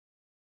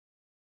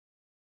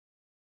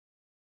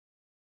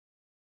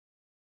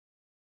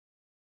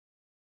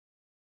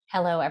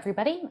Hello,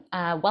 everybody.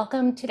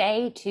 Welcome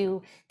today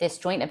to this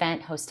joint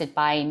event hosted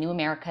by New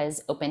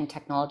America's Open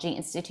Technology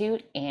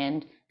Institute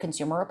and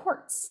Consumer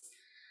Reports.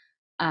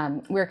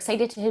 We're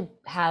excited to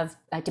have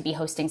to be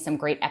hosting some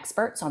great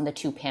experts on the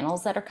two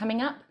panels that are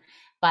coming up,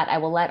 but I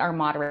will let our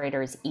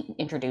moderators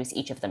introduce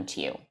each of them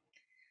to you.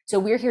 So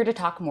we're here to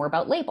talk more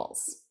about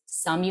labels,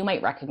 some you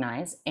might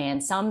recognize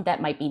and some that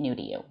might be new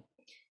to you.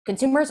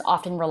 Consumers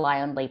often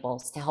rely on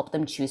labels to help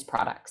them choose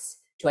products,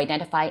 to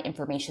identify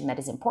information that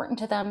is important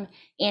to them,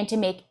 and to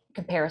make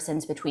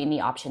comparisons between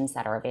the options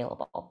that are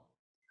available.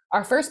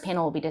 Our first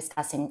panel will be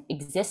discussing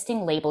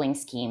existing labeling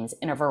schemes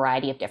in a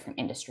variety of different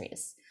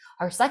industries.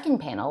 Our second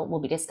panel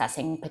will be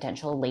discussing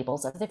potential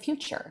labels of the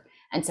future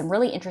and some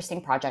really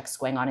interesting projects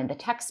going on in the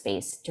tech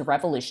space to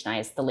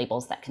revolutionize the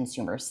labels that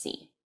consumers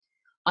see.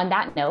 On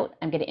that note,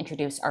 I'm going to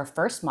introduce our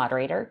first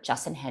moderator,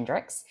 Justin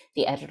Hendricks,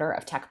 the editor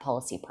of Tech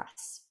Policy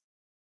Press.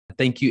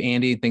 Thank you,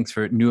 Andy. Thanks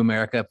for New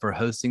America for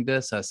hosting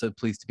this. So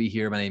pleased to be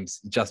here. My name's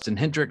Justin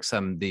Hendricks.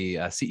 I'm the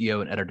CEO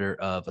and editor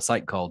of a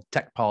site called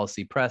Tech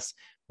Policy Press,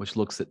 which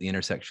looks at the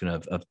intersection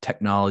of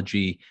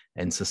technology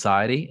and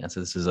society. And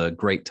so this is a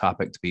great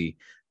topic to be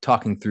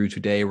talking through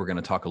today. We're going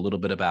to talk a little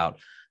bit about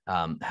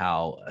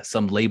how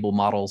some label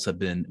models have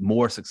been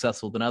more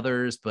successful than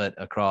others, but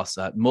across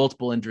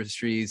multiple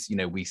industries,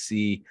 we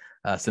see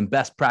some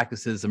best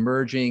practices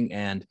emerging,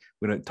 and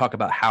we're going to talk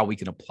about how we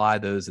can apply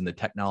those in the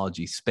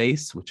technology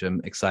space, which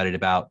I'm excited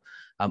about.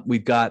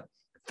 We've got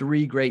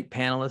three great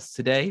panelists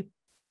today,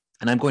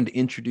 and I'm going to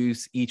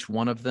introduce each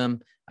one of them.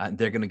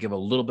 They're going to give a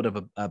little bit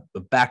of a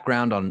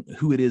background on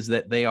who it is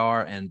that they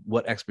are and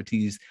what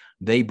expertise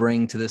they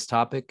bring to this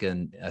topic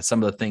and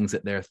some of the things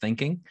that they're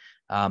thinking.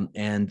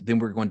 And then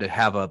we're going to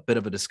have a bit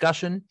of a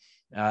discussion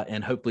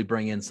and hopefully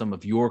bring in some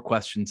of your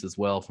questions as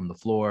well from the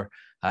floor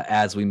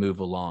as we move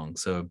along.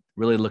 So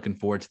really looking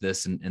forward to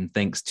this, and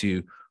thanks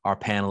to our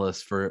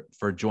panelists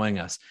for joining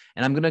us.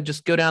 And I'm going to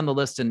just go down the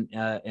list and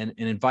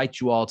invite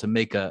you all to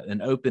make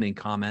an opening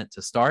comment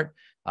to start.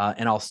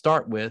 And I'll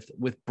start with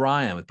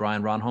Brian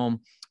Ronholm,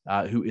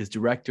 who is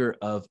Director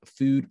of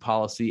Food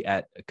Policy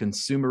at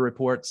Consumer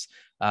Reports.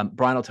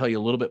 Brian will tell you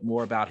a little bit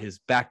more about his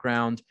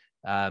background.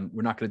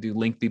 We're not going to do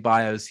lengthy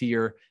bios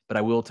here, but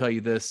I will tell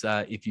you this: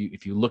 if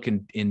you look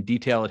in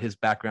detail at his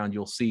background,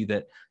 you'll see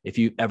that if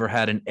you've ever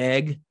had an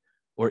egg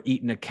or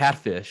eaten a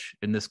catfish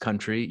in this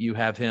country, you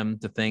have him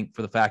to thank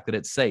for the fact that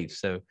it's safe.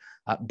 So,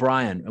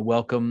 Brian,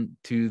 welcome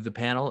to the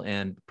panel,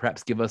 and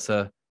perhaps give us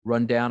a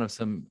rundown of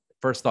some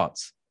first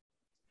thoughts.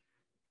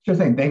 Sure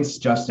thing. Thanks,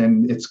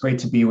 Justin. It's great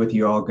to be with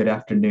you all. Good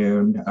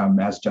afternoon.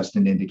 As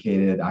Justin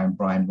indicated, I'm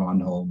Brian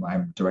Ronholm.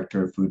 I'm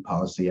Director of Food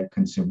Policy at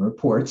Consumer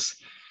Reports.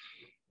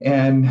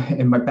 And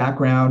in my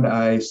background,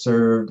 I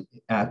served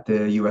at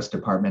the U.S.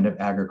 Department of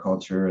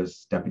Agriculture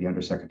as Deputy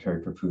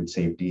Undersecretary for Food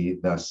Safety.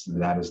 Thus,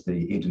 that is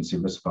the agency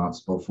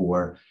responsible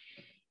for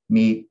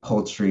meat,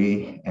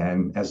 poultry,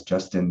 and, as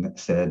Justin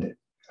said,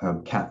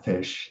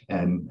 catfish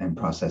and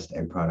processed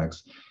egg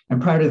products.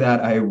 And prior to that,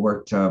 I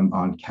worked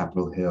on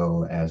Capitol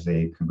Hill as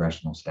a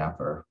congressional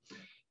staffer.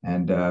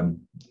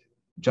 And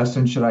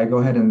Justin, should I go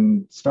ahead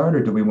and start,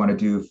 or do we want to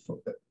do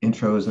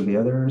intros of the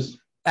others?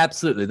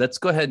 Absolutely. Let's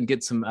go ahead and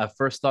get some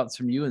first thoughts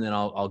from you, and then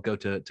I'll go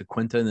to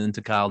Quinta and then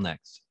to Kyle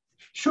next.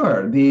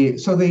 Sure.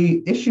 So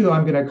the issue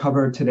I'm going to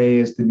cover today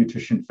is the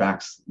nutrition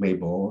facts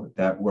label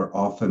that we're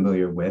all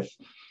familiar with.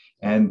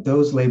 And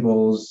those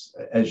labels,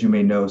 as you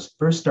may know,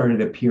 first started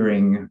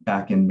appearing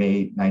back in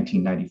May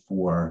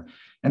 1994.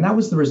 And that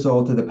was the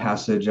result of the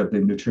passage of the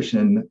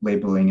Nutrition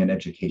Labeling and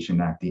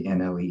Education Act, the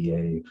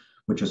NLEA,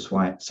 which was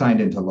signed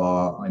into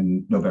law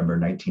in November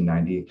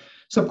 1990.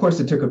 So, of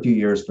course, it took a few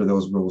years for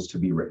those rules to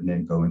be written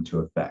and go into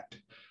effect.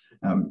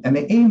 And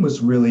the aim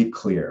was really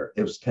clear.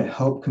 It was to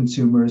help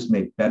consumers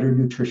make better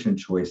nutrition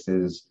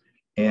choices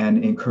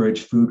and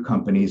encourage food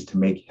companies to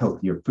make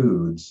healthier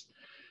foods.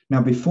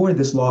 Now, before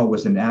this law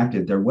was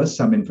enacted, there was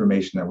some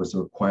information that was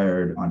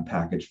required on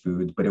packaged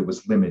foods, but it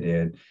was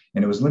limited.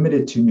 And it was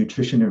limited to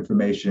nutrition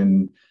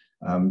information.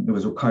 It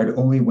was required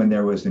only when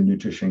there was a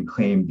nutrition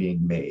claim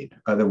being made.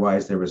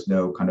 Otherwise, there was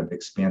no kind of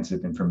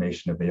expansive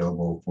information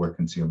available for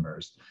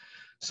consumers.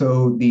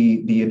 So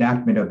the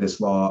enactment of this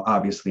law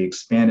obviously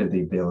expanded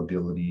the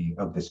availability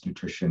of this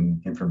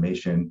nutrition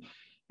information.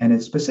 And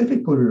it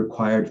specifically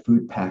required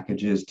food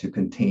packages to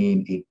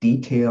contain a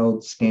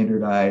detailed,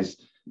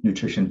 standardized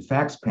nutrition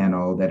facts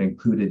panel that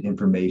included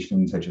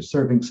information such as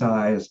serving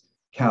size,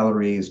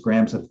 calories,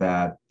 grams of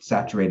fat,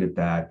 saturated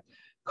fat,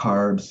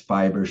 carbs,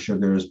 fiber,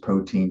 sugars,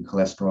 protein,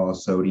 cholesterol,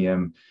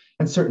 sodium,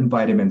 and certain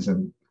vitamins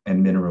and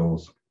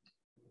minerals.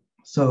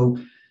 So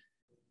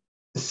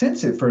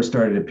since it first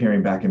started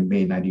appearing back in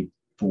May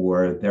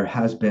 94, there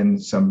has been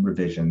some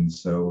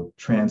revisions. So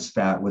trans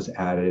fat was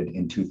added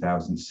in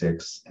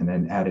 2006, and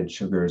then added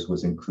sugars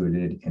was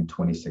included in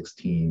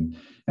 2016.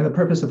 And the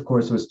purpose, of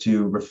course, was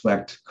to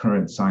reflect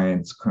current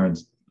science,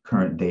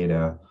 current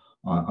data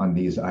on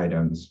these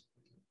items.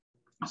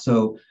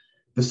 So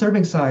the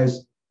serving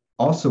size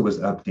also was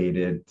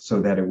updated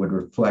so that it would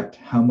reflect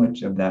how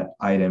much of that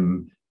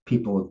item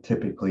people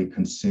typically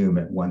consume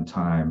at one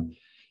time.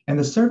 And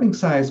the serving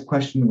size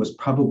question was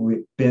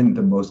probably been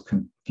the most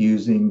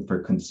confusing for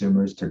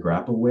consumers to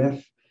grapple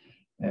with.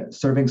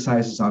 Serving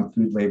sizes on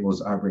food labels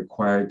are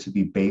required to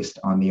be based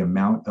on the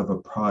amount of a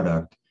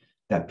product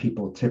that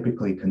people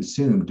typically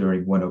consume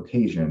during one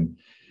occasion.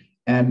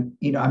 And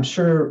I'm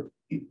sure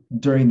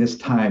during this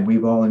time,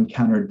 we've all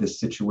encountered this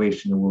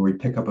situation where we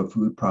pick up a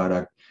food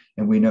product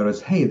and we notice,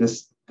 hey,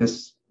 this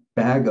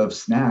bag of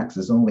snacks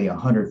is only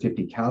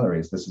 150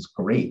 calories. This is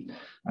great.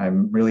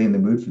 I'm really in the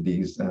mood for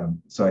these,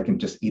 so I can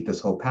just eat this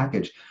whole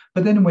package.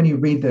 But then when you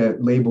read the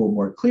label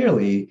more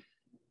clearly,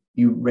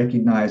 you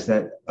recognize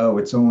that, oh,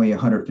 it's only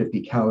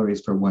 150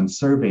 calories for one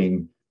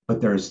serving, but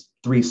there's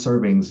 3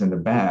 servings in the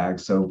bag.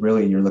 So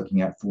really you're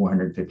looking at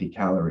 450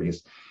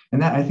 calories.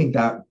 And that, I think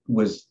that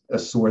was a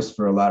source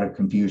for a lot of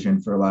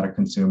confusion for a lot of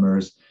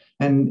consumers.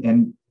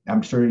 And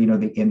I'm sure,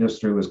 the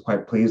industry was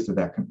quite pleased with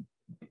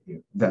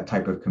that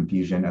type of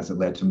confusion, as it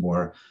led to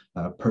more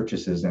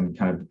purchases and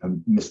kind of a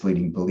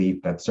misleading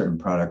belief that certain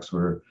products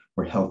were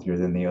healthier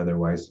than they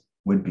otherwise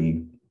would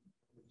be.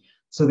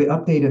 So the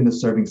update in the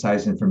serving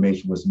size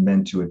information was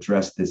meant to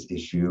address this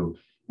issue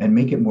and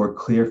make it more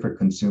clear for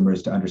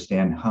consumers to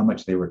understand how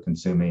much they were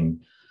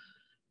consuming.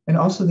 And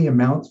also the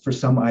amount for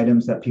some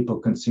items that people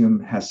consume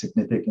has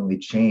significantly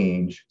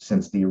changed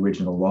since the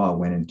original law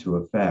went into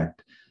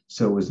effect.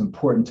 So it was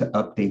important to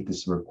update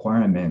this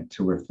requirement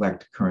to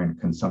reflect current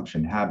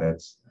consumption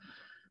habits.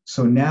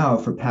 So now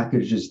for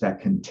packages that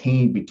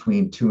contain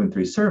between 2 and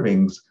 3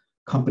 servings,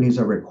 companies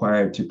are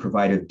required to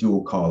provide a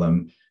dual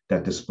column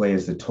that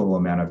displays the total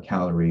amount of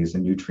calories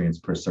and nutrients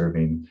per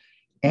serving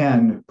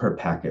and per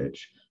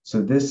package.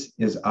 So this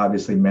is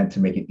obviously meant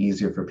to make it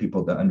easier for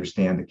people to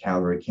understand the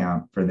calorie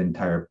count for the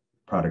entire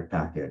product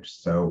package.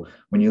 So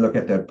when you look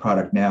at the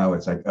product now,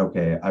 it's like,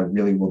 okay, I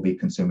really will be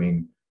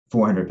consuming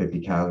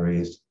 450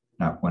 calories,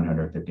 not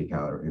 150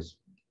 calories.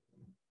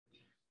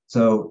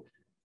 So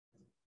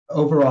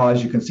overall,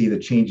 as you can see, the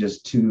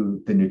changes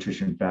to the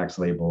nutrition facts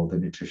label, the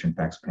nutrition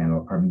facts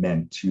panel, are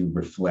meant to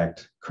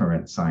reflect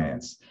current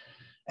science.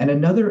 And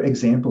another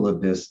example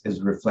of this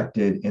is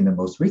reflected in the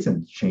most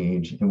recent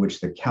change, in which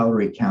the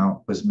calorie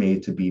count was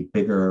made to be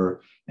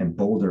bigger and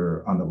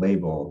bolder on the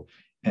label.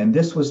 And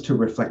this was to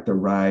reflect the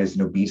rise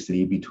in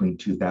obesity between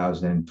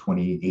 2000 and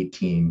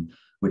 2018,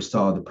 which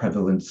saw the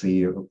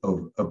prevalency of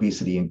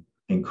obesity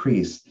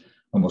increase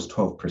almost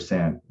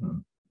 12%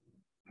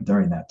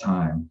 during that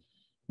time.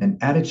 And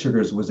added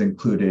sugars was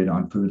included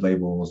on food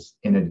labels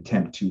in an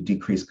attempt to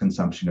decrease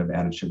consumption of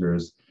added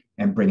sugars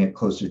and bring it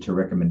closer to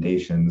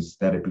recommendations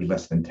that it be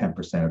less than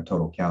 10% of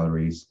total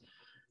calories.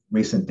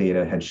 Recent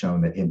data had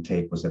shown that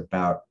intake was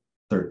about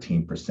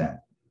 13%.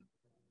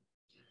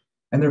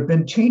 And there have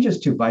been changes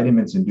to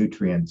vitamins and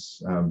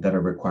nutrients that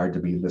are required to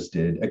be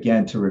listed,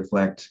 again, to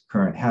reflect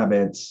current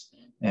habits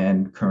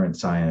and current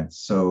science.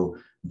 So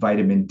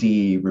vitamin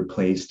D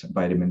replaced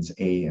vitamins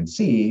A and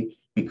C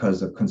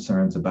because of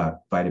concerns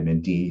about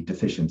vitamin D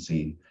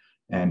deficiency.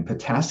 And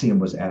potassium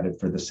was added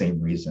for the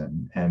same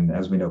reason. And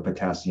as we know,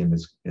 potassium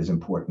is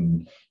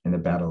important in the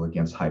battle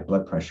against high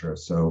blood pressure.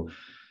 So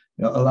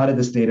a lot of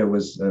this data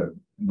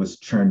was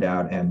churned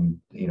out, and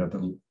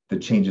the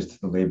changes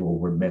to the label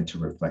were meant to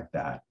reflect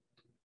that.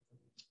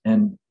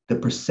 And the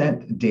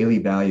percent daily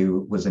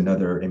value was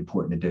another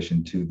important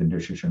addition to the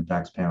nutrition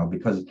facts panel,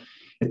 because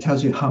it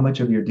tells you how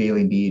much of your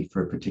daily need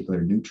for a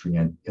particular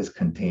nutrient is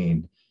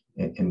contained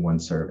in one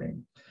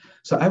serving.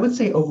 So I would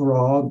say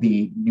overall,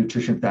 the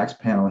nutrition facts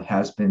panel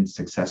has been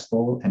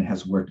successful and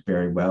has worked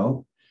very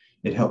well.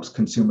 It helps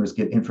consumers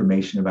get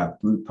information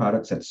about food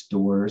products at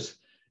stores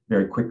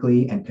very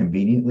quickly and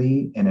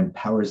conveniently, and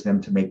empowers them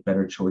to make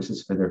better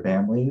choices for their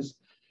families.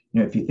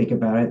 If you think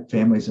about it,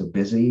 families are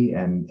busy,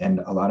 and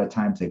a lot of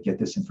times they get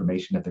this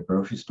information at the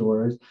grocery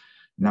stores.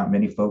 Not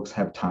many folks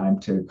have time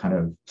to kind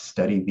of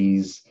study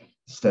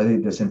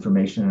this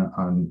information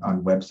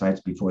on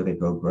websites before they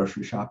go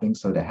grocery shopping.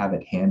 So to have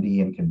it handy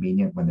and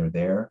convenient when they're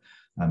there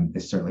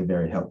is certainly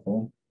very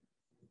helpful.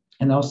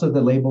 And also the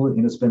label,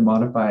 it's been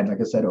modified, like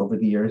I said, over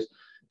the years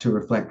to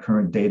reflect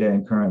current data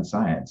and current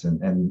science.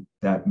 And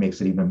that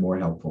makes it even more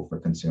helpful for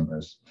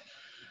consumers.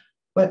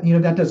 But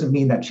that doesn't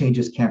mean that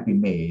changes can't be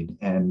made.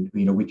 And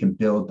we can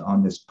build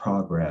on this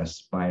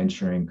progress by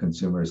ensuring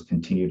consumers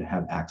continue to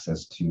have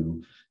access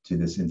to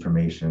this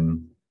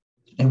information.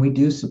 And we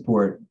do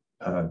support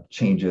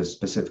changes,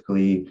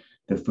 specifically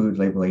the Food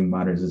Labeling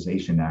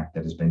Modernization Act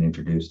that has been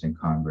introduced in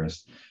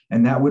Congress.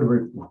 And that would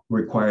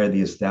require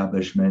the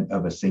establishment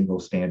of a single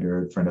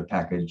standard front of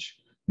package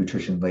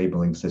nutrition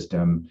labeling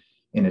system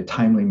in a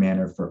timely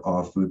manner for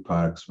all food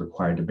products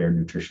required to bear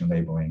nutrition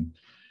labeling.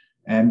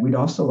 And we'd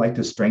also like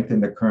to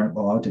strengthen the current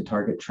law to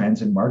target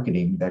trends in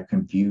marketing that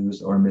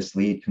confuse or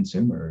mislead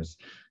consumers.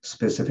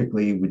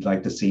 Specifically, we'd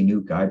like to see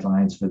new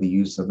guidelines for the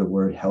use of the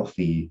word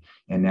healthy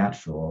and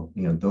natural.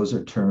 Those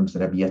are terms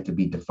that have yet to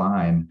be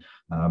defined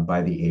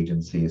by the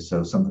agency.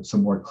 So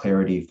some more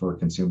clarity for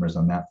consumers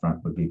on that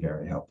front would be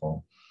very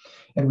helpful.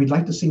 And we'd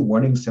like to see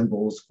warning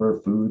symbols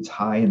for foods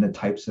high in the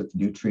types of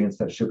nutrients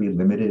that should be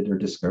limited or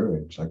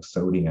discouraged, like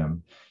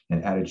sodium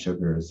and added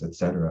sugars, et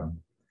cetera.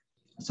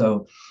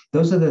 So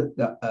those are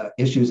the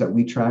issues that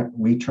we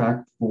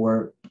track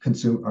for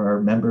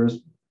our members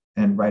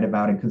and write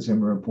about in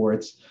consumer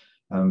reports.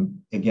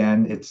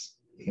 Again, it's,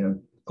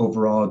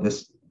 overall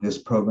this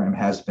program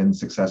has been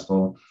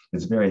successful.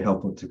 It's very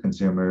helpful to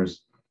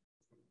consumers.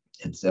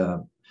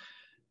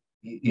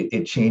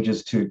 It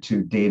changes to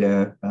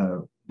data,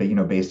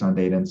 based on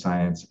data and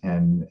science.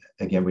 And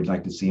again, we'd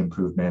like to see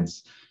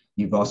improvements.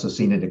 You've also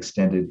seen it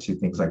extended to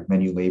things like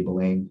menu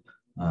labeling.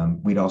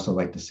 We'd also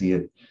like to see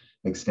it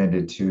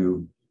extended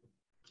to,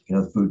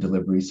 food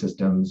delivery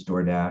systems,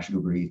 DoorDash,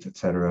 Uber Eats, et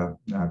cetera,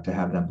 to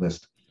have them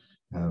list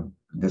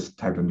this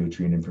type of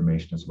nutrient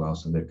information as well,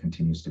 so that it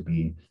continues to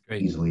be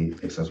easily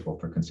accessible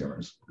for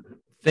consumers.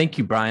 Thank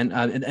you, Brian.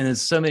 And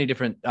there's so many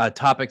different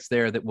topics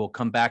there that we'll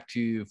come back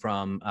to,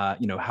 from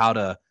how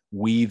to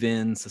weave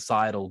in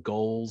societal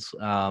goals,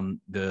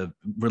 the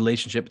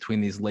relationship between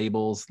these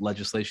labels,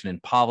 legislation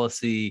and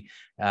policy,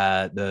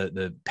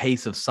 the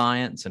pace of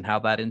science and how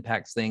that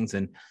impacts things.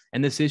 And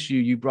this issue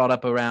you brought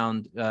up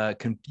around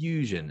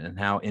confusion and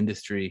how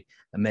industry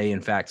may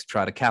in fact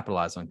try to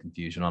capitalize on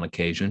confusion on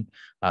occasion.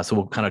 So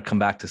we'll kind of come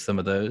back to some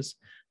of those.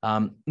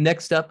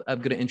 Next up, I'm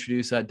going to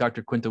introduce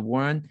Dr. Quinta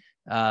Warren,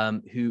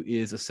 who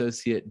is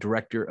Associate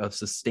Director of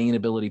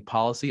Sustainability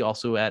Policy,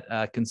 also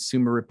at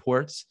Consumer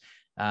Reports.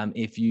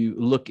 If you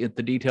look at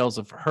the details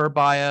of her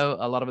bio,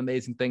 a lot of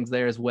amazing things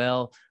there as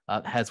well.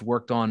 Has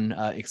worked on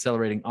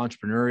accelerating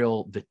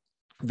entrepreneurial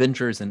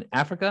ventures in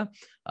Africa,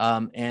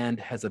 and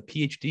has a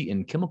PhD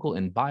in chemical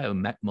and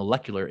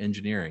biomolecular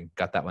engineering.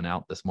 Got that one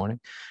out this morning.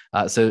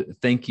 So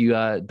thank you,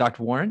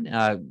 Dr.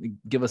 Warren.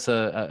 Give us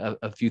a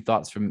few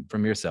thoughts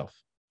from yourself.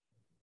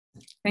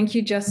 Thank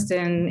you,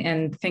 Justin,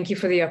 and thank you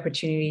for the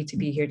opportunity to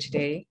be here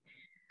today.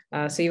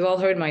 So you've all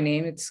heard my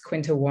name. It's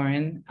Quinta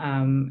Warren,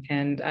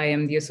 and I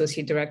am the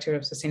Associate Director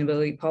of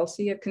Sustainability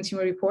Policy at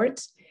Consumer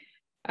Reports.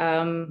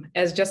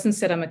 As Justin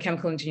said, I'm a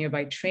chemical engineer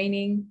by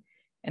training,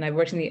 and I've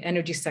worked in the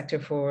energy sector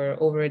for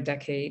over a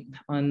decade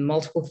on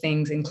multiple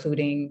things,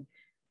 including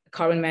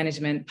carbon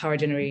management, power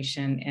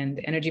generation, and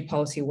energy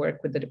policy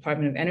work with the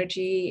Department of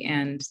Energy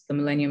and the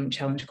Millennium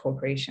Challenge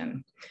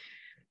Corporation.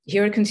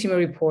 Here at Consumer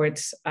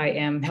Reports, I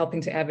am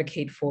helping to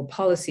advocate for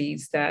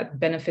policies that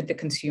benefit the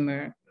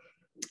consumer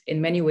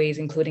in many ways,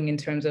 including in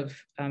terms of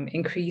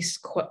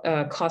increased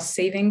cost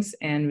savings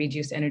and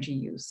reduced energy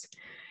use.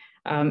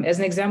 As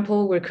an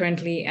example, we're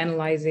currently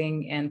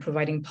analyzing and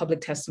providing public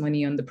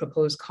testimony on the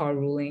proposed car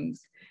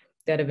rulings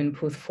that have been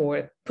put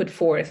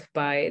forth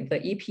by the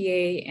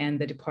EPA and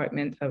the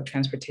Department of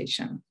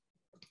Transportation.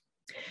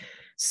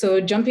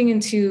 So jumping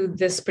into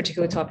this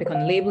particular topic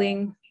on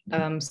labeling,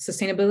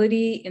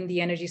 sustainability in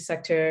the energy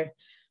sector,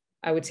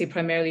 I would say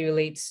primarily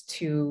relates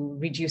to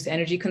reduced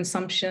energy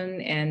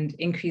consumption and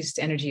increased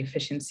energy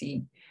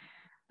efficiency.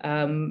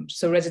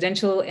 So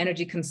residential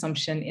energy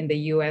consumption in the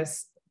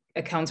US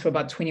accounts for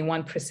about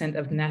 21%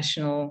 of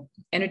national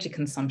energy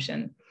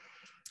consumption.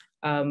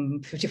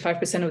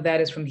 55% of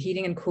that is from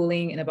heating and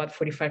cooling, and about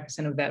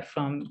 45% of that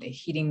from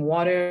heating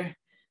water,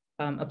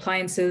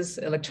 appliances,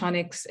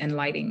 electronics, and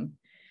lighting.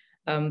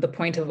 The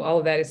point of all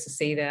of that is to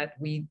say that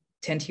we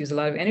tend to use a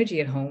lot of energy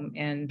at home,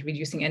 and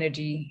reducing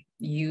energy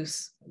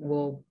use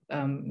will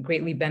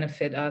greatly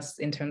benefit us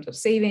in terms of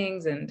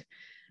savings and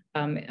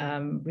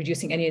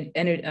reducing any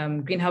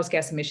greenhouse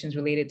gas emissions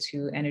related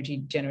to energy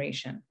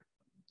generation.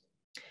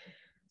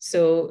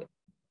 So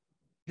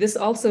this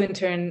also in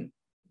turn,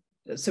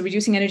 so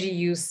reducing energy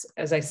use,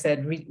 as I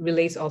said,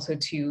 relates also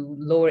to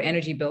lower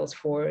energy bills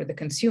for the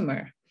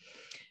consumer.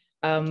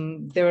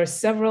 There are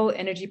several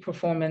energy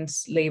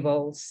performance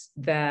labels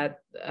that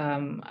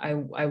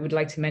I would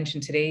like to mention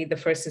today. The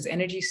first is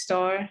Energy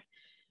Star,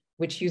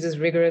 which uses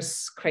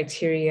rigorous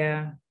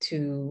criteria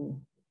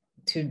to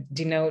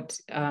denote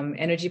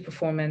energy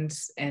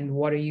performance and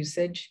water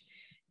usage.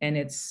 And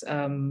it's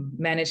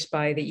managed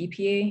by the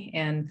EPA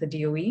and the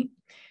DOE.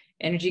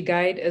 Energy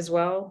Guide as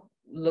well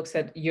looks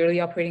at yearly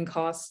operating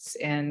costs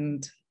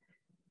and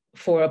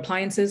for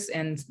appliances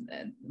and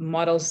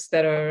models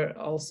that are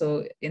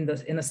also in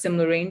a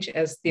similar range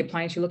as the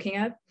appliance you're looking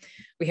at.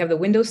 We have the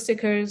window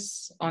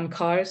stickers on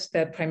cars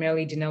that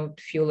primarily denote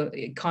fuel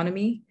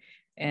economy,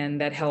 and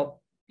that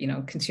help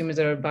consumers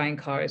that are buying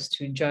cars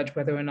to judge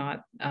whether or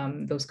not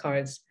those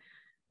cars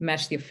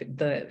match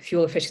the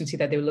fuel efficiency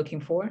that they're looking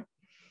for.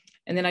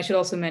 And then I should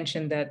also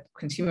mention that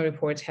Consumer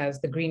Reports has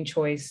the Green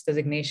Choice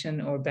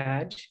designation or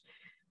badge,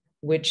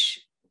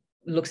 which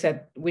looks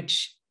at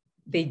which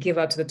they give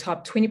out to the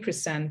top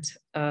 20%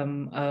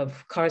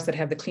 of cars that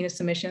have the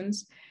cleanest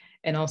emissions,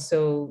 and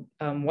also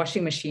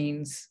washing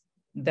machines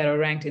that are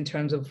ranked in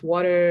terms of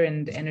water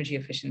and energy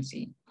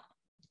efficiency.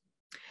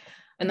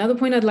 Another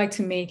point I'd like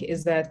to make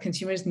is that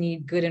consumers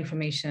need good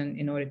information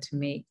in order to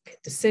make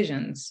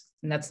decisions,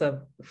 and that's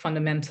a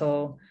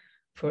fundamental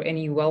for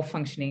any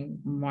well-functioning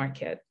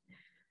market.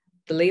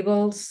 The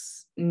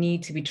labels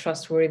need to be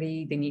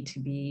trustworthy, they need to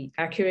be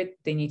accurate,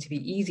 they need to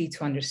be easy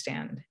to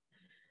understand.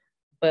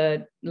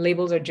 But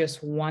labels are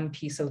just one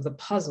piece of the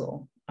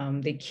puzzle.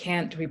 They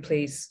can't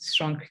replace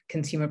strong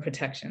consumer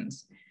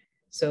protections.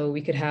 So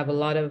we could have a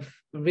lot of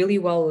really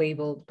well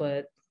labeled,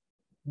 but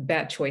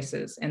bad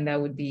choices, and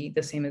that would be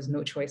the same as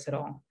no choice at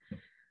all.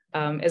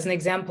 As an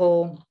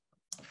example,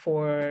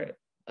 for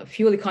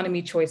fuel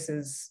economy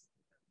choices,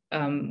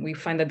 we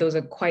find that those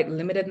are quite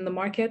limited in the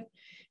market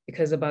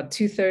because about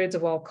 2/3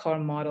 of all car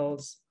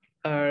models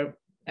are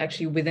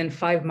actually within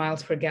 5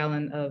 miles per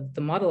gallon of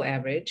the model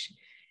average.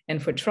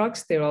 And for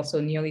trucks, they're also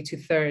nearly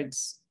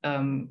 2/3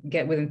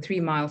 get within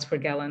 3 miles per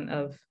gallon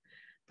of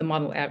the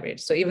model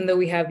average. So even though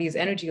we have these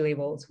energy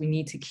labels, we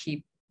need to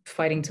keep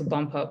fighting to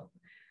bump up,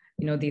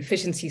 the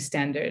efficiency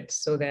standards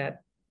so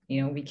that,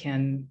 we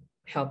can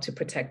help to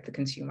protect the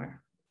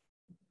consumer.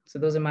 So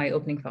those are my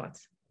opening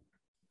thoughts.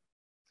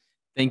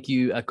 Thank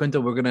you,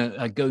 Quinta. We're going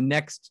to go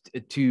next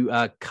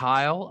to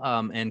Kyle.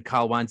 And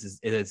Kyle Wines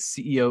is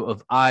CEO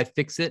of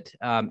iFixit.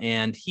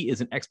 And he is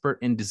an expert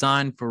in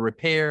design for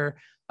repair,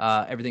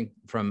 everything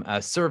from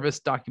service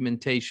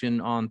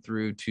documentation on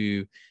through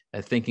to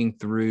thinking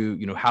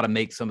through, how to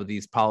make some of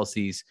these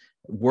policies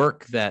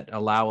work that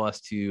allow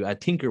us to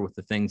tinker with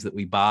the things that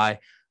we buy.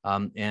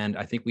 And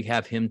I think we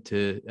have him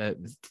to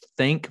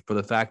thank for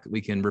the fact that we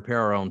can repair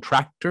our own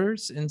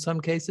tractors in some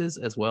cases,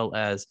 as well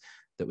as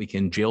that we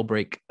can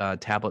jailbreak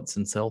tablets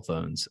and cell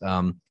phones.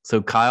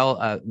 So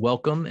Kyle,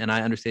 welcome. And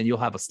I understand you'll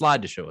have a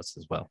slide to show us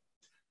as well.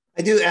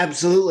 I do,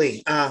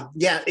 absolutely.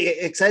 Yeah,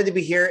 excited to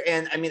be here.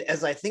 And I mean,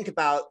 as I think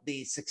about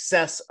the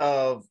success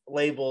of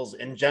labels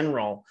in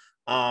general,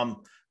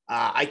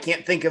 I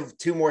can't think of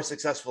two more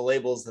successful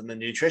labels than the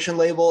nutrition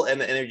label and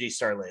the Energy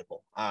Star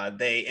label.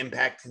 They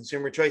impact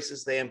consumer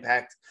choices. They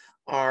impact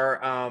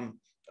our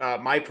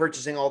my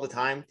purchasing all the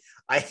time.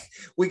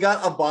 We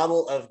got a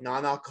bottle of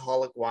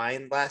non-alcoholic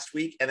wine last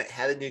week, and it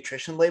had a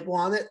nutrition label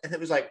on it, and it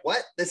was like,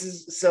 what? This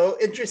is so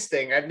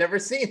interesting. I've never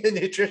seen the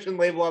nutrition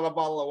label on a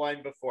bottle of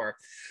wine before,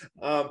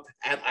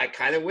 and I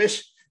kind of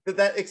wish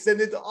that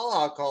extended to all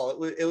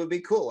alcohol. It would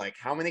be cool. Like,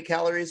 how many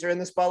calories are in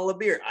this bottle of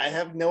beer? I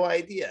have no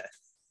idea.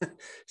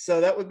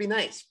 So that would be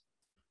nice.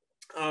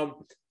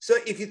 So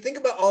if you think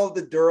about all of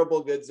the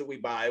durable goods that we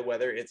buy,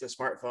 whether it's a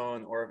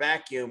smartphone or a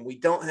vacuum, we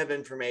don't have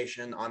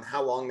information on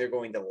how long they're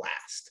going to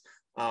last.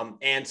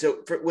 And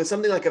so with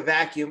something like a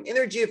vacuum,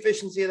 energy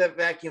efficiency of that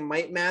vacuum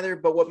might matter,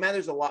 but what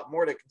matters a lot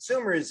more to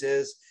consumers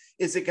is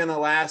it going to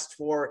last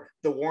for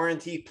the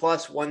warranty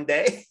plus 1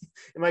 day?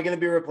 Am I going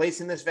to be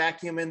replacing this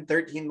vacuum in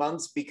 13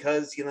 months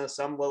because,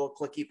 some little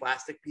clicky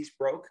plastic piece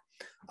broke?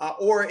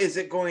 Or is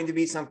it going to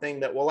be something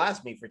that will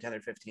last me for 10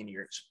 or 15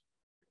 years?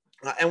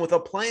 And with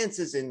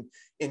appliances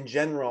in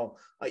general,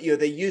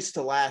 they used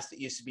to last. It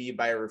used to be you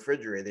buy a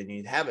refrigerator and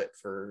you'd have it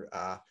for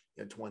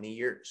 20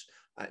 years.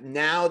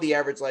 Now the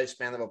average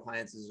lifespan of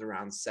appliances is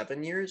around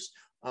 7 years.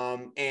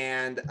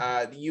 And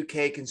the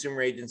UK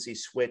Consumer Agency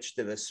switched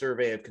to the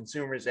survey of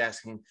consumers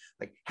asking,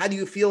 like, how do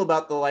you feel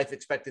about the life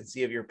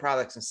expectancy of your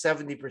products? And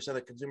 70%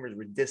 of consumers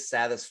were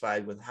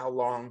dissatisfied with how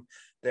long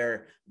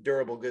their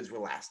durable goods were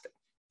lasting.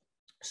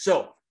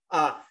 So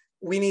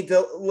we need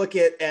to look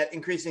at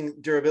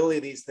increasing durability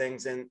of these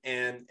things, and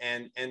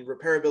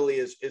repairability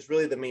is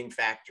really the main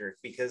factor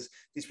because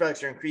these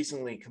products are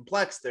increasingly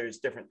complex. There's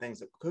different things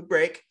that could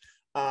break.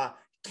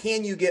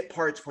 Can you get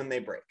parts when they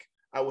break?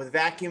 With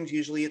vacuums,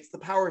 usually it's the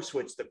power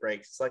switch that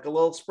breaks. It's like a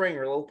little spring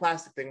or a little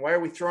plastic thing. Why are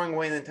we throwing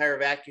away an entire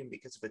vacuum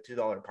because of a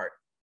 $2 part?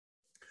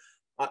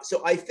 So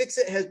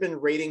iFixit has been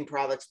rating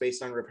products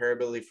based on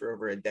repairability for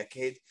over a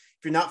decade.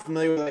 If you're not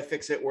familiar with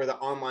iFixit, we're the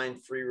online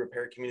free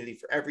repair community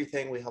for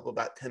everything. We help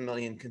about 10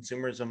 million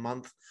consumers a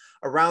month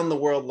around the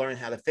world learn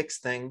how to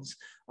fix things.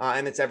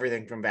 And it's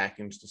everything from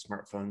vacuums to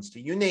smartphones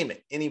to you name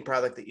it. Any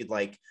product that you'd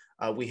like,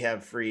 we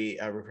have free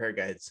repair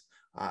guides.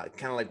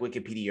 Kind of like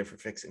Wikipedia for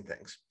fixing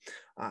things.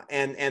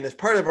 And as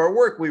part of our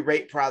work, we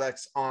rate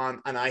products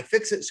on an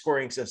iFixit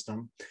scoring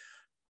system.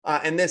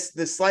 And this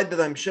slide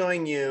that I'm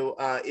showing you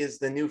is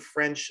the new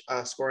French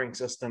scoring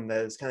system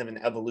that is kind of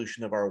an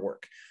evolution of our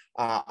work.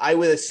 I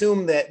would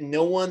assume that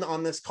no one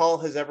on this call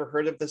has ever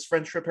heard of this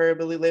French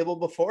repairability label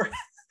before.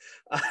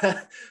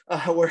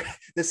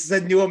 This is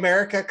a New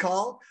America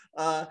call.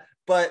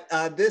 But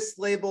this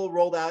label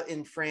rolled out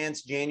in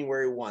France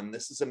January 1.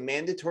 This is a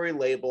mandatory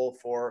label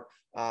for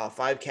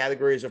 5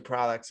 categories of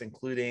products,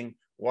 including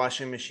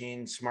washing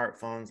machines,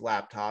 smartphones,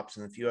 laptops,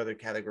 and a few other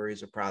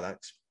categories of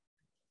products.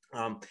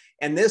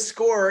 And this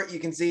score, you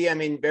can see, I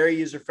mean, very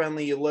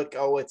user-friendly. You look,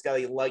 oh, it's got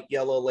a light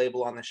yellow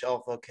label on the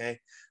shelf. Okay,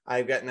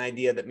 I've got an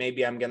idea that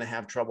maybe I'm going to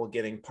have trouble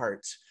getting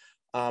parts.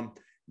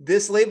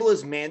 This label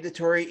is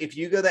mandatory. If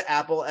you go to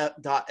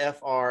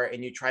apple.fr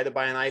and you try to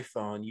buy an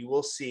iPhone, you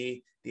will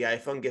see the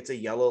iPhone gets a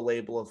yellow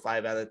label of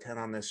 5 out of 10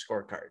 on this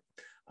scorecard.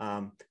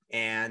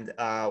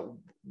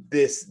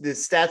 This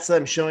stats that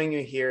I'm showing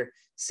you here,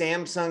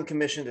 Samsung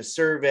commissioned a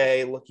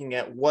survey looking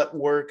at what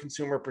were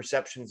consumer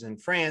perceptions in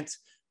France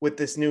with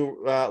this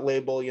new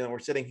label. We're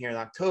sitting here in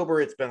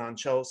October. It's been on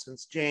shelves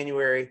since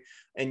January,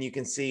 and you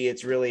can see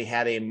it's really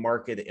had a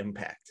market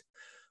impact.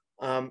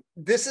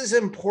 This is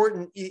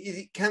important.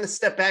 You kind of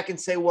step back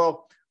and say,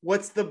 well,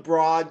 what's the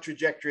broad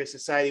trajectory of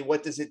society?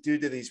 What does it do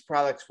to these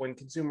products when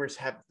consumers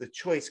have the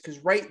choice? Because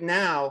right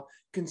now,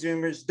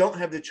 consumers don't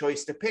have the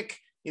choice to pick.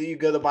 You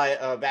go to buy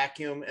a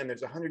vacuum and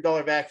there's a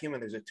 $100 vacuum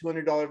and there's a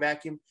 $200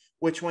 vacuum.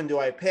 Which one do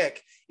I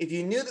pick? If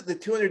you knew that the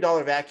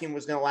 $200 vacuum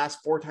was going to last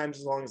 4 times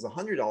as long as the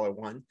 $100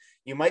 one,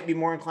 you might be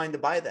more inclined to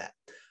buy that.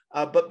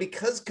 But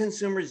because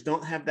consumers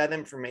don't have that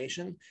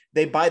information,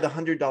 they buy the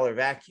 $100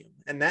 vacuum.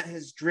 And that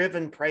has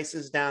driven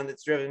prices down.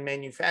 It's driven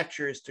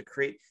manufacturers to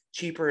create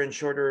cheaper and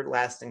shorter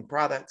lasting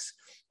products.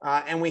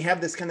 And we have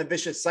this kind of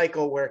vicious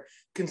cycle where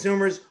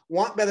consumers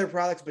want better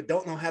products, but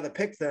don't know how to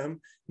pick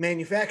them.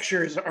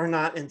 Manufacturers are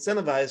not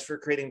incentivized for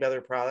creating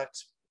better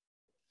products.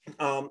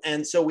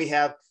 And so we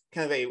have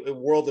kind of a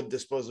world of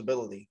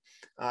disposability.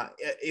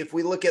 If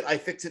we look at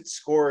iFixit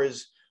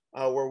scores,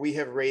 where we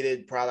have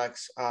rated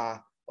products,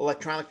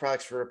 electronic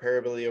products for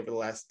repairability over the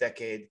last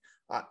decade,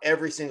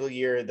 every single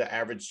year, the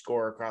average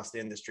score across the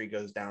industry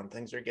goes down.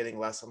 Things are getting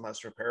less and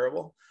less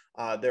repairable.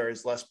 There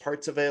is less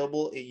parts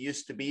available. It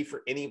used to be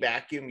for any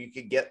vacuum, you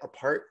could get a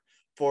part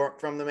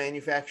from the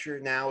manufacturer.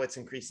 Now it's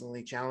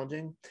increasingly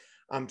challenging.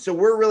 So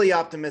we're really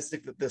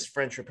optimistic that this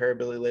French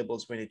repairability label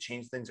is going to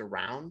change things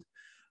around.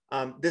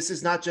 This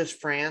is not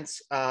just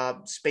France.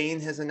 Spain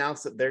has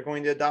announced that they're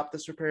going to adopt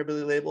this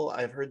repairability label.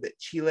 I've heard that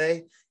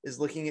Chile is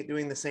looking at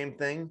doing the same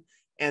thing.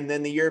 And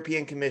then the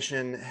European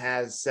Commission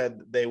has said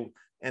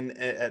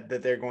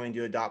that they're going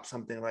to adopt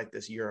something like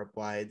this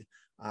Europe-wide.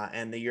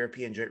 And the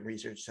European Joint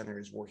Research Center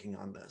is working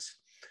on this.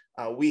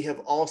 We have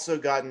also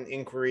gotten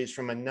inquiries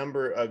from a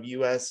number of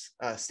US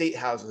state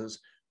houses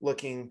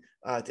looking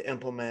to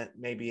implement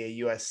maybe a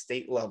US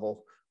state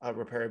level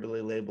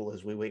repairability label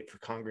as we wait for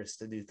Congress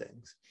to do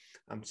things.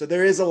 So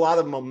there is a lot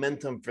of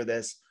momentum for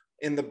this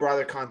in the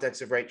broader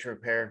context of right to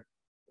repair.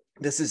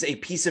 This is a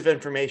piece of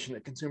information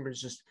that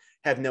consumers just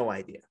have no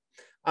idea.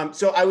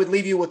 So I would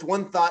leave you with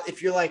one thought.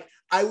 If you're like,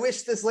 I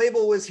wish this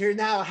label was here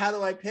now, how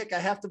do I pick? I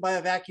have to buy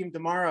a vacuum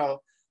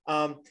tomorrow.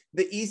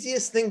 The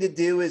easiest thing to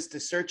do is to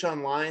search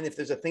online. If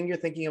there's a thing you're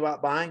thinking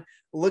about buying,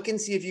 look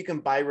and see if you can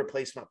buy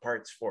replacement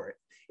parts for it.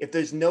 If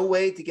there's no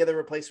way to get a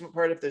replacement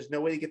part, if there's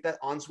no way to get that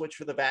on switch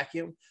for the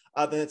vacuum,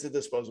 then it's a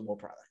disposable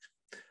product.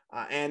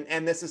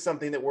 And this is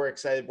something that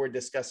we're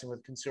discussing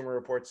with Consumer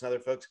Reports and other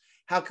folks.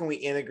 How can we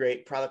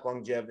integrate product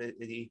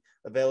longevity,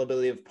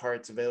 availability of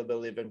parts,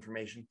 availability of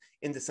information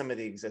into some of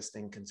the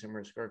existing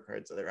consumer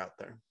scorecards that are out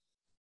there?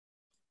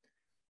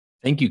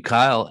 Thank you,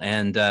 Kyle.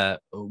 And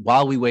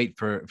while we wait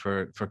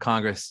for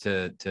Congress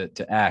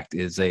to act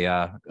is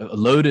a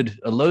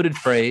loaded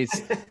phrase,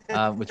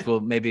 which we'll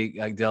maybe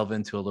delve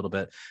into a little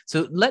bit.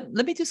 So let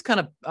me just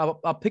kind of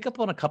I'll pick up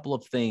on a couple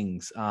of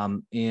things.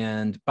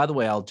 And by the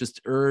way, I'll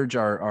just urge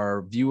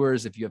our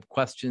viewers, if you have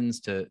questions,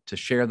 to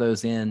share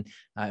those in,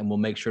 and we'll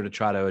make sure to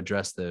try to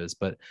address those.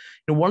 But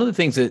one of the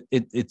things that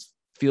it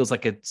feels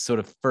like it's sort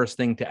of first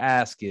thing to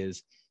ask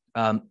is,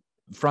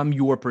 from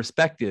your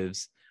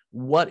perspectives,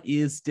 what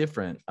is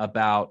different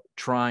about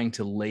trying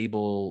to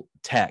label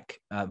tech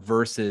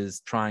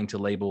versus trying to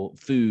label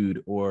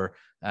food or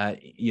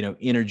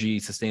energy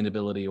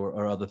sustainability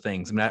or other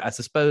things? I mean, I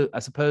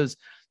suppose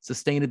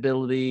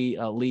sustainability,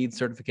 LEED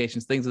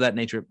certifications, things of that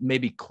nature may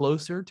be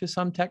closer to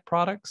some tech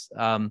products,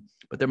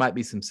 but there might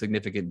be some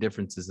significant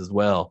differences as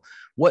well.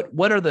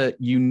 What are the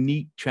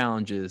unique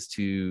challenges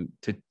to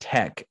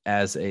tech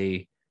as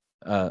a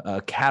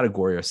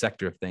category or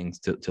sector of things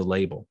to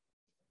label?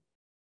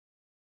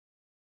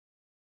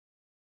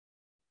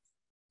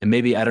 And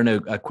maybe, I don't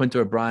know, Quinto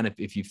or Brian,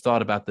 if you've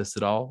thought about this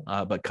at all,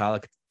 but Kyle, I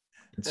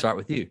can start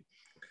with you.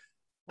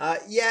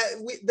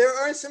 There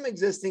are some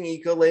existing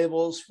eco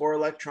labels for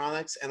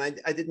electronics, and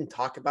I didn't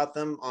talk about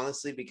them,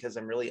 honestly, because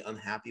I'm really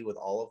unhappy with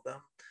all of them.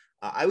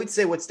 I would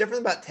say what's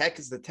different about tech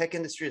is the tech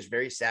industry is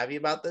very savvy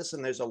about this,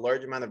 and there's a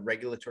large amount of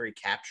regulatory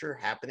capture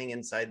happening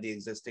inside the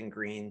existing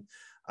green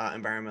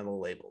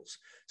environmental labels.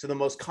 So the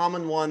most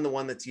common one, the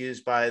one that's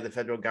used by the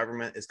federal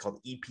government, is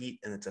called EPEAT,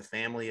 and it's a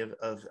family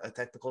of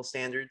technical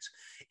standards.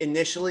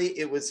 Initially,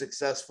 it was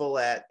successful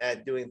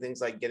at doing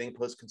things like getting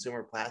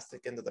post-consumer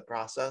plastic into the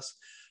process,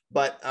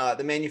 but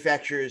the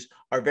manufacturers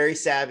are very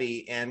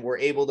savvy and were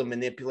able to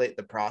manipulate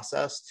the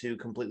process to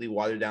completely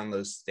water down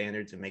those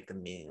standards and make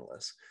them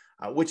meaningless.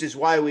 Which is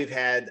why we've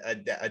had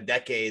a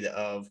decade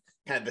of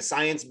kind of the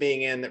science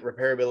being in that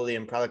repairability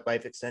and product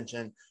life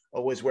extension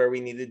was where we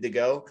needed to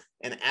go,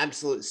 and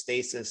absolute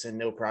stasis and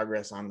no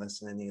progress on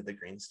this in any of the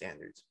green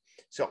standards.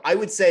 So I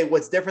would say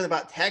what's different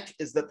about tech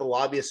is that the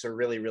lobbyists are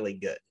really, really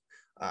good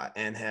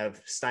and have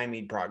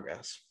stymied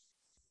progress.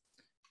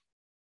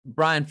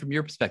 Brian, from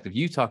your perspective,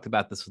 you talked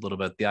about this a little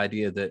bit, the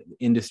idea that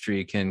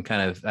industry can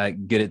kind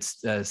of get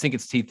sink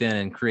its teeth in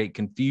and create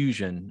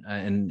confusion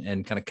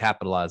and kind of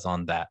capitalize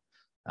on that.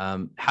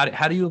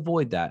 How do you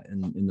avoid that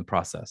in the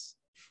process?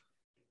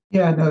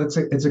 Yeah, no, it's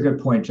a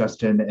good point,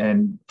 Justin.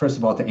 And first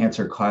of all, to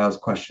answer Kyle's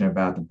question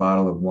about the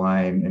bottle of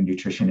wine and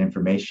nutrition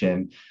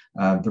information,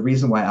 the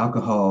reason why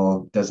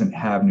alcohol doesn't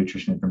have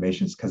nutrition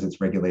information is because it's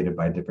regulated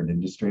by a different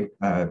industry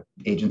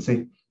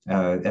agency,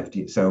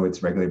 FDA. So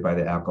it's regulated by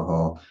the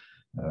Alcohol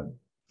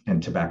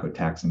and Tobacco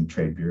Tax and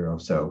Trade Bureau.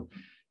 So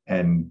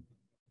and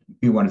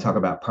we want to talk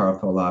about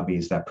powerful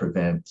lobbies that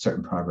prevent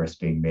certain progress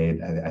being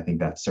made. I think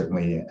that's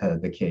certainly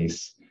the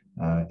case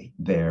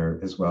there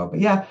as well. But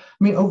yeah, I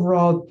mean,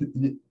 overall,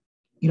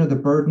 the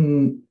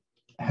burden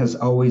has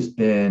always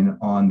been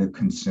on the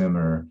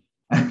consumer.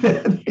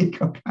 There you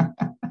go.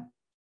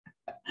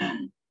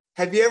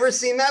 Have you ever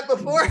seen that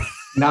before?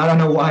 Not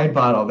on a wine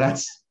bottle.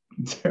 That's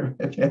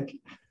terrific.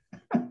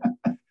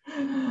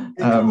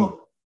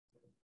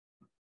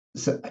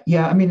 So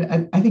yeah, I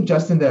mean, I think,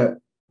 Justin,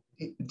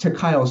 to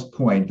Kyle's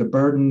point, the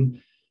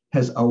burden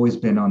has always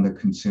been on the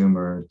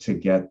consumer to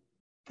get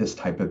this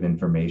type of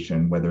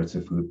information, whether it's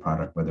a food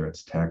product, whether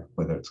it's tech,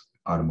 whether it's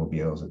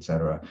automobiles, et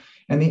cetera.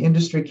 And the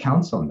industry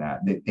counts on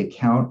that. They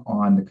count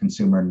on the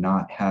consumer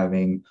not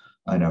having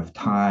enough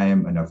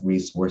time, enough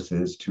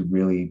resources to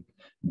really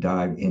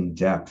dive in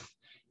depth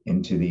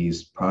into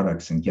these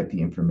products and get the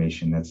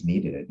information that's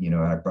needed.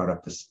 I brought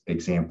up this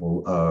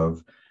example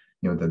of,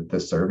 the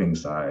serving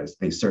size.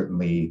 They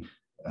certainly,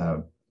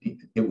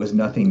 it was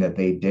nothing that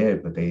they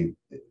did, but they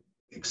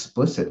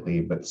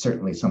explicitly, but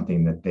certainly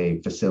something that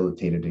they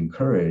facilitated,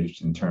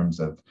 encouraged in terms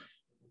of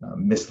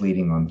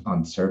misleading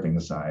on serving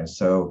size.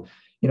 So,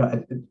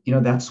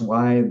 that's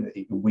why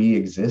we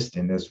exist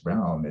in this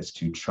realm, is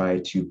to try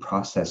to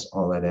process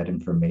all of that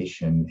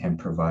information and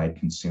provide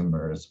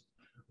consumers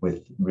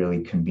with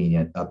really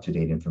convenient,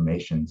 up-to-date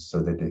information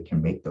so that they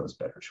can make those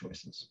better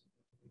choices.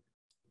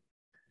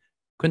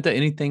 Quinta,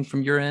 anything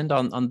from your end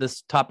on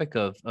this topic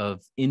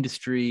of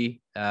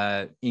industry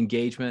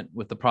engagement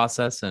with the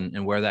process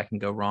and where that can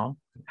go wrong,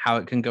 how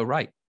it can go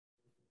right?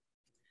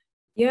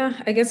 Yeah,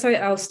 I guess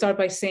I'll start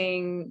by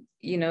saying,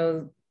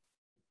 the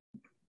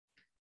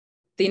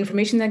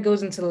information that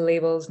goes into the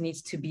labels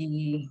needs to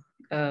be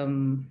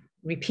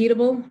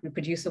repeatable,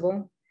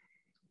 reproducible.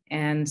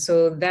 And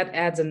so that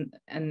adds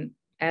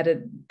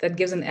that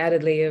gives an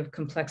added layer of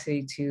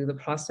complexity to the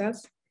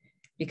process,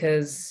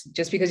 because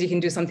just because you can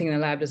do something in a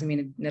lab doesn't mean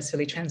it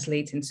necessarily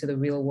translates into the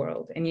real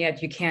world. And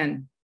yet you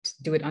can't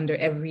do it under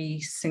every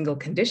single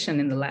condition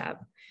in the lab.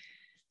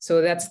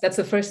 So that's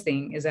the first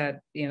thing, is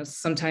that,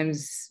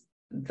 sometimes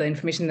the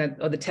information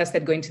or the tests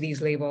that go into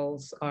these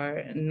labels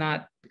are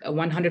not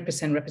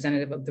 100%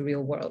 representative of the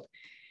real world.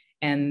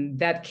 And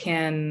that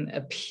can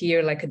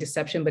appear like a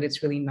deception, but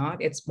it's really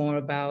not. It's more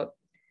about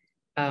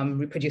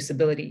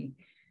reproducibility,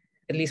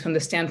 at least from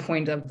the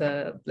standpoint of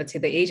let's say,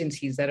 the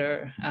agencies that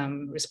are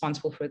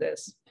responsible for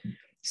this.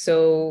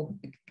 So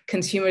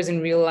consumers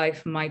in real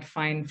life might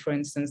find, for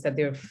instance, that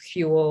their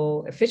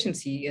fuel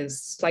efficiency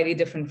is slightly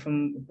different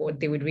from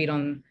what they would read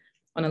on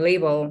a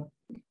label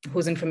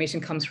whose information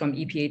comes from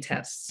EPA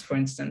tests, for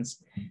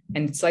instance.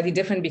 And it's slightly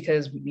different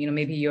because,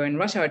 maybe you're in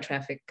rush hour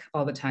traffic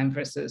all the time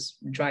versus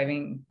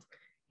driving,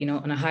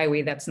 on a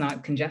highway that's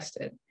not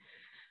congested.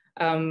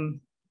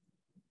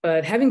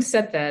 But having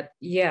said that,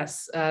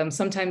 yes,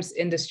 sometimes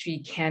industry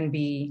can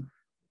be,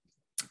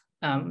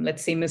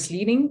 let's say,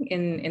 misleading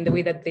in the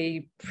way that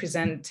they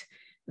present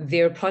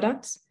their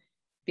products,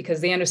 because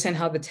they understand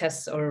how the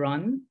tests are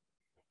run.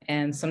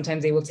 And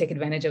sometimes they will take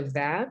advantage of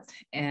that,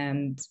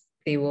 and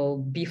they will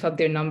beef up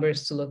their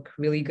numbers to look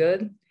really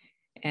good.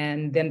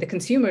 And then the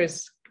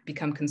consumers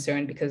become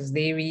concerned because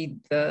they read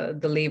the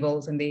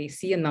labels and they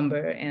see a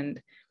number. And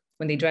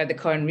when they drive the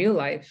car in real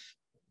life,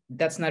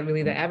 that's not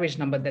really the average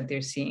number that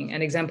they're seeing.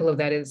 An example of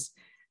that is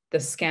the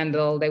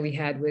scandal that we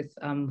had with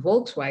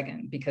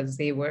Volkswagen, because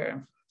they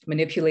were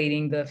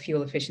manipulating the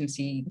fuel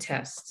efficiency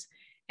tests.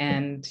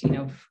 And,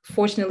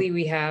 fortunately,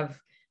 we have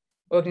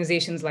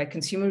organizations like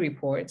Consumer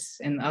Reports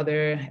and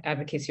other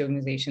advocacy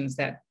organizations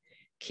that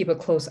keep a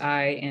close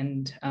eye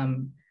and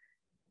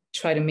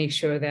try to make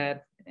sure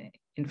that,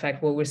 in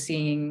fact, what we're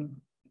seeing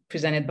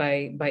presented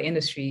by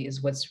industry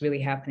is what's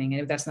really happening.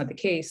 And if that's not the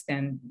case,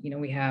 then,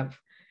 we have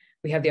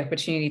the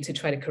opportunity to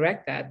try to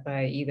correct that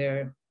by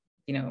either,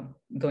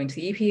 going to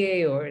the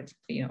EPA or,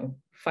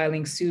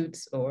 filing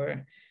suits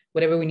or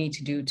whatever we need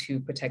to do to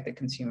protect the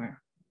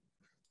consumer.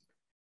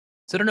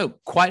 So I don't know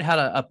quite how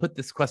to put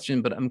this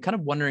question, but I'm kind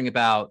of wondering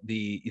about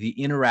the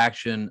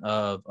interaction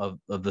of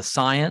the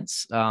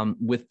science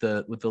with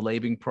the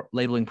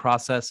labeling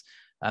process.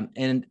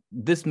 And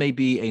this may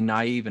be a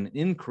naive and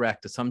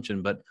incorrect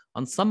assumption, but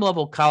on some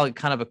level, Kyle, it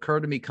kind of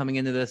occurred to me coming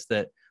into this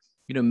that,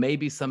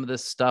 maybe some of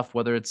this stuff,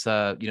 whether it's,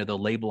 the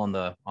label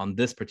on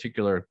this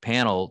particular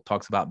panel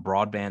talks about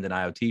broadband and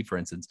IoT, for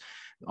instance,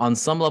 on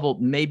some level,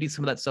 maybe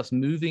some of that stuff's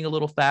moving a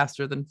little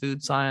faster than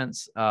food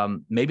science.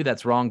 Maybe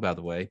that's wrong, by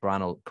the way.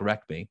 Brian will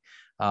correct me.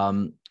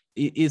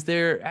 Is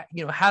there,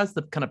 how does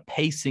the kind of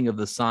pacing of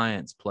the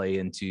science play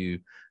into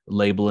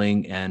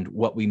labeling and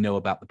what we know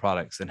about the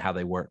products and how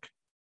they work?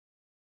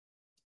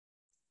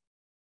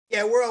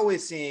 Yeah, we're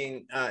always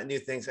seeing new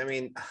things. I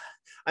mean,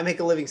 I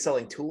make a living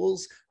selling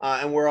tools,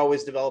 and we're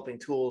always developing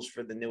tools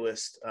for the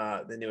newest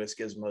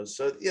gizmos.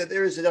 So yeah,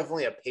 there is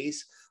definitely a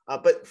pace.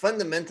 But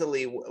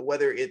fundamentally,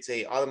 whether it's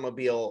a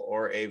automobile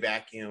or a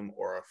vacuum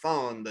or a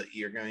phone, that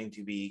you're going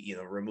to be,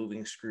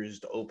 removing screws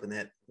to open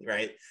it,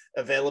 right?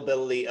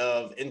 Availability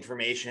of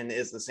information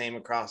is the same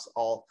across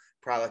all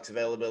products.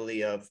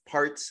 Availability of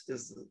parts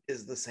is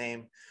the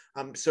same.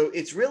 So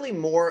it's really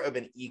more of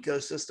an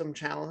ecosystem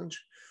challenge.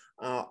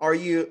 Are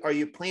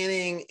you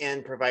planning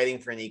and providing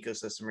for an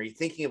ecosystem? Are you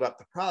thinking about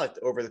the product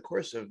over the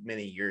course of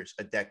many years,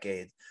 a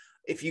decade?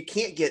 If you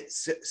can't get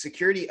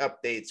security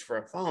updates for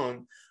a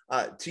phone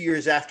 2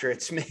 years after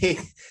it's made,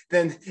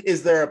 then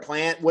is there a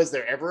plan? Was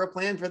there ever a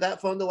plan for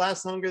that phone to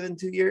last longer than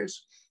 2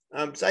 years?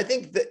 So I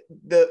think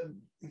that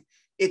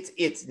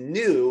it's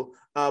new,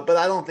 but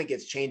I don't think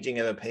it's changing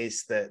at a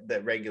pace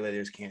that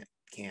regulators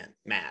can't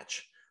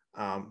match.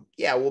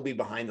 Yeah, we'll be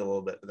behind a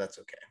little bit, but that's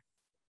okay.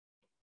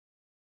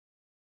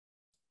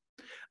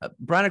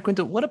 Brian or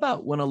Quinta, what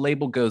about when a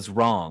label goes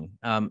wrong?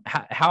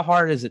 How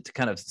hard is it to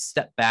kind of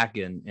step back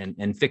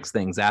and fix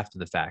things after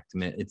the fact? I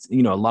mean, it's, a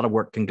lot of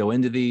work can go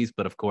into these,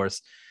 but of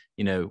course,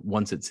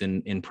 once it's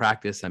in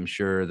practice, I'm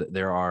sure that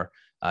there are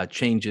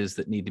changes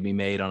that need to be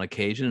made on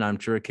occasion. And I'm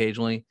sure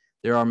occasionally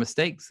there are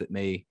mistakes that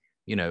may,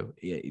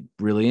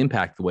 really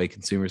impact the way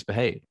consumers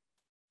behave.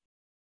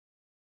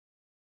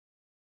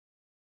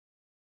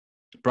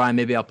 Brian,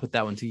 maybe I'll put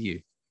that one to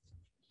you.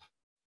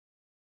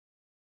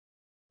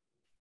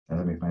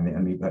 Let me find the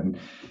unmute button.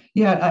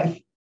 Yeah,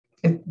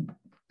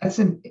 that's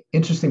an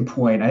interesting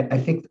point. I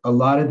think a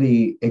lot of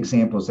the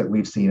examples that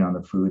we've seen on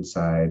the food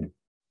side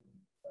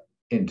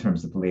in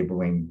terms of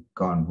labeling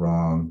gone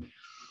wrong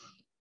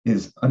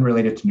is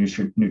unrelated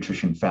to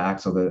nutrition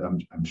facts, although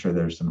I'm sure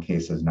there's some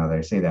cases now that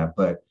I say that,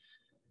 but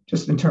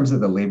just in terms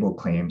of the label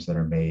claims that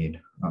are made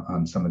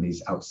on some of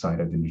these outside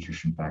of the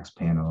nutrition facts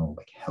panel,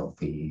 like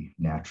healthy,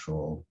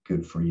 natural,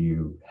 good for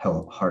you,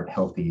 heart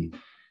healthy,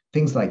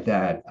 things like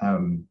that,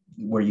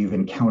 where you've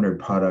encountered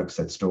products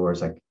at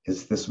stores like,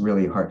 is this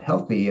really heart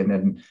healthy? And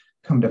then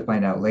come to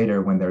find out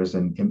later when there's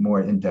a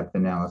more in-depth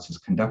analysis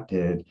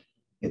conducted,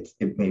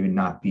 it may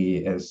not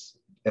be as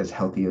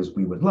healthy as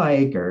we would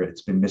like, or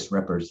it's been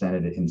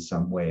misrepresented in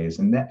some ways.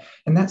 And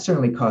that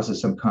certainly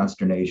causes some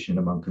consternation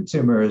among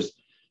consumers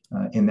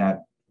in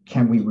that,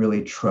 can we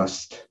really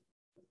trust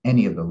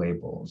any of the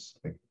labels?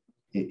 Like,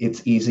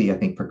 it's easy, I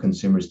think, for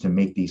consumers to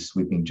make these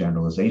sweeping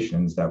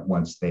generalizations that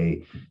once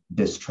they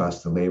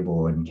distrust the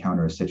label and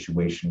encounter a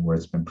situation where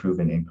it's been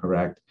proven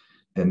incorrect,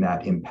 then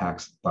that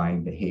impacts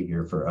buying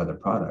behavior for other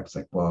products.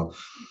 Like, well,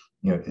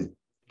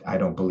 I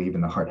don't believe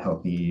in the heart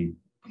healthy,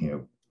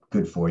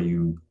 good for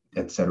you,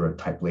 et cetera,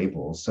 type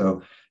labels.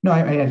 So no,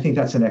 I think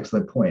that's an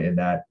excellent point,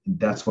 and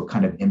that's what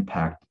kind of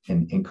impact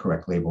an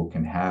incorrect label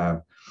can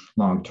have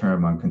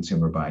long-term on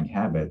consumer buying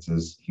habits,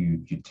 is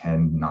you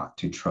tend not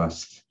to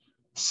trust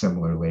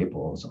similar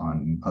labels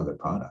on other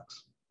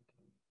products.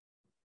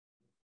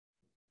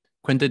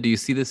 Quinta, do you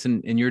see this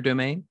in your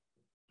domain?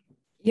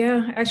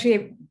 Yeah,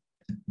 actually,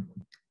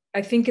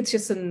 I think it's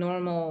just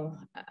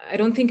I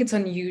don't think it's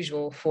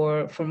unusual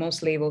for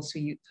most labels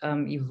to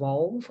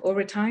evolve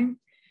over time.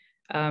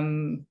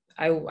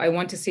 I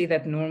want to say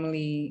that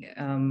normally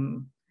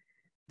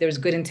there's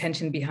good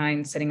intention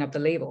behind setting up the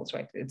labels,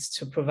 right? It's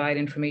to provide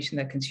information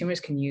that consumers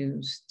can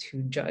use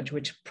to judge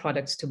which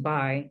products to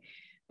buy.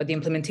 But the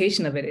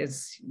implementation of it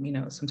is,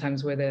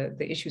 sometimes where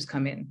the issues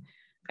come in.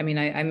 I mean,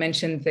 I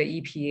mentioned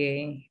the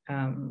EPA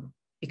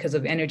because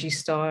of Energy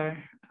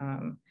Star.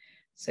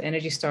 So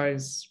Energy Star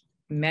is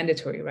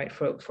mandatory, right,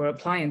 for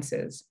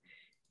appliances.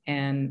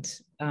 And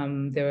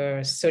there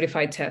are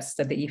certified tests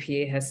that the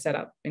EPA has set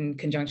up in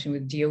conjunction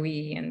with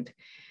DOE.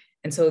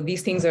 And so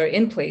these things are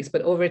in place,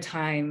 but over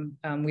time,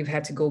 we've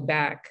had to go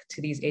back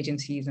to these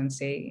agencies and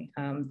say,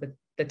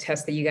 the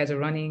tests that you guys are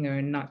running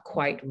are not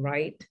quite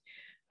right.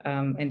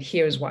 And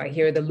here's why.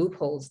 Here are the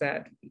loopholes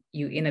that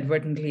you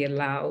inadvertently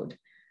allowed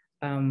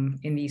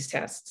in these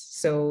tests.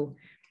 So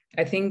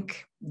I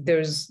think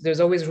there's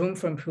always room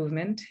for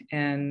improvement.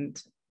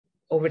 And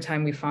over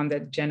time, we found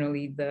that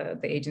generally the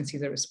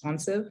agencies are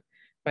responsive,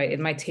 right? It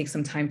might take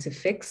some time to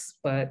fix,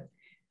 but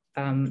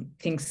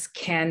things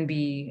can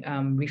be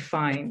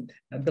refined.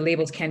 The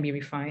labels can be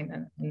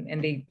refined,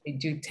 and they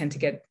do tend to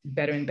get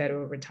better and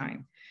better over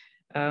time.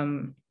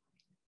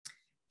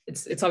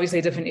 It's obviously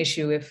a different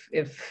issue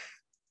if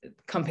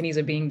companies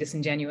are being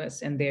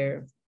disingenuous and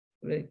they're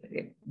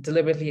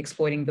deliberately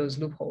exploiting those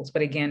loopholes.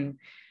 But again,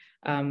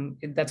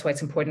 that's why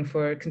it's important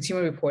for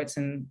consumer reports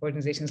and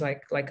organizations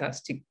like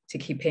us to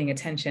keep paying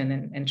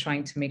attention and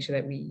trying to make sure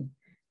that we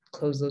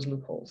close those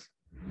loopholes.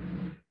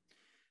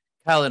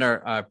 Kyle, in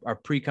our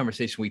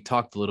pre-conversation, we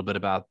talked a little bit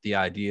about the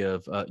idea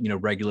of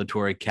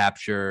regulatory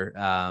capture,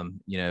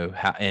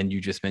 and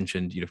you just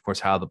mentioned, of course,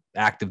 how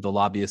active the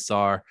lobbyists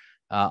are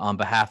on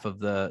behalf of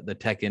the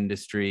tech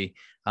industry.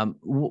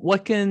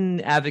 What can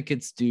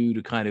advocates do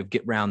to kind of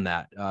get around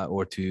that,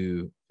 or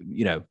to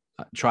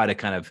try to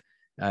kind of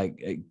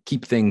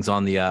keep things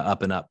on the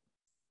up and up?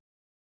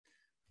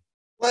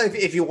 Well,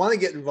 if you want to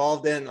get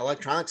involved in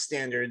electronic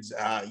standards,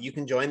 you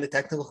can join the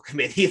technical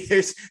committee.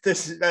 There's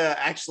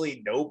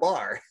actually no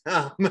bar.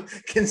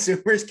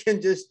 Consumers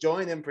can just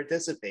join and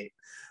participate.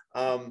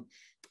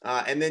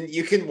 And then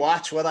you can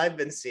watch what I've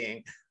been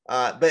seeing.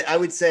 But I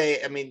would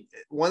say, I mean,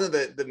 one of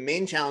the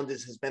main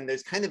challenges has been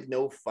there's kind of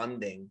no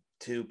funding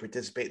to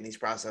participate in these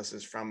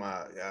processes from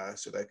a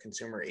sort of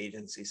consumer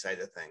agency side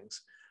of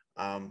things.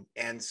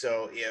 And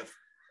so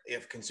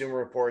if Consumer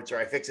Reports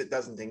or iFixit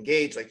doesn't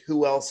engage, like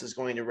who else is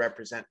going to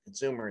represent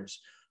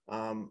consumers?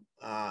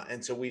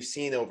 And so we've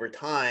seen over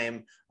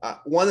time,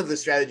 one of the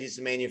strategies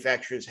the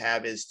manufacturers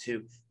have is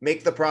to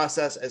make the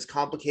process as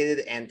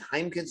complicated and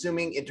time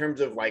consuming in terms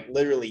of like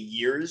literally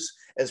years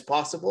as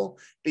possible,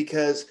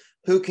 because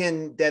who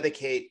can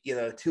dedicate,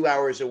 2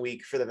 hours a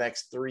week for the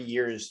next 3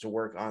 years to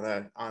work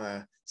on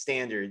a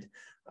standard?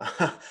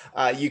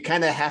 You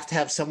kind of have to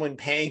have someone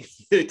paying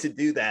you to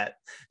do that.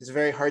 It's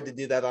very hard to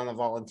do that on a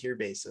volunteer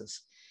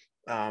basis.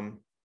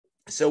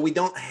 So we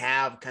don't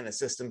have kind of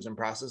systems and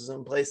processes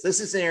in place. This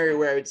is an area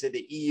where I would say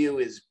the EU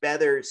is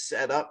better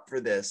set up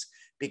for this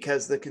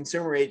because the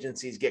consumer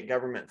agencies get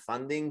government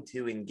funding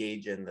to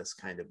engage in this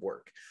kind of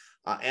work.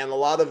 And a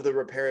lot of the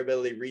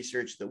repairability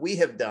research that we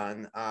have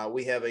done,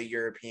 we have a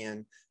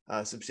European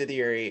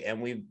subsidiary,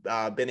 and we've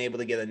been able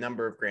to get a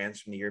number of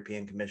grants from the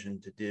European Commission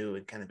to do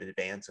and kind of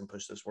advance and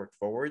push this work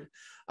forward.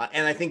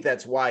 And I think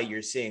that's why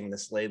you're seeing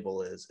this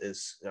label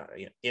is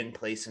in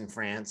place in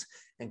France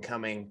and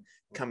coming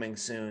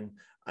soon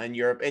in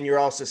Europe. And you're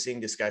also seeing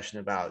discussion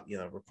about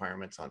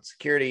requirements on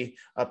security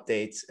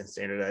updates and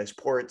standardized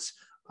ports.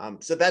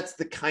 So that's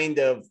the kind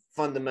of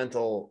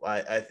fundamental,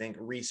 I think,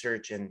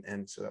 research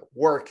and sort of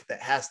work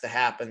that has to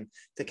happen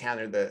to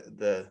counter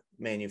the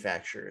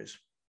manufacturers.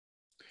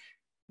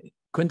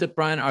 Quinta,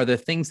 Brian, are there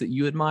things that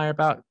you admire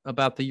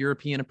about the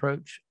European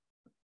approach?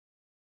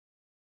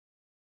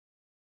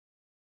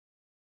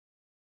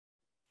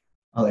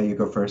 I'll let you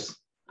go first,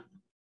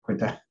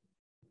 Quinta.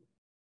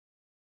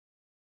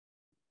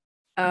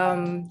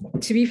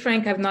 To be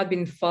frank, I've not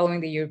been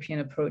following the European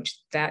approach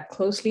that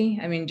closely.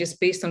 I mean, just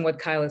based on what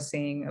Kyle is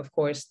saying, of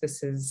course,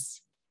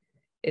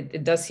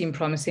 it does seem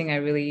promising. I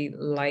really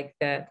like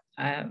that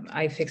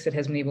iFixit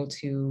has been able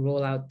to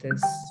roll out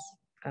this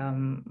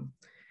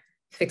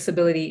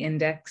fixability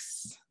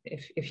index,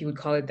 if you would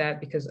call it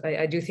that, because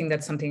I do think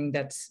that's something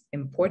that's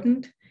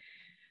important.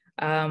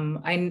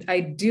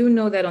 I do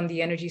know that on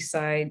the energy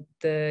side,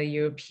 the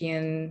EU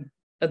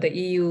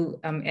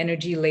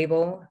energy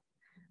label,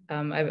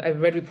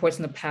 I've read reports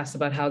in the past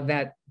about how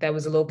that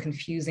was a little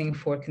confusing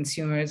for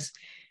consumers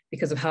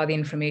because of how the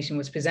information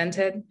was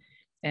presented.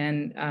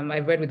 And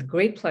I've read with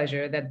great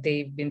pleasure that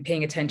they've been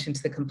paying attention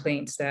to the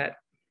complaints that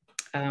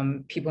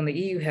people in the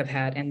EU have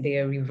had, and they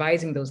are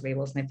revising those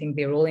labels. And I think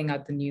they're rolling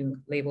out the new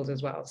labels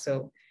as well.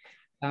 So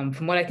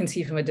from what I can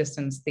see from a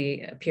distance,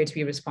 they appear to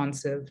be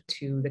responsive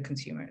to the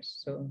consumers.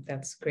 So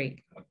that's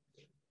great.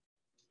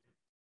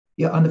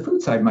 Yeah, on the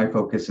food side, my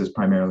focus is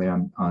primarily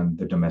on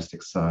the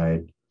domestic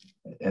side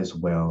as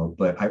well.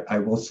 But I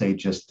will say,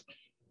 just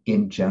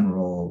in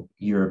general,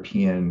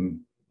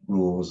 European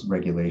rules,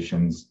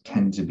 regulations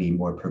tend to be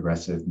more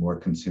progressive, more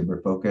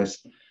consumer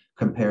focused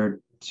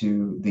compared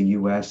to the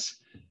US.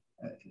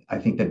 I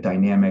think the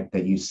dynamic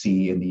that you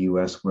see in the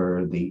US,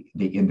 where the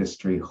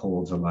industry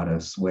holds a lot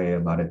of sway, a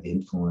lot of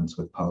influence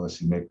with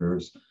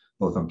policymakers,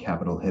 both on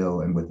Capitol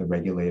Hill and with the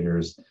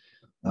regulators.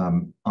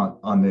 On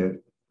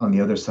the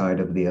other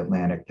side of the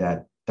Atlantic,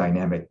 that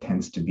dynamic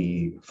tends to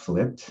be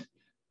flipped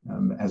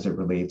as it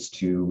relates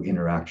to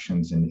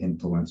interactions and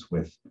influence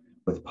with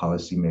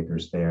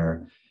policymakers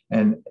there.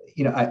 And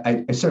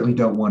I certainly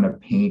don't want to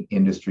paint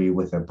industry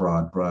with a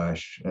broad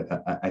brush.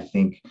 I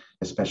think,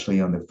 especially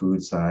on the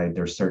food side,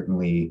 there's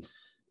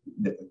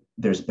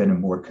been a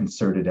more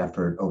concerted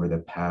effort over the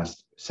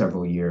past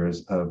several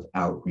years of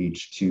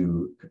outreach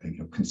to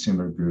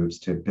consumer groups,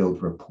 to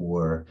build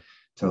rapport,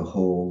 to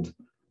hold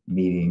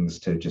meetings,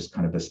 to just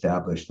kind of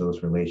establish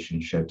those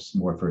relationships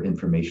more for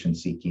information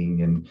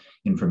seeking and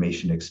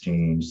information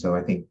exchange. So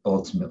I think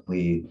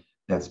ultimately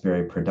that's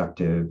very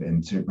productive.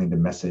 And certainly the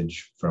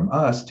message from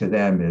us to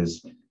them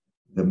is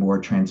the more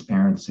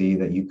transparency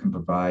that you can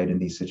provide in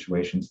these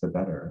situations, the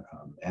better,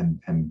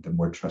 and the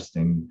more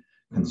trusting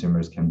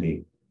consumers can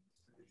be.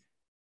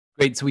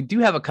 Great. So we do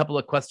have a couple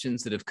of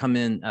questions that have come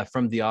in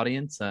from the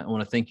audience. I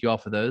want to thank you all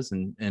for those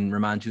and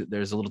remind you that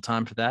there's a little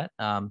time for that.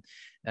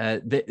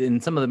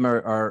 And some of them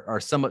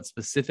are somewhat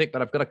specific,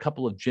 but I've got a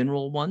couple of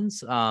general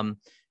ones.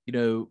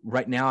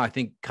 Right now, I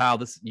think,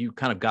 Kyle, you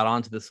kind of got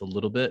onto this a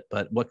little bit,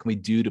 but what can we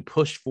do to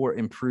push for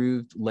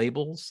improved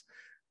labels?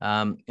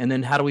 And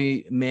then how do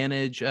we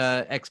manage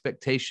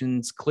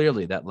expectations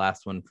clearly? That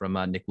last one from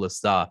Nicholas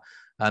Saw.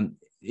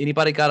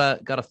 Anybody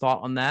got a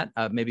thought on that?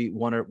 Maybe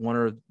one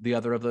or the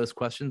other of those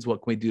questions.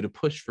 What can we do to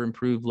push for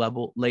improved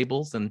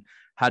labels, and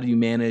how do you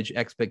manage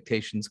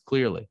expectations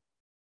clearly?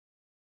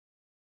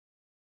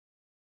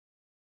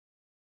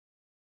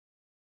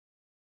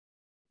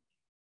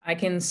 I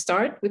can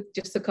start with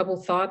just a couple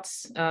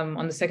thoughts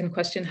on the second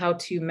question, how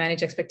to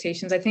manage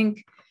expectations. I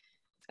think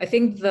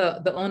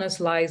the onus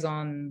lies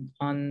on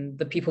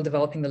the people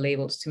developing the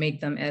labels to make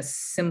them as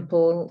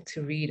simple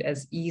to read,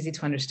 as easy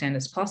to understand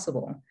as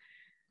possible,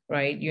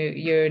 right?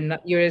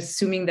 You're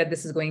assuming that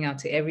this is going out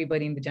to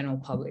everybody in the general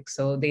public.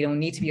 So they don't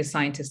need to be a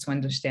scientist to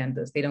understand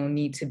this. They don't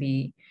need to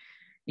be,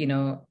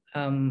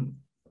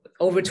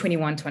 over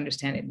 21 to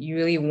understand it. You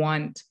really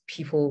want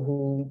people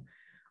who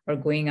are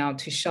going out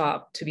to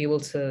shop to be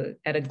able to,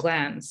 at a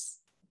glance,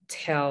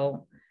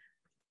 tell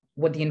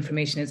what the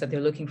information is that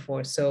they're looking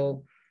for.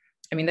 So,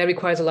 I mean, that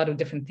requires a lot of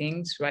different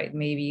things, right?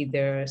 Maybe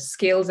there are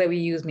scales that we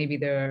use, maybe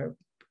there are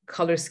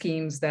color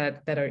schemes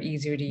that are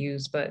easier to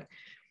use, but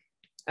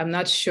I'm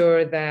not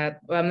sure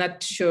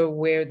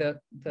where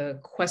the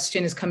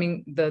question is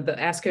coming, the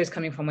asker is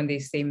coming from when they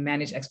say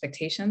manage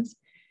expectations,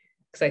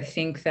 because I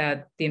think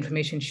that the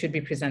information should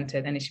be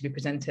presented, and it should be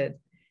presented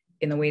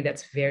in a way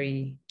that's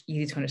very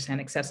easy to understand,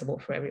 accessible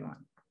for everyone.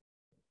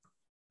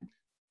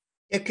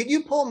 Yeah, could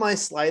you pull my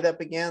slide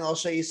up again? I'll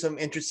show you some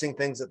interesting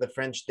things that the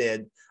French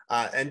did.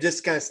 And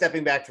just kind of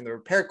stepping back from the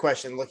repair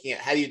question, looking at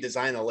how do you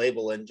design a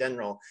label in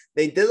general,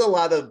 they did a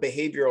lot of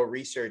behavioral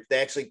research. They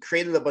actually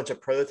created a bunch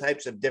of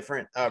prototypes of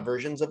different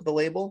versions of the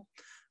label.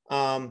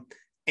 So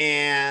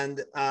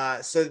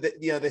that,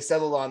 they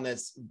settled on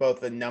this,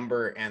 both a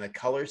number and a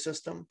color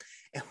system.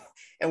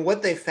 And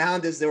what they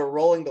found is they were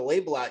rolling the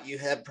label out. You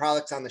had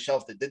products on the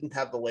shelf that didn't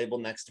have the label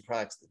next to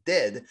products that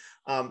did.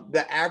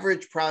 The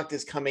average product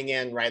is coming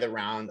in right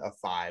around a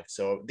 5.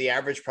 So the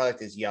average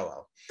product is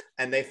yellow.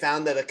 And they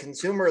found that a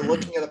consumer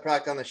looking at a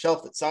product on the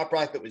shelf that saw a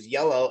product that was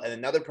yellow and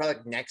another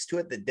product next to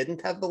it that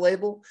didn't have the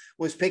label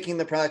was picking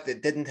the product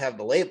that didn't have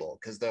the label,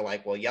 because they're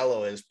like, well,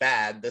 yellow is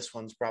bad. This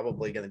one's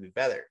probably going to be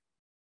better.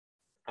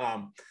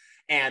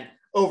 And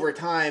over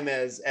time,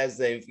 as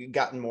they've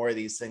gotten more of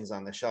these things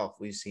on the shelf,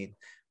 we've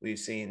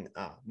seen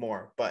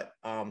more, but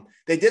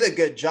they did a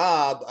good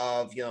job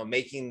of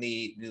making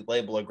the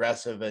label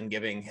aggressive and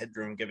giving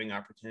headroom, giving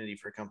opportunity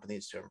for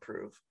companies to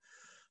improve.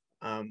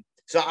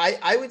 So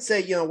I would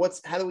say,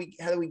 how do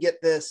we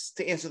get this,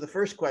 to answer the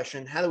first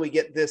question, how do we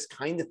get this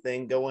kind of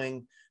thing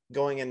going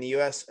in the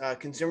US?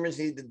 Consumers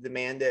need to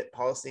demand it.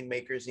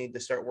 Policymakers need to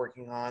start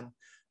working on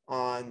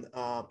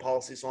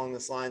policies along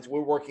this lines.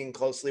 We're working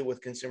closely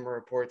with Consumer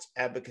Reports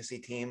advocacy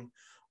team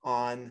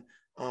on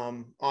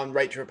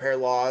right to repair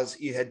laws.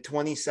 You had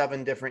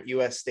 27 different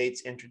US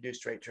states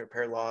introduced right to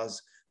repair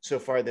laws so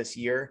far this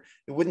year.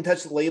 It wouldn't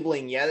touch the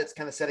labeling yet. It's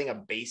kind of setting a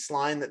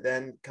baseline that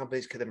then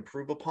companies could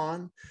improve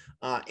upon.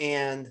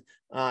 And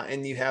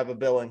you have a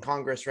bill in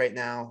Congress right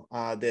now.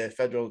 The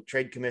Federal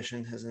Trade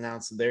Commission has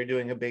announced that they're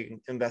doing a big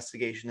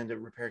investigation into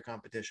repair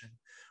competition.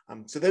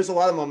 So there's a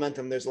lot of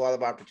momentum. There's a lot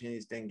of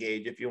opportunities to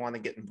engage. If you want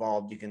to get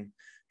involved, you can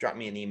drop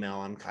me an email.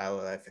 I'm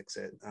Kyle at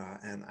iFixit,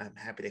 and I'm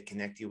happy to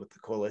connect you with the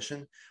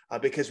coalition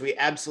because we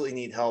absolutely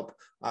need help.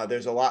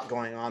 There's a lot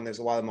going on. There's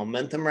a lot of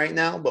momentum right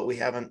now, but we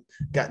haven't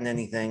gotten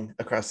anything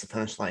across the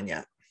finish line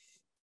yet.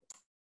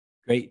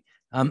 Great.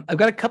 I've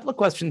got a couple of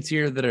questions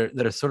here that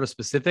are sort of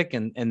specific,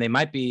 and they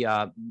might be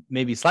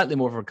maybe slightly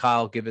more for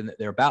Kyle, given that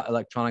they're about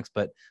electronics,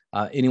 but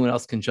anyone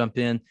else can jump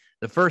in.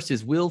 The first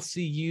is, will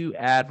CU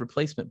add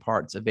replacement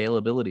parts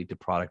availability to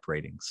product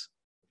ratings?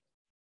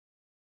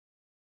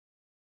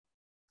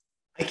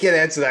 I can't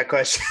answer that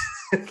question.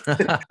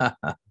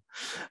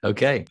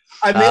 Okay.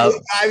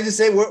 I would just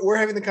say we're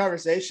having the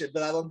conversation,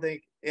 but I don't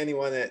think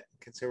anyone at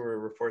Consumer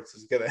Reports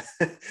is gonna.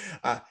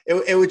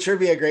 It would sure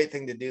be a great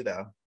thing to do,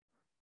 though.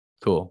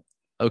 Cool.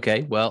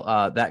 Okay.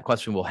 Well, that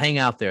question will hang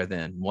out there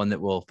then. One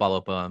that we'll follow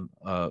up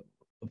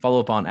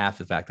on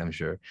after the fact, I'm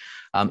sure.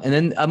 And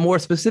then a more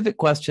specific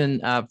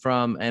question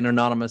from an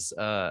anonymous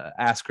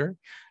asker.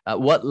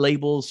 What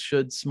labels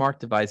should smart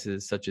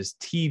devices such as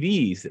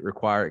TVs that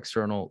require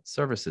external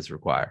services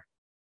require?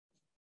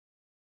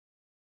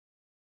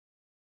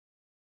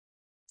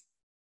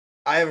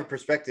 I have a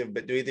perspective,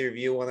 but do either of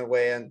you want to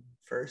weigh in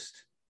first?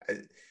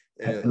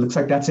 It looks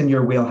like that's in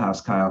your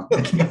wheelhouse, Kyle.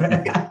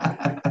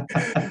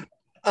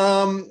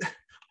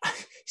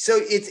 So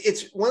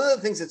it's one of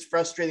the things that's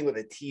frustrating with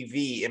a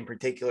TV in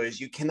particular is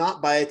you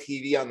cannot buy a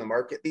TV on the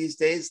market these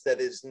days that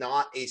is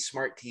not a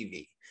smart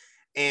TV.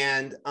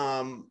 And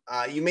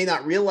you may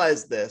not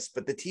realize this,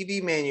 but the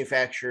TV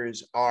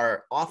manufacturers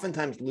are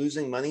oftentimes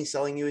losing money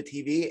selling you a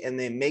TV, and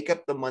they make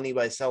up the money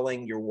by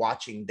selling your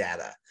watching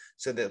data.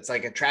 So that's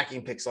like a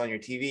tracking pixel on your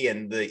TV,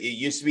 and it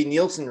used to be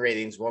Nielsen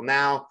ratings. Well,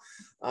 now,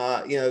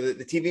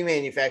 the TV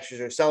manufacturers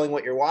are selling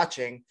what you're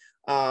watching,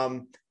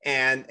 and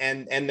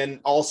then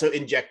also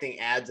injecting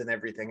ads and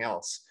everything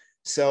else.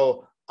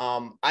 So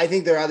I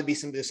think there ought to be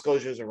some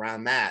disclosures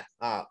around that.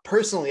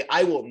 Personally,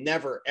 I will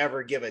never,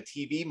 ever give a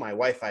TV my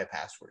Wi-Fi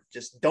password.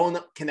 Just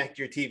don't connect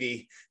your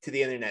TV to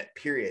the internet,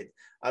 period.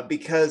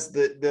 Because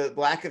the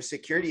lack of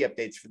security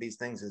updates for these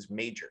things is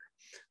major.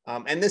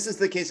 And this is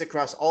the case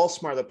across all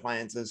smart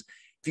appliances.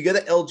 If you go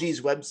to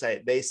LG's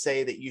website, they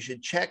say that you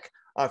should check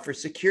for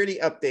security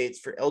updates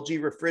for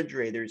LG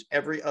refrigerators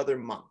every other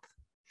month.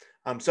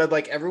 So I'd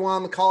like everyone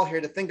on the call here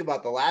to think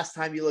about the last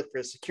time you looked for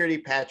a security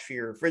patch for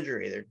your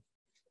refrigerator.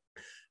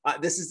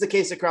 This is the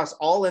case across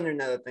all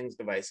Internet of Things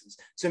devices.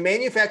 So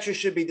manufacturers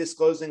should be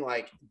disclosing,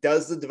 like,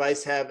 does the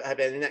device have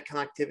internet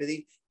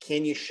connectivity?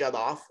 Can you shut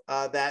off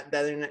that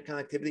internet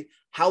connectivity?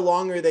 How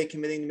long are they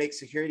committing to make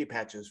security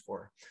patches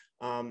for?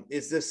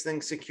 Is this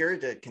thing secure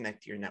to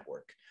connect to your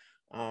network?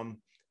 And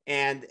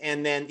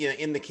then, you know,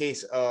 in the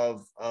case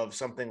of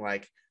something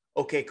like,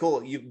 okay,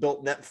 cool, you've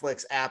built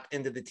Netflix app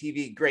into the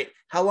TV, great.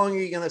 How long are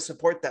you going to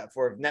support that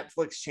for? If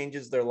Netflix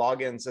changes their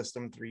login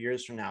system 3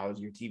 years from now, is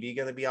your TV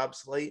going to be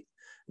obsolete?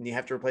 And you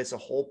have to replace a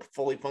whole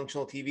fully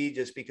functional TV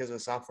just because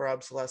of software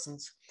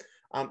obsolescence?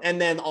 And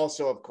then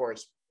also, of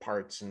course,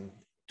 parts and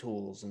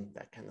tools and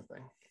that kind of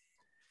thing.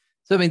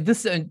 So, I mean,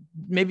 this,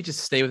 maybe just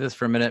stay with us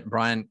for a minute,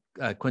 Brian,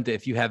 Quinta,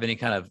 if you have any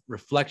kind of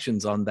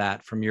reflections on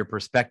that from your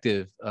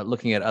perspective,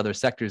 looking at other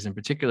sectors in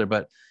particular.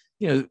 But,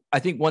 you know, I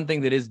think one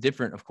thing that is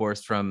different, of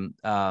course, from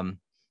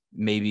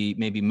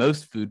maybe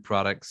most food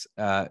products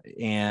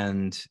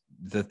and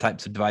the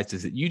types of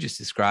devices that you just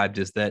described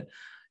is that,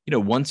 you know,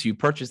 once you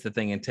purchase the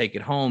thing and take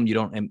it home, you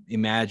don't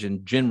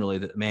imagine generally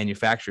that the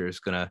manufacturer is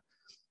going to,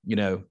 you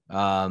know,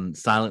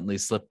 silently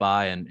slip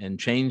by and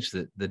change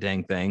the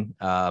dang thing,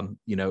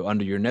 you know,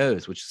 under your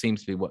nose, which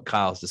seems to be what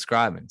Kyle's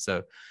describing.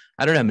 So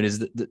I don't know. I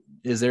mean,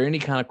 is there any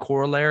kind of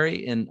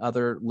corollary in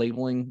other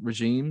labeling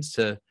regimes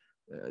to,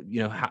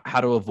 you know, how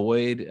to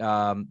avoid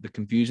the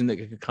confusion that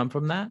could come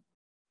from that?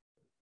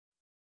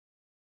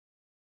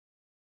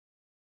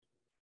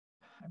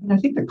 I mean, I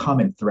think the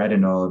common thread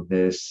in all of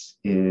this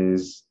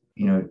is,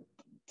 you know,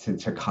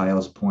 to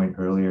Kyle's point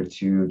earlier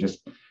too,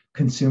 just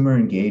consumer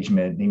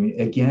engagement. I mean,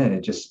 again,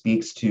 it just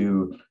speaks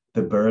to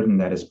the burden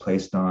that is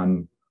placed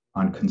on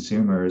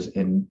consumers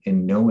in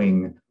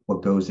knowing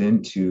what goes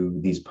into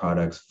these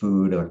products,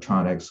 food,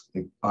 electronics,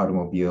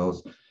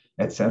 automobiles,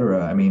 et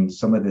cetera. I mean,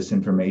 some of this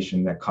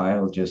information that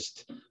Kyle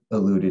just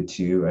alluded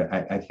to,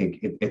 I think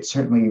it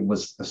certainly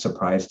was a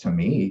surprise to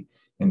me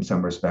in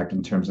some respect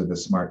in terms of the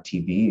smart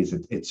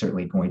TVs. It's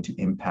certainly going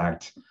to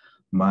impact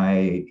my,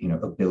 you know,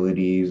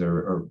 abilities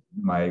or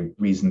my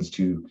reasons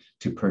to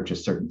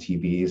purchase certain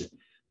TVs.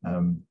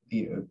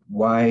 You know,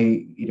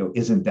 why, you know,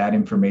 isn't that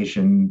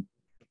information,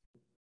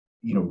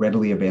 you know,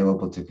 readily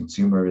available to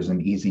consumers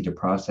and easy to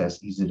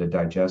process, easy to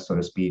digest, so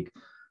to speak,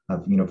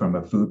 you know, from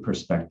a food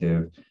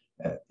perspective?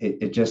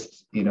 It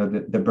just, you know,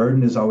 the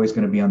burden is always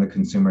going to be on the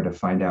consumer to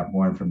find out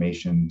more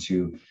information,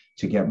 to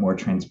get more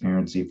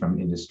transparency from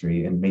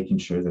industry and making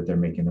sure that they're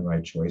making the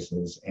right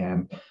choices.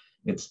 And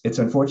it's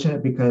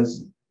unfortunate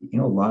because, you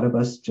know, a lot of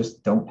us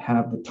just don't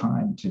have the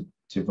time to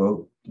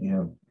devote, you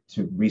know,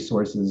 to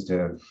resources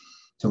to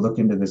look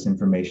into this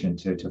information,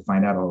 to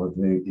find out all of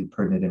the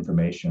pertinent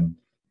information.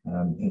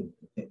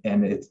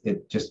 And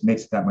it just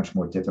makes it that much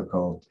more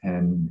difficult,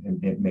 and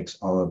it makes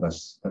all of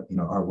us, you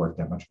know, our work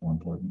that much more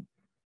important.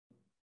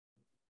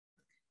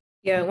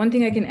 Yeah, one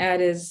thing I can add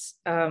is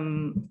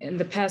in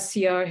the past,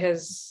 CR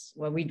has,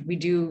 well, we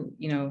do,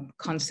 you know,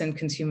 constant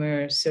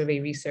consumer survey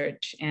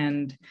research,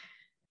 and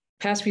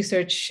past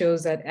research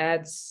shows that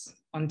ads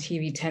on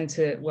TV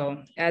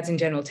ads in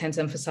general tend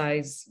to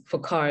emphasize for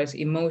cars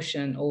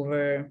emotion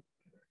over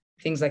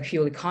things like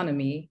fuel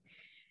economy.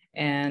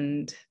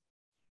 And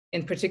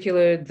in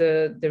particular,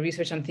 the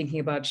research I'm thinking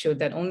about showed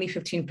that only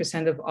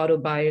 15% of auto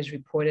buyers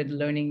reported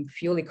learning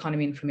fuel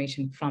economy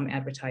information from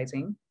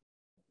advertising.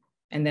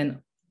 And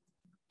then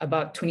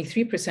about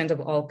 23% of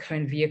all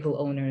current vehicle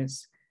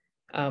owners,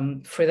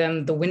 for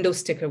them, the window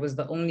sticker was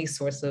the only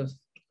source of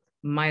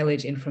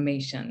mileage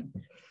information.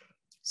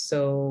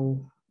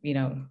 So, you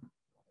know,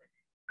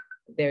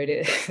 there it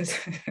is.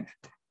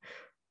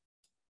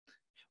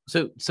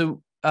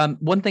 So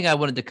one thing I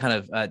wanted to kind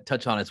of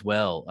touch on as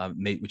well,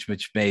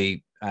 which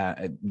may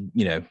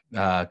you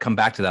know, come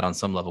back to that on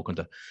some level,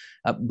 Quinta.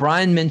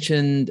 Brian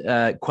mentioned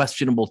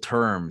questionable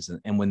terms,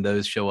 and when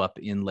those show up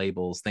in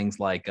labels, things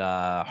like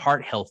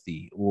heart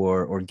healthy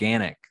or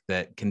organic,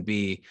 that can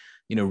be,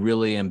 you know,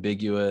 really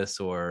ambiguous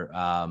or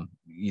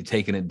you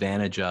taken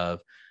advantage of.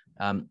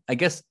 I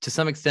guess to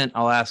some extent,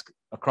 I'll ask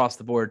across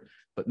the board,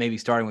 but maybe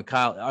starting with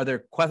Kyle, are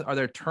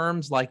there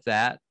terms like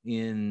that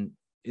in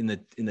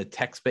the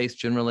tech space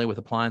generally with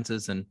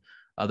appliances and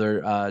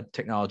other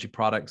technology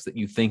products that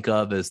you think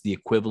of as the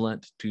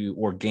equivalent to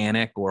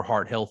organic or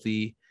heart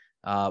healthy,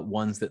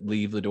 ones that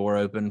leave the door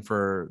open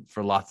for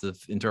lots of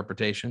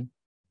interpretation?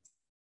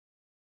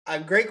 A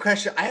great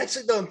question. I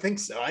actually don't think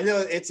so. I know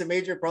it's a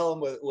major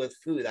problem with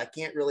food. I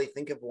can't really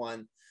think of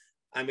one.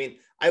 I mean,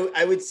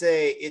 I would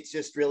say it's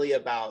just really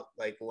about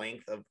like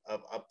length of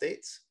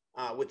updates.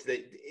 Which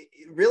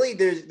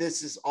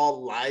this is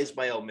all lies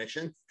by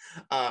omission,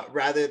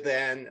 rather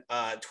than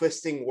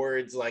twisting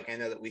words like I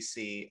know that we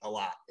see a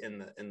lot in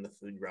the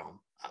food realm.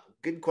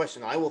 Good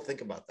question. I will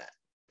think about that.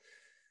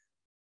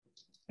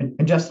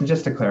 And Justin,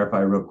 just to clarify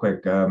real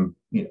quick,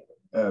 you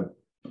know,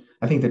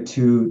 I think the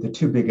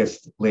two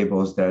biggest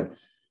labels that,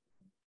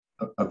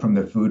 from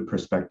the food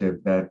perspective,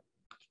 that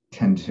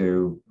tend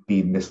to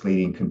be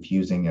misleading,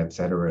 confusing, et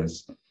cetera,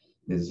 is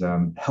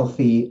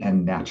healthy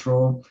and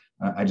natural.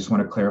 I just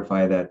want to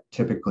clarify that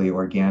typically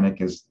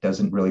organic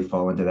doesn't really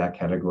fall into that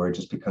category,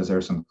 just because there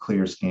are some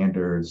clear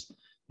standards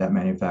that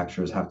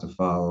manufacturers have to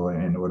follow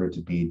in order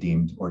to be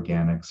deemed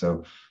organic.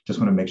 So just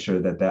want to make sure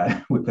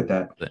that we put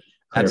that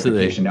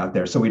clarification out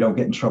there so we don't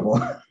get in trouble.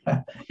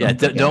 Yeah,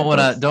 don't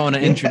want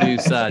to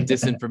introduce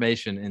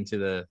disinformation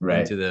into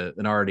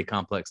an already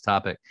complex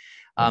topic.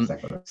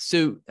 Exactly.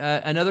 So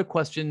another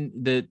question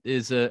that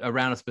is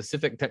around a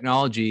specific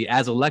technology: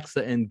 as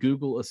Alexa and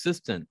Google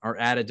Assistant are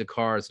added to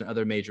cars and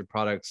other major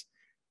products,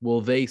 will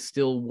they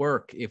still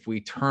work if we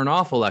turn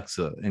off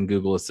Alexa and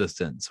Google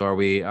Assistant? So are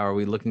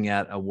we looking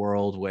at a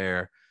world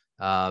where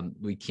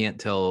we can't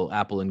tell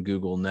Apple and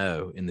Google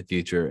no in the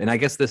future? And I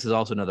guess this is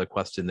also another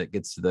question that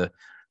gets to the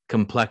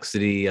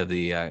complexity of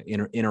the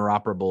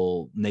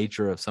interoperable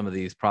nature of some of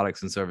these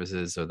products and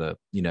services, or the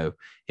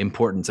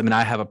importance. I mean,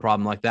 I have a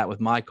problem like that with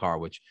my car,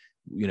 which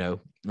no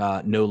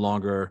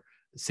longer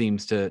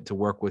seems to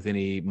work with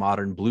any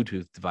modern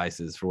Bluetooth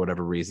devices for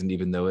whatever reason,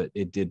 even though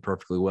it did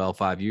perfectly well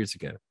 5 years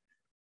ago.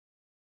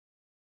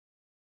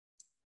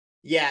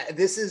 Yeah,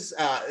 this is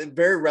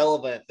very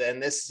relevant,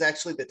 and this is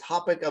actually the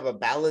topic of a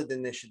ballot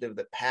initiative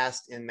that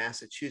passed in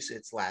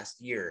Massachusetts last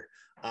year.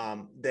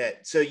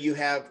 So you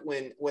have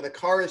when a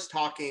car is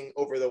talking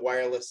over the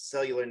wireless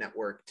cellular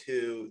network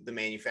to the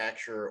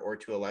manufacturer or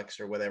to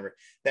Alexa or whatever,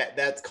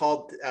 that's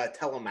called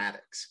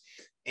telematics.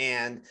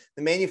 And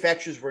the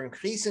manufacturers were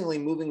increasingly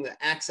moving the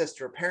access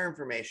to repair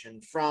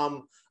information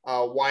from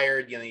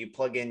wired, you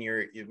plug in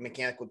your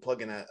mechanic would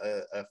plug in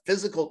a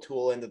physical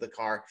tool into the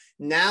car.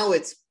 Now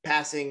it's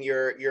passing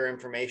your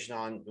information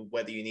on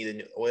whether you need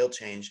an oil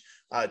change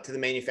to the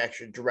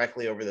manufacturer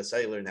directly over the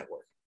cellular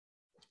network.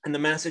 And the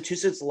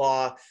Massachusetts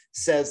law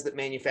says that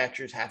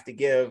manufacturers have to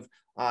give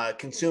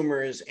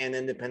consumers and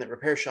independent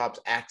repair shops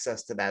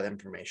access to that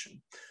information.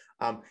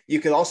 You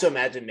could also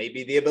imagine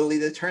maybe the ability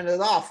to turn it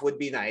off would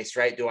be nice,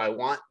 right? Do I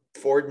want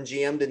Ford and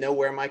GM to know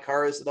where my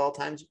car is at all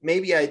times?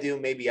 Maybe I do,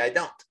 maybe I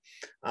don't.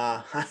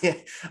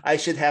 I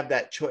should have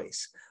that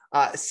choice.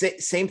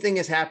 Same thing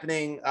is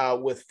happening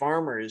with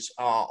farmers.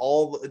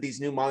 All these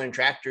new modern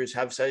tractors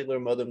have cellular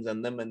modems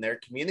on them, and they're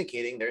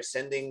communicating. They're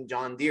sending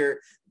John Deere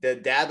the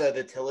data,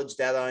 the tillage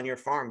data on your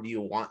farm. Do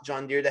you want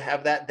John Deere to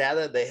have that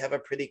data? They have a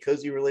pretty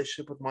cozy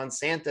relationship with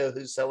Monsanto,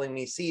 who's selling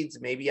me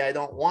seeds. Maybe I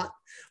don't want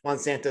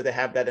Monsanto to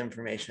have that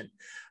information.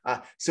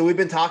 So we've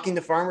been talking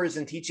to farmers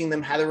and teaching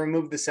them how to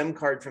remove the SIM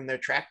card from their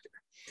tractor.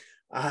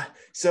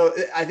 So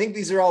I think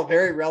these are all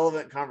very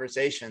relevant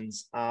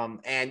conversations,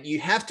 and you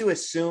have to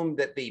assume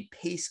that the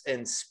pace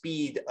and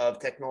speed of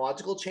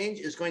technological change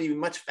is going to be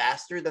much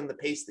faster than the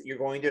pace that you're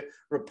going to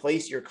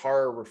replace your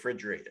car or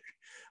refrigerator.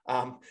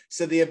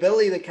 So the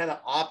ability to kind of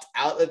opt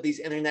out of these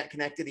internet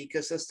connected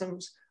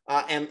ecosystems,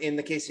 and in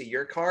the case of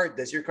your car,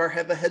 does your car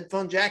have a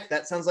headphone jack?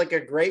 That sounds like a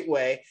great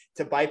way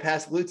to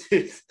bypass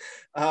Bluetooth.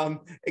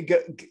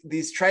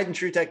 These tried and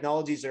true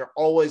technologies are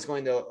always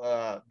going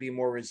to be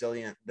more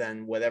resilient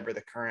than whatever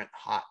the current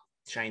hot,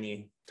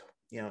 shiny,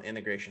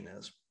 integration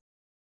is.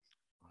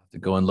 I'll have to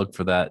go and look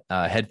for that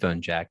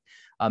headphone jack.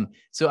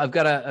 So I've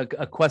got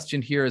a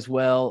question here as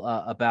well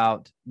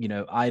about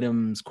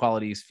items,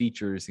 qualities,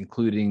 features,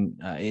 included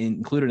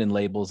in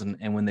labels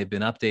and when they've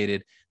been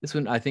updated. This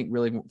one I think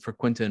really for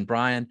Quinta and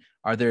Brian.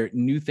 Are there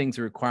new things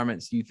or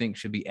requirements you think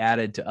should be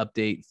added to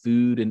update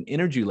food and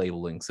energy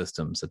labeling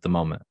systems at the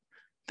moment?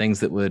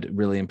 Things that would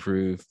really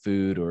improve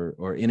food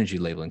or energy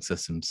labeling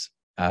systems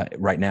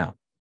right now.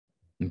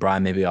 And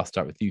Brian, maybe I'll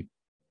start with you.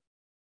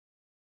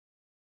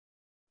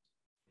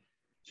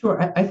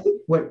 Sure. I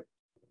think what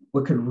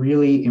could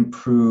really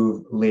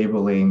improve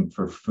labeling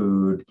for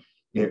food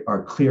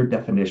are clear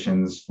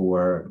definitions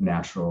for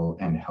natural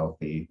and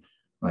healthy,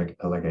 like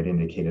I'd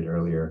indicated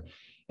earlier.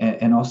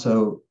 And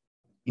also,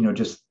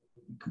 just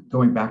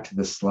going back to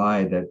the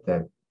slide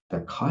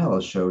that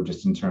Kyle showed,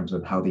 just in terms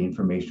of how the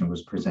information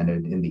was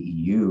presented in the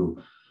EU,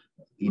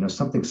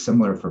 something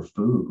similar for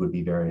food would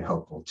be very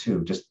helpful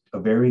too. Just a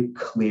very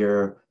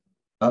clear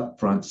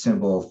upfront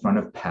symbol, front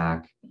of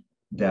pack,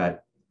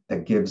 that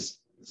gives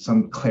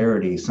some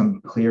clarity, some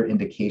clear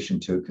indication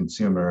to a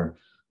consumer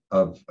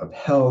of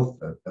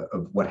health,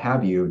 of what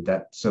have you,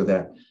 so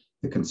that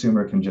the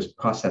consumer can just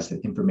process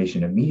the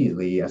information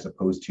immediately, as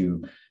opposed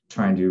to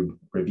trying to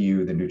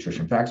review the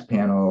nutrition facts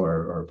panel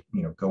or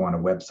go on a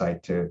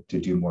website to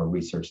do more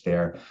research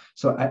there.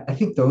 So I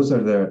think those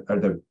are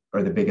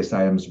the biggest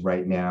items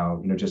right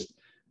now. Just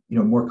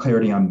more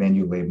clarity on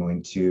menu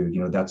labeling too.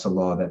 That's a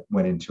law that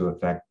went into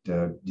effect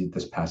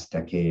this past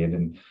decade,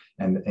 and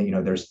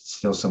there's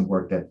still some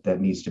work that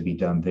needs to be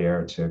done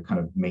there to kind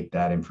of make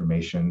that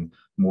information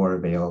more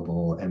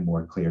available and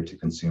more clear to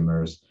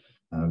consumers.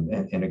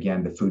 And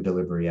again, the food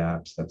delivery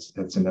apps,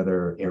 that's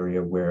another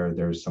area where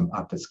there's some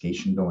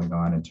obfuscation going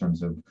on in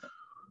terms of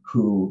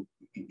who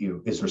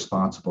is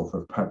responsible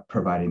for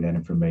providing that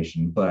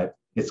information. But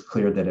it's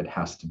clear that it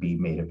has to be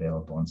made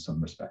available in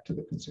some respect to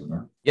the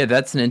consumer. Yeah,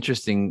 that's an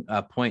interesting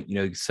point.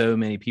 So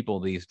many people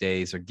these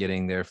days are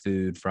getting their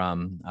food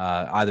from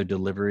either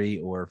delivery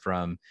or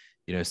from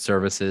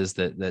services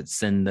that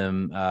send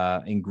them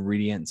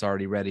ingredients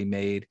already ready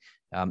made,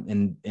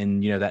 and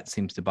that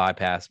seems to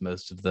bypass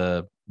most of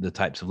the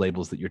types of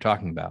labels that you're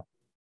talking about.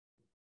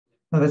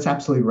 No, that's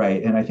absolutely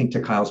right. And I think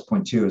to Kyle's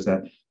point too, is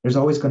that there's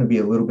always going to be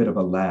a little bit of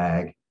a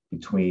lag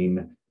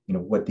between,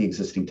 what the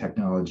existing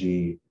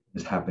technology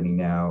is happening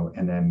now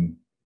and then,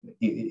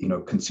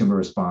 consumer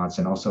response,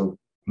 and also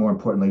more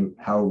importantly,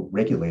 how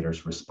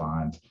regulators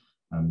respond.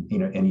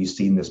 And you've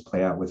seen this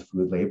play out with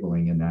food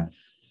labeling, in that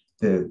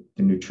the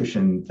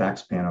nutrition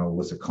facts panel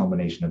was a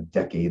culmination of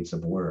decades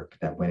of work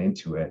that went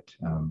into it,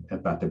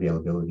 about the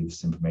availability of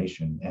this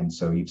information. And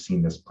so you've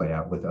seen this play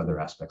out with other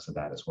aspects of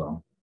that as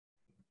well.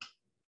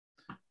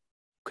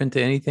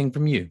 Quinta, anything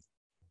from you?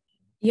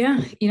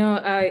 Yeah,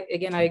 I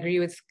agree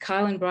with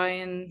Kyle and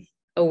Brian.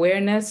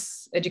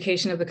 Awareness,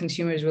 education of the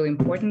consumer is really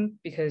important,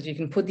 because you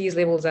can put these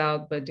labels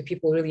out, but do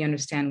people really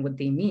understand what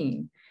they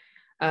mean?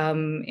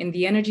 In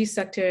the energy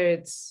sector,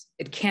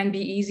 it can be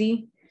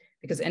easy,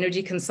 because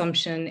energy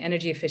consumption,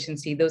 energy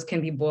efficiency, those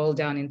can be boiled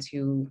down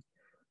into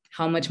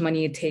how much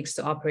money it takes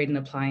to operate an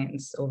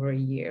appliance over a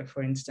year,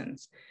 for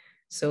instance.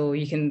 So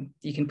you can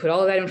put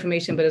all of that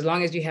information, but as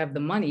long as you have the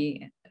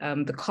money,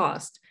 the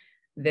cost,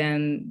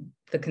 then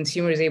the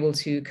consumer is able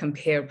to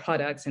compare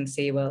products and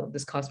say, well,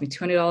 this cost me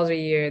 $200 a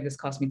year, this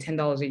cost me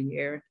 $10 a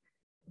year.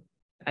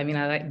 I mean,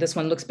 I like this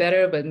one, looks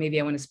better, but maybe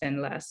I want to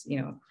spend less,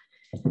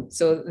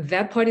 So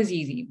that part is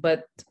easy,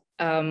 but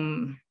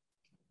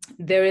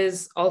there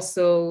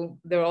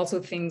are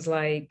also things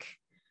like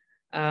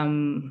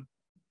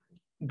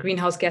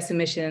greenhouse gas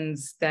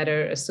emissions that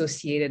are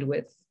associated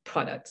with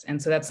products.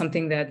 And so that's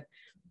something that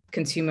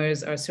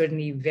consumers are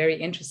certainly very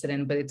interested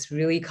in, but it's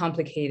really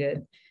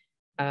complicated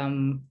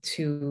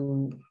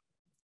to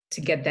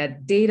get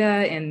that data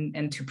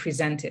and to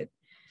present it.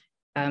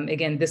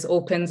 Again, this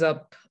opens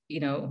up,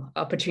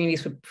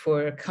 opportunities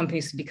for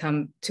companies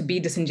to be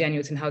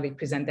disingenuous in how they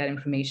present that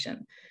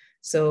information.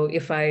 So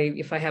if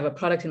I have a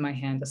product in my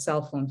hand, a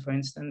cell phone, for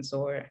instance,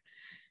 or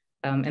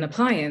an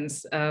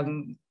appliance,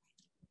 am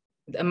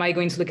I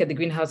going to look at the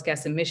greenhouse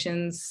gas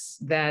emissions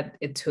that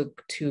it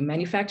took to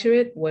manufacture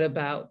it? What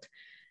about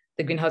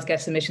the greenhouse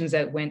gas emissions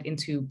that went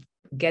into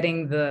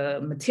getting the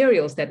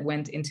materials that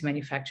went into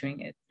manufacturing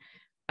it?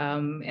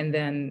 And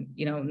then,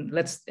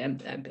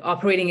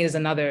 operating is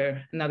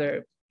another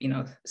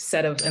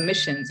set of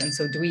emissions. And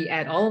so do we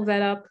add all of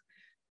that up?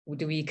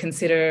 Do we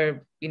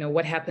consider,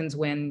 what happens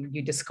when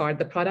you discard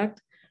the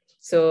product?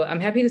 So I'm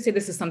happy to say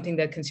this is something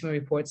that Consumer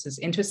Reports is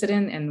interested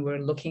in and we're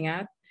looking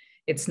at.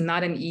 It's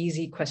not an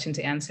easy question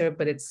to answer,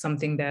 but it's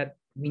something that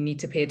we need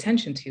to pay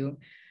attention to.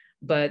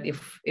 But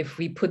if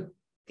we put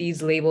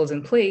these labels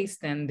in place,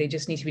 then they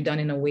just need to be done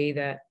in a way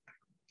that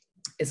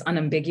is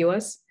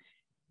unambiguous,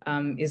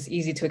 is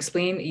easy to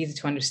explain, easy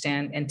to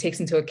understand, and takes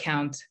into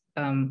account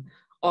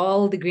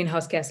all the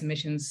greenhouse gas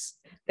emissions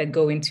that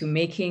go into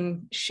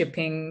making,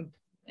 shipping,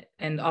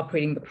 and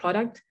operating the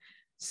product,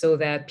 so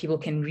that people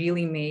can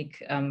really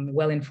make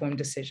well-informed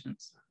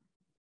decisions.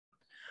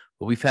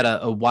 Well, we've had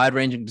a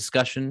wide-ranging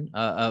discussion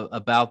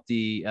about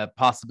the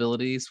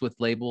possibilities with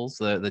labels,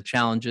 the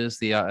challenges,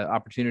 the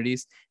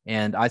opportunities,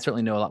 and I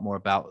certainly know a lot more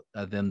about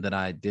them than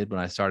I did when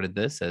I started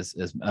this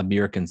as a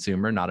mere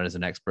consumer, not as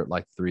an expert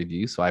like the three of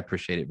you. So I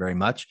appreciate it very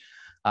much.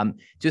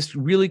 Just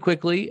really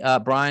quickly,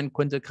 Brian,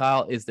 Quinta,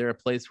 Kyle, is there a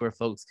place where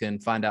folks can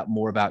find out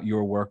more about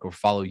your work or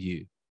follow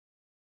you?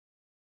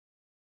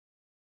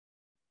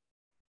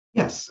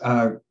 Yes.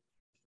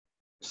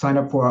 Sign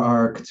up for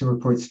our Consumer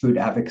Reports Food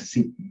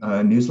Advocacy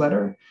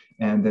newsletter,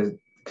 and the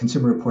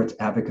Consumer Reports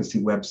Advocacy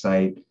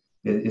website.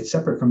 It's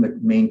separate from the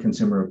main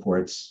Consumer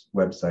Reports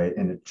website,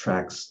 and it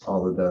tracks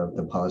all of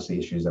the policy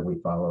issues that we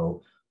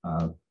follow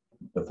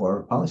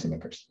before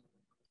policymakers.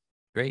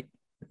 Great.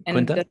 And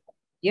Quinta?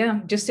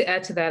 Yeah, just to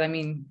add to that, I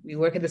mean, we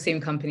work at the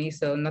same company,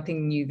 so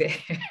nothing new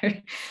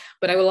there.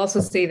 But I will also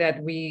say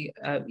that we,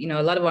 a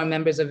lot of our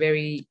members are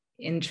very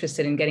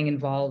interested in getting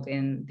involved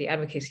in the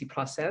advocacy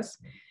process.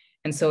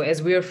 And so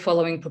as we're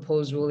following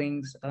proposed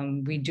rulings,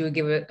 we do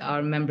give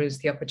our members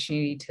the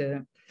opportunity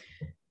to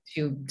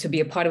be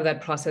a part of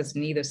that process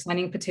in either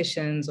signing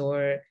petitions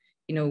or,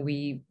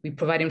 we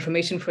provide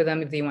information for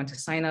them if they want to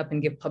sign up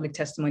and give public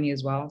testimony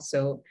as well.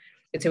 So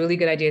it's a really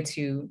good idea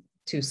to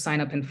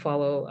sign up and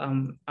follow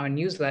our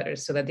newsletters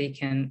so that they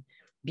can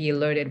be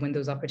alerted when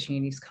those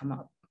opportunities come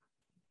up.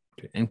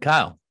 And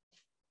Kyle?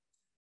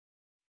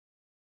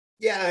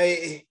 Yeah,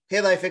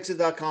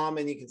 heylifexit.com,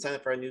 and you can sign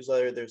up for our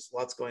newsletter. There's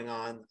lots going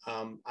on.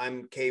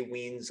 I'm Kay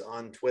Weens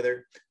on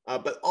Twitter,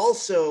 but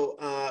also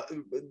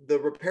the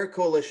Repair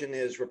Coalition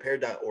is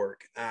repair.org.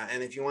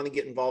 And if you want to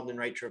get involved in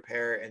Right to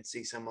Repair and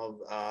see some of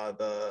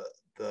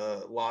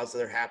the laws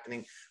that are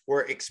happening,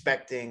 we're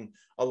expecting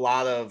a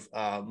lot of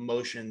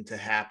motion to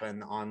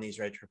happen on these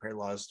Right to Repair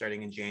laws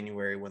starting in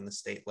January when the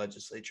state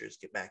legislatures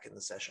get back in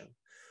the session.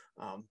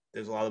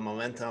 There's a lot of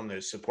momentum.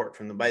 There's support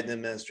from the Biden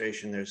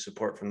administration. There's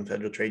support from the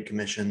Federal Trade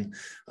Commission.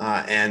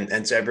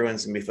 And so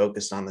everyone's going to be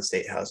focused on the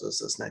state houses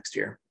this next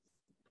year.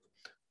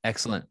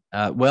 Excellent.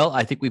 Well,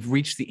 I think we've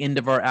reached the end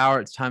of our hour.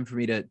 It's time for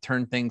me to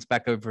turn things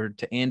back over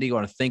to Andy. I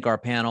want to thank our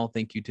panel.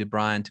 Thank you to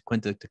Brian, to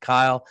Quinta, to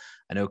Kyle.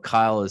 I know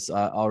Kyle has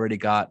already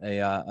got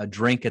a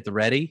drink at the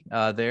ready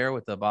there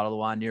with a bottle of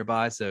wine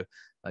nearby. So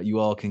you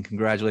all can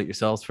congratulate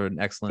yourselves for an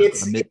excellent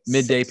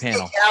midday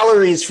panel.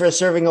 Calories for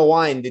serving a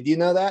wine. Did you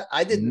know that?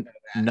 I didn't know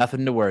that.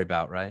 Nothing to worry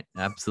about, right?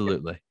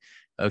 Absolutely.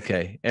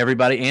 Okay,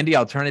 everybody. Andy,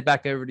 I'll turn it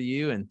back over to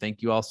you, and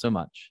thank you all so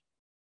much.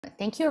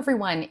 Thank you,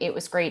 everyone. It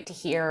was great to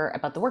hear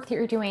about the work that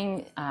you're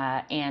doing,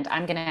 and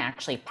I'm going to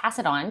actually pass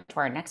it on to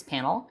our next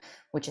panel,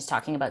 which is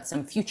talking about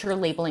some future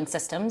labeling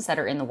systems that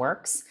are in the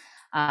works.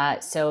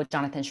 So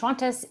Jonathan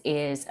Schwantes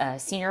is a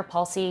senior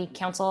policy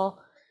counsel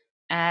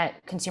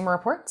at Consumer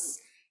Reports,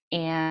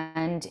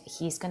 and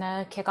he's going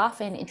to kick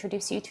off and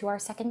introduce you to our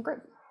second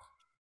group.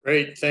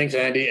 Great. Thanks,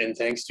 Andy. And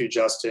thanks to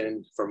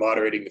Justin for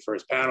moderating the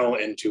first panel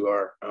and to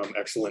our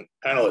excellent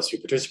panelists who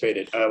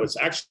participated. I was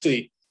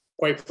actually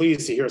quite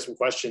pleased to hear some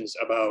questions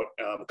about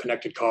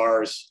connected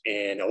cars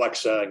and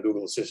Alexa and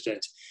Google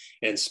Assistant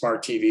and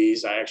smart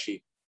TVs. I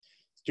actually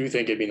do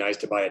think it'd be nice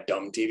to buy a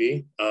dumb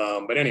TV.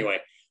 But anyway,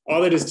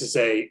 all that is to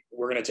say,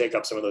 we're going to take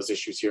up some of those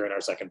issues here in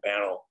our second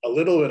panel. A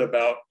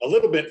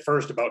little bit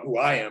first about who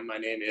I am. My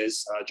name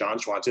is John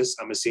Schwantes.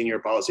 I'm a senior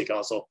policy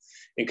counsel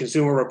in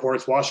Consumer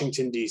Reports,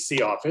 Washington,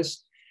 D.C.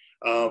 office.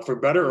 For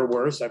better or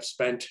worse, I've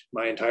spent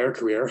my entire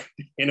career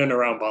in and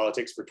around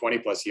politics for 20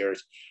 plus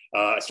years.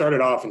 I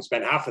started off and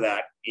spent half of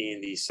that in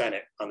the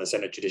Senate, on the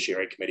Senate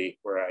Judiciary Committee,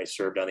 where I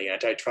served on the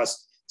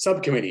antitrust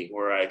subcommittee,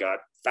 where I got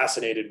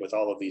fascinated with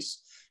all of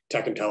these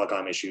tech and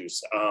telecom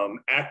issues.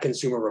 At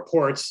Consumer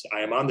Reports,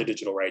 I am on the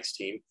digital rights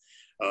team,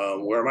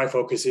 where my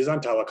focus is on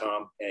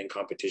telecom and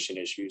competition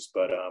issues,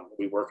 but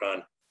we work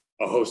on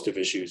a host of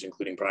issues,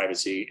 including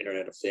privacy,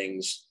 Internet of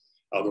Things,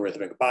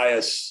 algorithmic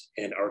bias,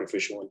 and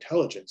artificial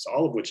intelligence,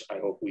 all of which I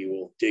hope we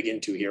will dig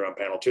into here on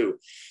panel 2.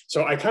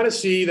 So I kind of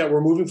see that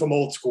we're moving from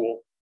old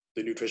school,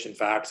 the nutrition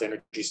facts,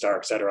 Energy Star,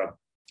 et cetera,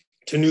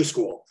 to new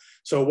school.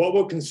 So what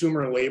will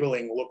consumer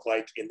labeling look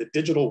like in the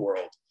digital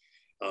world?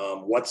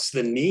 What's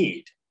the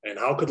need? And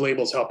how could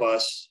labels help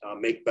us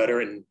make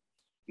better and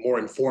more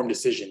informed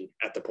decision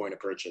at the point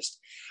of purchase?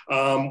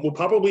 We'll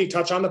probably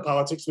touch on the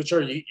politics, which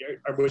are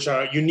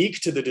unique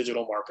to the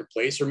digital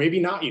marketplace, or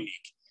maybe not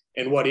unique,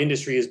 and what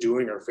industry is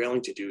doing or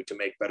failing to do to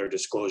make better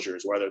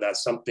disclosures, whether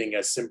that's something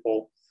as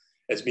simple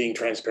as being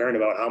transparent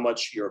about how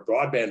much your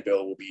broadband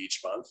bill will be each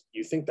month.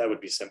 You think that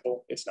would be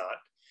simple? It's not.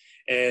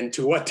 And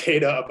to what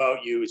data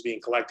about you is being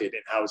collected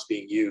and how it's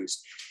being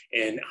used.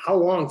 And how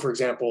long, for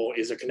example,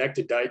 is a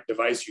connected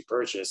device you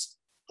purchase,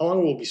 how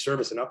long will it be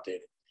serviced and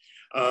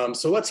updated?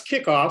 So let's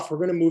kick off. We're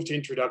going to move to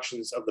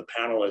introductions of the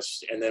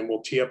panelists, and then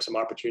we'll tee up some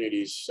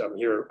opportunities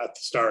here at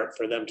the start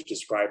for them to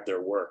describe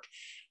their work.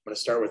 I'm going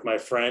to start with my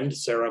friend,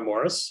 Sarah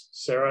Morris.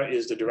 Sarah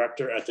is the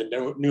director at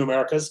the New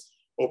America's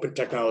Open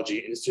Technology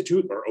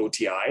Institute, or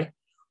OTI,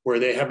 where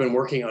they have been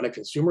working on a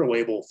consumer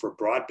label for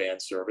broadband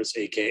service,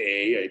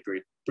 AKA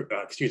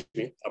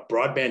a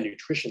broadband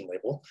nutrition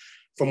label,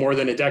 for more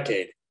than a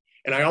decade.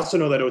 And I also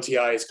know that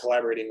OTI is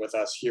collaborating with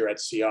us here at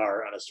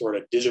CR on a sort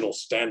of digital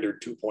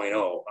standard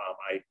 2.0.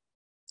 I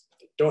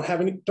don't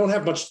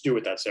have much to do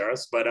with that, Sarah,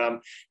 but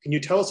can you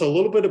tell us a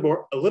little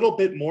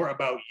bit more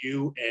about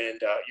you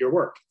and your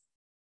work?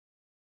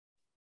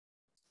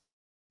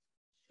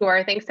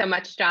 Sure. Thanks so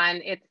much,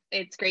 John.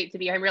 It's great to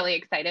be here. I'm really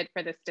excited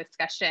for this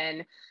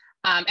discussion.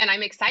 And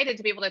I'm excited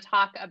to be able to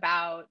talk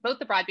about both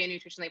the broadband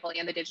nutrition label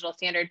and the digital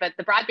standard, but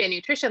the broadband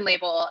nutrition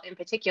label in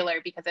particular,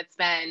 because it's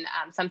been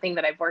something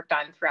that I've worked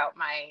on throughout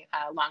my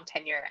long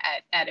tenure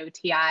at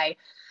OTI.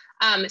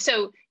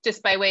 So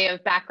just by way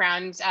of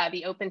background,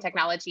 the Open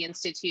Technology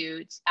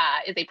Institute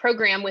is a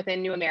program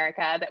within New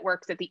America that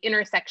works at the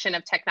intersection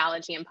of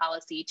technology and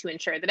policy to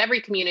ensure that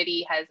every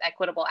community has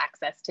equitable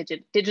access to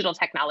digital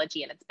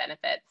technology and its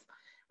benefits.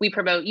 We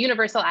promote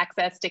universal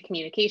access to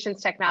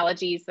communications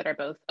technologies that are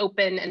both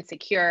open and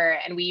secure,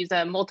 and we use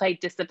a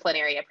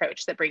multidisciplinary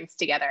approach that brings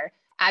together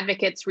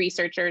advocates,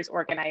 researchers,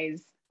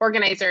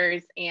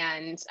 organizers,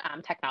 and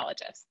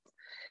technologists.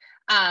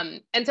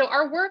 And so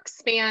our work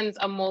spans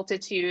a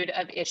multitude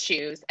of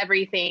issues,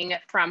 everything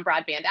from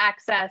broadband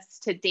access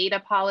to data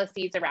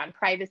policies around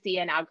privacy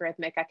and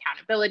algorithmic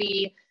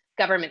accountability,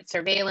 government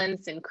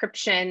surveillance,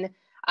 encryption,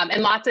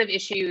 and lots of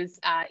issues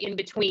in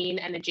between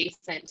and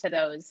adjacent to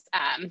those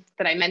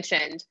that I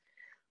mentioned.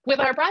 With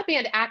our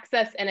broadband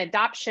access and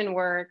adoption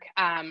work,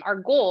 our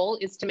goal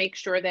is to make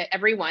sure that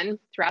everyone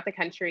throughout the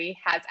country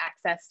has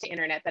access to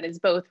internet that is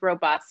both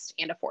robust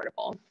and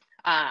affordable.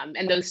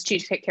 And those two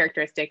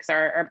characteristics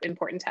are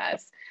important to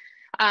us.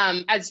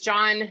 As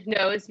John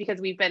knows,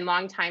 because we've been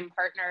longtime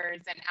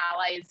partners and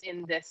allies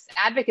in this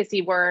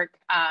advocacy work,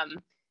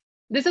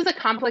 this is a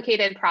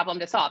complicated problem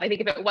to solve. I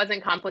think if it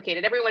wasn't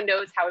complicated, everyone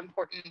knows how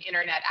important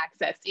internet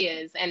access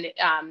is, and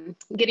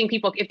if getting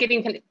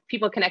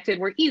people connected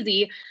were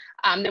easy,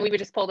 then we would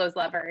just pull those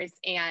levers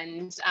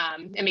and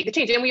make the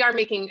change. And we are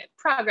making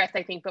progress,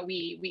 I think, but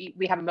we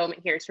have a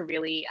moment here to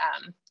really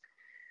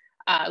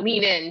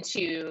lean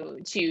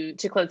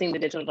into closing the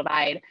digital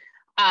divide.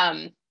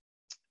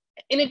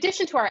 In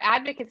addition to our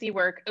advocacy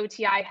work,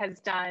 OTI has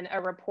done a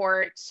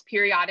report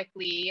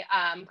periodically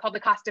called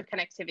The Cost of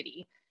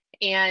Connectivity.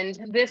 And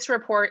this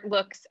report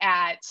looks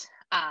at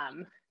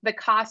the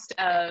cost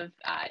of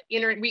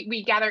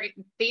we gather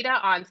data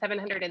on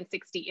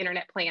 760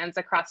 internet plans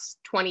across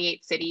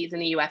 28 cities in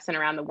the US and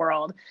around the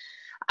world.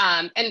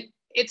 And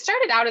it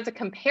started out as a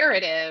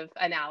comparative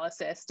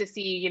analysis to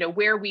see, you know,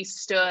 where we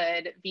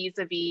stood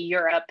vis-a-vis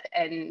Europe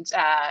and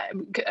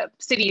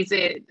cities,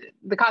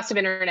 the cost of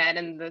internet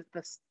and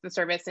the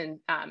service in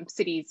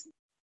cities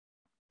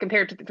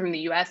compared to from the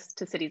US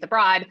to cities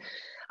abroad.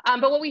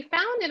 But what we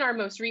found in our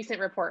most recent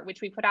report,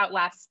 which we put out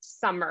last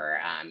summer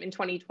in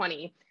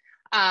 2020,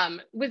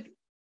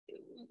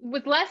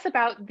 was less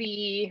about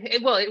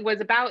it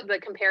was about the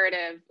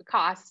comparative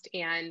cost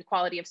and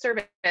quality of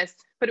service,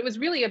 but it was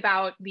really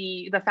about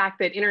the fact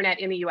that internet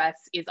in the US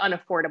is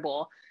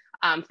unaffordable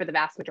for the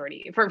vast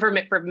majority,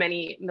 for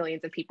many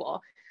millions of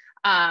people.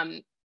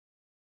 The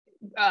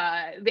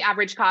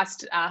average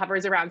cost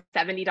hovers around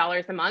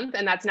 $70 a month,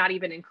 and that's not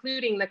even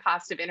including the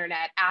cost of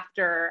internet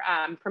after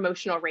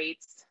promotional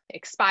rates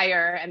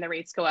expire and the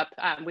rates go up,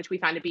 which we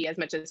found to be as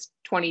much as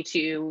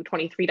 $22,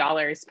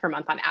 $23 per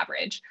month on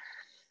average.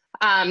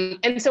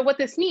 And so what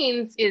this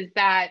means is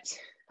that,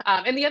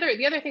 and the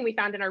other thing we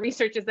found in our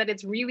research is that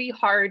it's really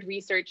hard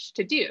research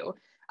to do.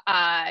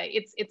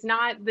 It's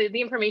not,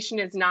 the information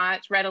is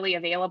not readily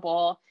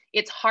available.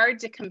 It's hard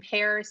to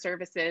compare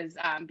services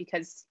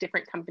because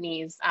different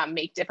companies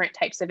make different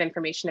types of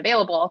information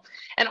available.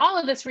 And all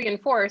of this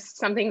reinforced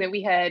something that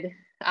we had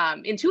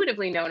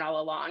intuitively known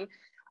all along,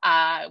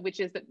 which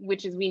is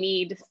we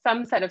need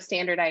some set of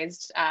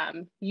standardized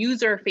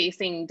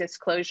user-facing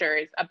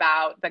disclosures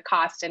about the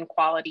cost and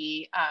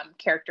quality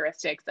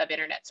characteristics of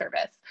internet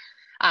service,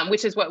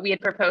 which is what we had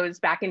proposed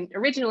back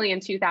originally in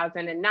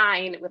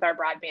 2009 with our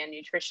broadband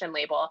nutrition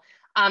label.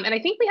 And I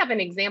think we have an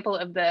example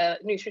of the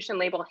nutrition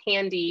label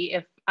handy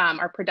if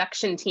our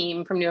production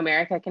team from New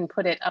America can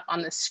put it up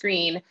on the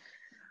screen.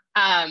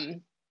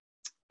 And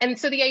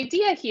so the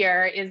idea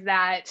here is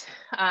that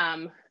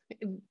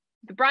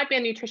the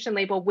broadband nutrition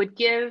label would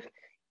give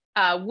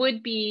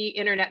would-be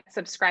internet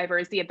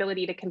subscribers the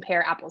ability to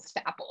compare apples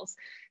to apples.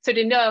 So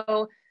to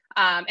know,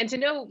 and to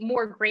know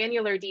more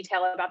granular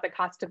detail about the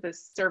cost of the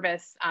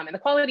service and the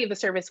quality of the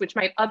service, which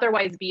might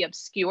otherwise be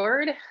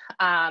obscured,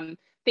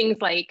 things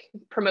like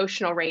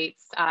promotional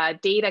rates,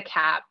 data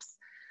caps,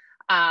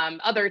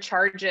 other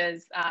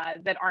charges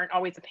that aren't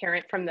always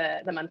apparent from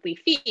the monthly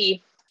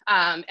fee.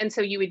 And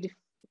so you would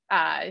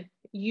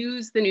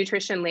use the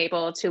nutrition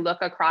label to look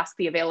across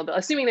the available,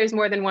 assuming there's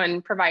more than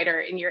one provider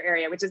in your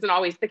area, which isn't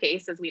always the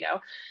case, as we know,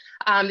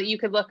 that you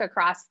could look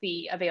across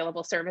the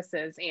available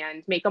services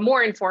and make a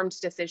more informed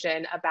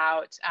decision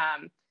about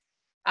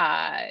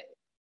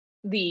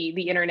the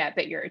internet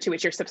to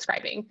which you're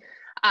subscribing.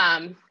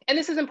 And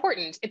this is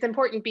important. It's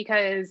important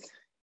because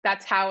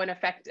that's how an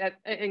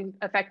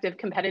effective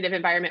competitive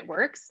environment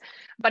works.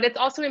 But it's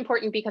also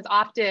important because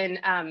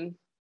often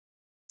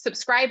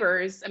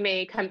subscribers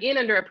may come in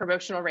under a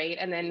promotional rate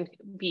and then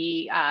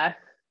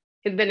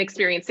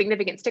experience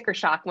significant sticker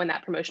shock when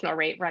that promotional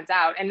rate runs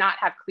out and not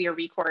have clear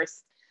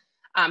recourse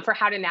for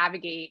how to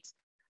navigate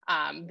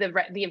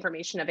the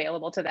information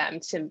available to them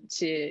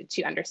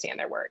to understand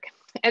their work.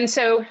 And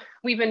so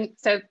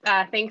thanks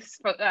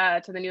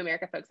to the New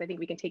America folks. I think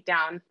we can take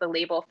down the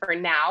label for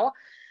now.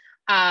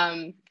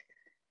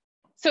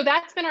 So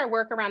that's been our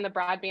work around the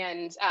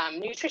broadband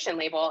nutrition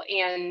label,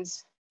 and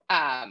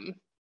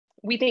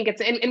we think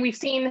and we've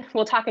seen,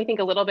 we'll talk, I think,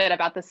 a little bit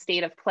about the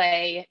state of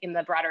play in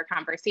the broader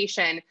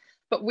conversation,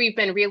 but we've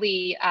been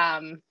really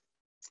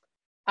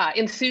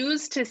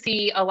enthused to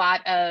see a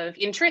lot of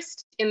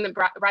interest in the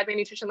broadband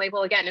nutrition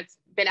label. Again, it's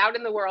been out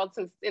in the world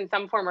in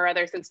some form or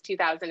other since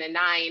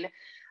 2009.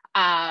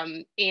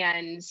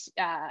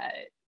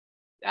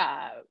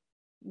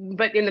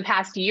 But in the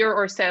past year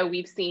or so,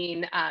 we've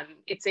seen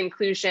its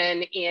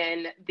inclusion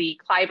in the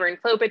Clyburn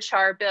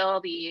Klobuchar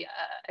bill, the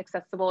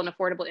Accessible and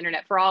Affordable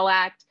Internet for All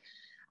Act,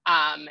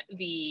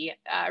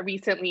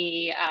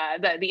 recently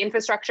the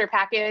infrastructure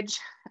package,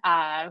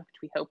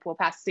 which we hope will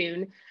pass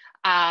soon.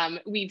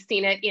 We've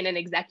seen it in an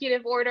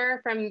executive order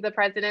from the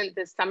president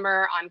this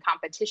summer on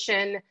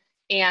competition,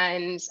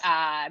 and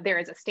there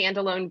is a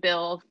standalone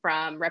bill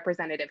from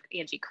Representative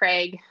Angie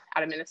Craig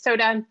out of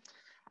Minnesota.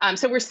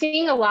 So we're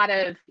seeing a lot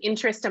of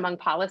interest among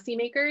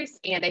policymakers,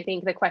 and I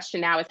think the question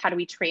now is how do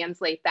we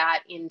translate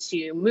that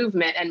into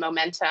movement and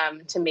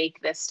momentum to make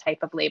this type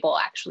of label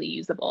actually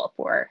usable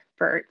for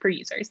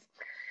users.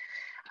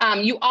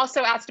 You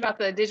also asked about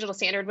the digital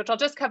standard, which I'll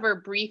just cover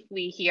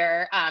briefly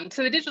here.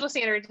 So the digital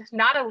standard is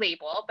not a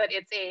label, but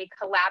it's a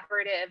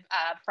collaborative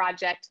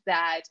project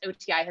that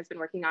OTI has been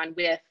working on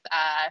with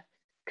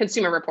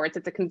Consumer Reports.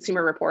 It's a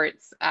Consumer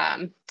Reports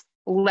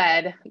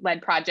led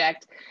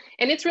project.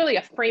 And it's really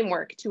a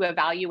framework to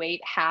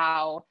evaluate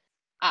how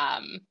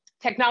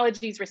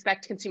technologies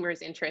respect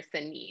consumers' interests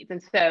and needs.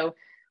 And so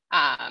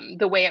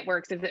the way it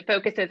works is it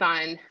focuses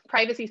on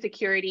privacy,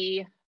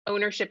 security,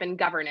 ownership, and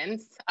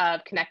governance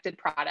of connected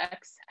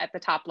products at the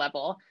top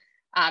level.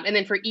 And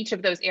then for each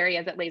of those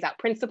areas, it lays out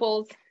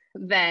principles,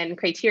 then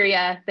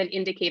criteria, then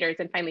indicators,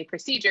 and finally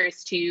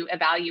procedures to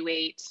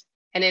evaluate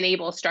and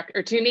enable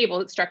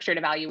structured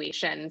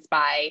evaluations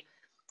by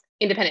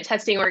independent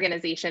testing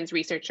organizations,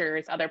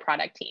 researchers, other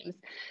product teams.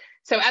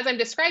 So as I'm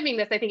describing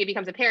this, I think it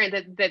becomes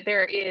apparent that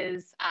there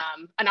is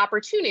an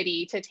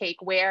opportunity to take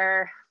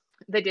where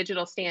the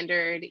digital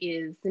standard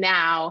is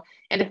now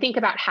and to think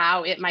about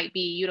how it might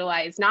be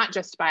utilized, not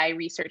just by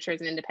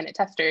researchers and independent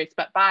testers,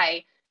 but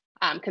by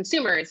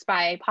consumers,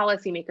 by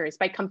policymakers,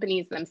 by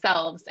companies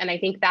themselves. And I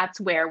think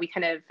that's where we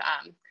kind of,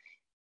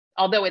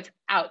 although it's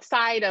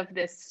outside of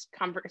this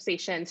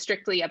conversation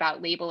strictly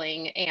about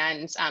labeling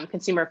and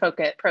consumer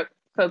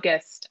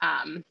focused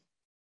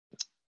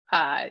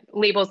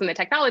labels in the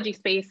technology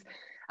space,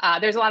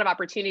 there's a lot of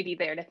opportunity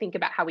there to think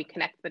about how we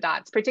connect the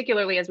dots,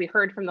 particularly as we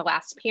heard from the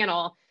last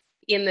panel,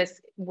 in this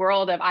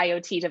world of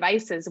IoT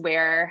devices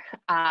where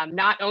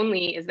not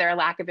only is there a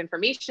lack of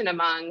information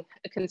among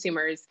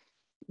consumers,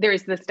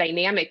 there's this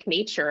dynamic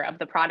nature of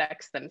the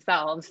products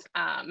themselves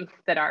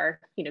that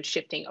are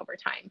shifting over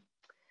time.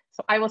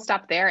 So I will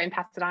stop there and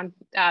pass it on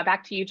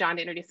back to you, John,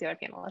 to introduce the other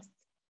panelists.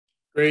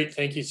 Great,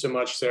 thank you so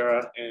much,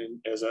 Sarah.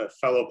 And as a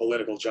fellow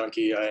political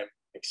junkie, I am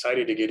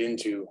excited to get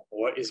into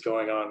what is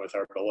going on with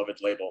our beloved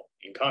label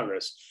in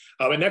Congress.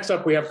 But next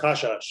up, we have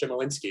Kasia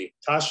Shimolinski.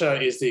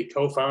 Kasia is the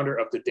co-founder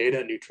of the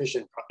Data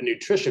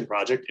Nutrition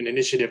Project, an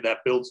initiative that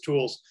builds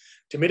tools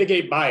to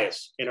mitigate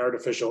bias in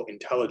artificial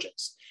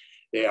intelligence.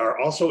 They are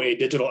also a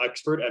digital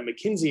expert at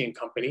McKinsey &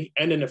 Company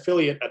and an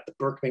affiliate at the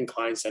Berkman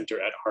Klein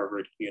Center at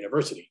Harvard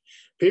University.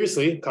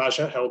 Previously,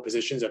 Kasia held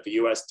positions at the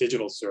US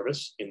Digital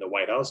Service in the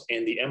White House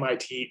and the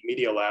MIT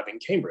Media Lab in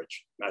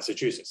Cambridge,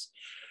 Massachusetts.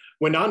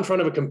 When not in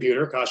front of a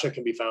computer, Kasia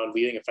can be found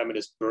leading a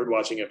feminist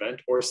birdwatching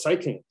event or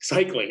cycling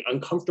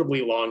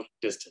uncomfortably long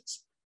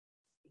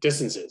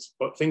distances,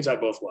 but things I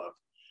both love.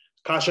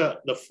 Kasia,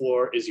 the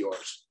floor is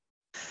yours.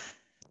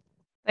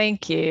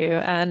 Thank you,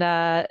 and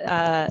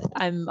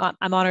I'm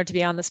honored to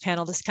be on this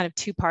panel. This is kind of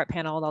two-part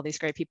panel with all these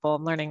great people.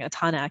 I'm learning a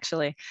ton,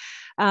 actually.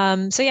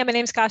 So yeah, my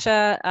name's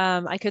Kasia.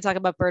 I could talk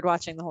about bird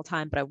watching the whole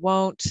time, but I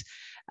won't.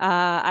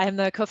 I am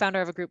the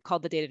co-founder of a group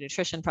called the Data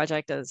Nutrition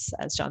Project, as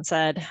John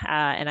said,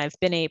 and I've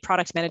been a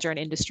product manager in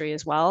industry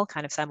as well,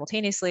 kind of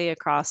simultaneously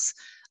across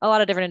a lot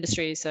of different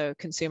industries, so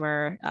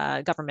consumer,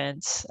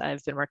 government.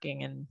 I've been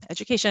working in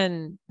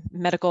education,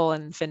 medical,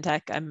 and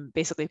fintech. I'm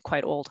basically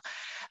quite old.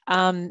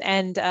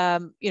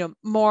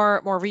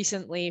 More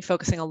recently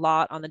focusing a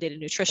lot on the Data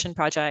Nutrition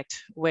Project,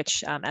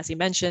 which, as you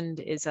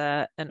mentioned, is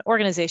an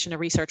organization, a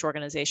research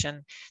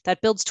organization that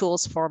builds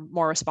tools for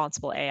more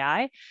responsible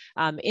AI.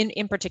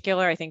 In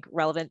particular, I think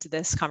relevant to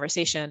this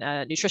conversation,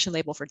 a nutrition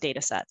label for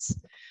data sets.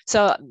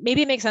 So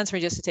maybe it makes sense for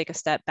me just to take a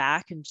step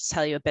back and just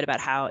tell you a bit about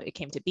how it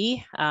came to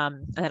be,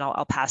 and then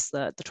I'll pass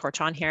the torch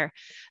on here.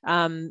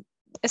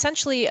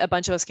 Essentially, a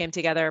bunch of us came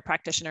together,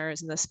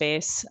 practitioners in the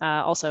space,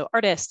 also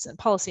artists and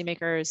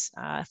policymakers,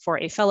 for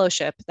a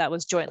fellowship that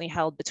was jointly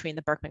held between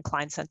the Berkman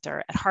Klein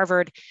Center at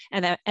Harvard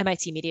and the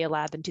MIT Media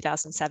Lab in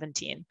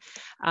 2017.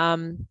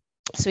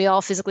 So we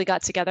all physically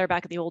got together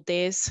back in the old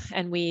days,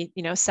 and we,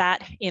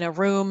 sat in a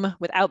room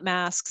without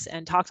masks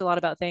and talked a lot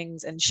about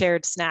things and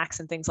shared snacks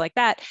and things like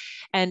that.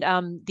 And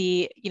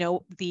the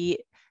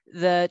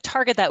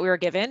target that we were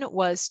given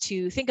was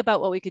to think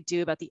about what we could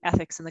do about the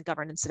ethics and the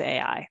governance of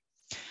AI.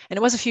 And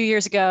it was a few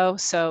years ago,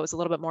 so it was a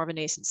little bit more of a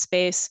nascent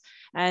space.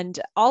 And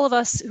all of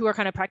us who are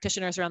kind of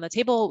practitioners around the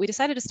table, we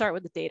decided to start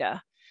with the data.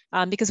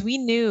 Because we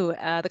knew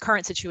the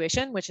current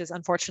situation, which is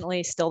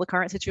unfortunately still the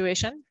current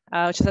situation,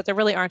 which is that there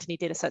really aren't any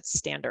data set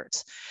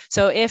standards.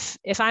 So if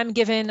I'm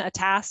given a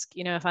task,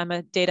 if I'm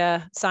a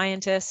data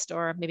scientist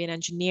or maybe an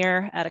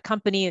engineer at a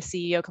company, a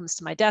CEO comes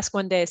to my desk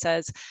one day and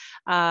says,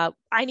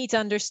 I need to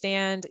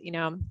understand,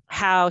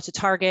 how to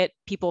target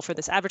people for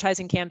this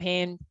advertising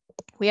campaign.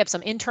 We have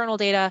some internal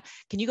data.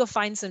 Can you go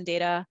find some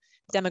data,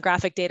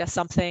 demographic data,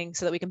 something,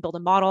 so that we can build a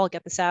model,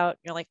 get this out?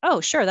 You're like,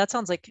 oh, sure, that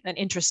sounds like an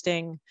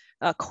interesting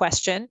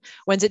question.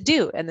 When's it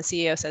due? And the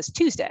CEO says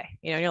Tuesday.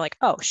 You're like,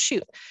 oh,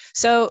 shoot.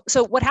 So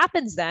what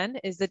happens then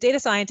is the data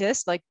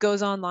scientist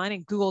goes online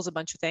and Googles a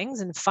bunch of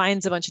things and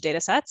finds a bunch of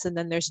data sets, and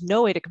then there's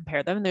no way to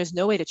compare them, and there's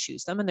no way to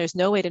choose them, and there's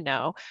no way to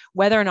know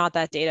whether or not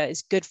that data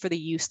is good for the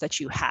use that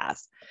you have.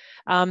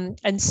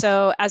 And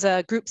so as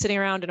a group sitting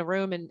around in a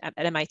room at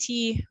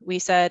MIT, we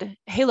said,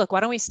 hey, look, why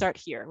don't we start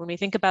here? When we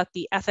think about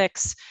the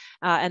ethics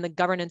and the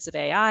governance of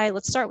AI,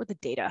 let's start with the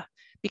data,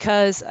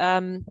 because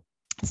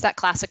it's that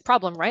classic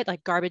problem, right?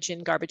 Like garbage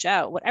in, garbage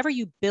out. Whatever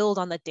you build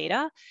on the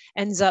data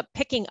ends up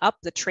picking up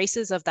the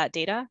traces of that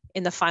data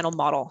in the final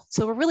model.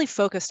 So we're really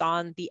focused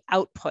on the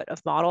output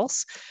of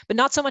models, but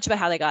not so much about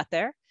how they got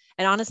there.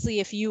 And honestly,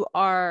 if you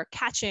are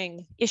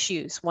catching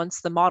issues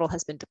once the model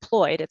has been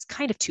deployed, it's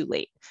kind of too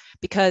late,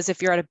 because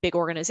if you're at a big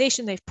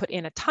organization, they've put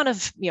in a ton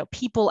of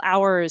people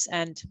hours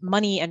and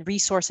money and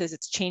resources.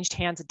 It's changed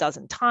hands a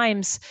dozen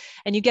times,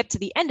 and you get to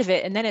the end of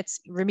it, and then it's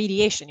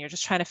remediation. You're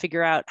just trying to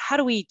figure out, how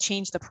do we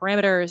change the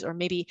parameters or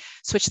maybe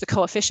switch the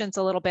coefficients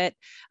a little bit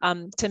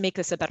to make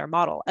this a better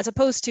model, as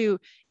opposed to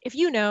if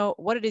you know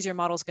what it is your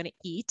model is going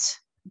to eat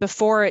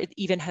before it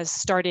even has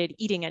started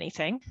eating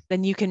anything,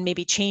 then you can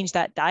maybe change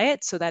that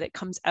diet so that it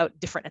comes out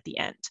different at the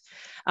end.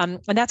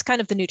 And that's kind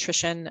of the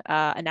nutrition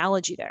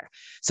analogy there.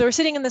 So we're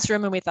sitting in this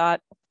room and we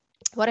thought,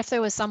 What if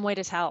there was some way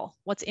to tell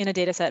what's in a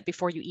data set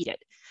before you eat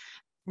it?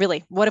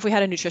 Really, what if we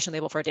had a nutrition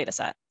label for a data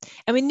set?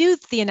 And we knew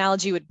the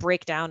analogy would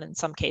break down in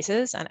some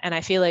cases. And I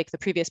feel like the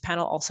previous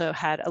panel also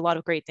had a lot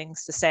of great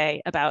things to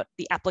say about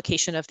the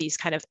application of these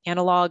kind of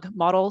analog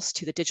models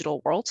to the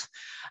digital world.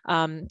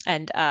 And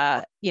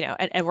we're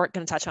going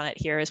to touch on it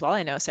here as well.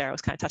 I know Sarah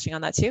was kind of touching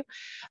on that too.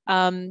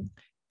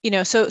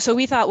 So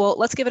we thought, well,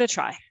 let's give it a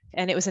try.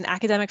 And it was an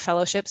academic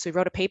fellowship. So we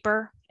wrote a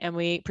paper and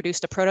we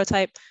produced a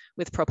prototype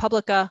with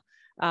ProPublica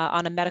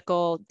on a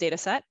medical data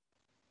set.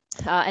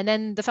 And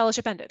then the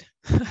fellowship ended.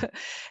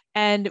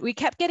 And we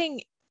kept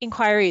getting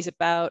inquiries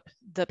about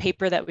the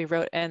paper that we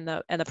wrote and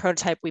the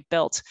prototype we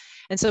built.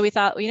 And so we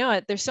thought, well, you know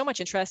what, there's so much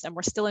interest and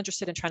we're still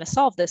interested in trying to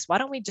solve this. Why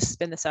don't we just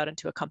spin this out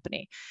into a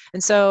company?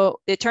 And so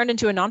it turned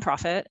into a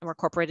nonprofit and we're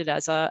incorporated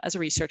as a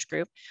research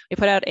group. We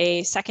put out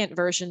a second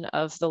version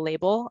of the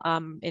label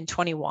in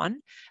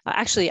 21.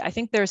 Actually, I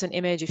think there's an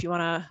image. If you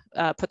want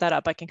to put that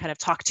up, I can kind of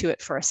talk to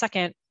it for a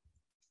second.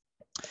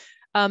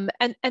 And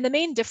the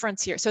main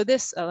difference here, so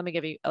this, let me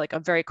give you like a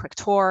very quick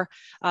tour.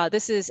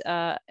 This is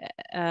a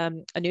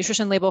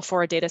nutrition label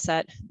for a data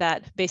set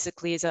that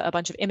basically is a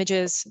bunch of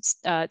images,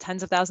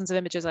 tens of thousands of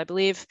images, I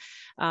believe,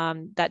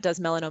 that does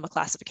melanoma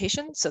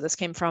classification. So this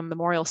came from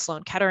Memorial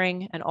Sloan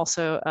Kettering and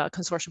also a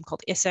consortium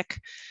called ISIC.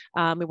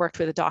 We worked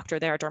with a doctor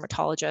there, a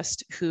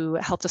dermatologist, who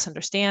helped us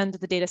understand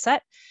the data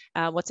set,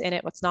 what's in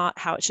it, what's not,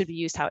 how it should be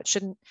used, how it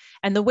shouldn't.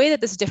 And the way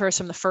that this differs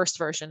from the first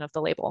version of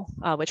the label,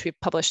 which we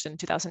published in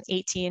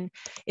 2018,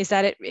 is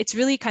that it's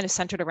really kind of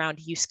centered around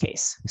use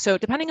case. So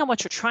depending on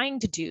what you're trying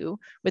to do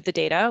with the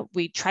data,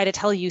 we try to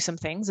tell you some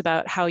things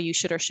about how you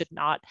should or should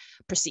not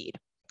proceed.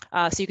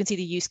 So you can see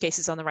the use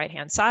cases on the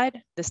right-hand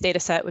side. This data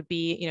set would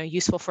be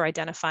useful for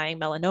identifying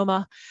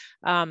melanoma.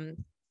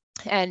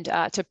 And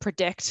to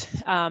predict,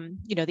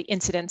 the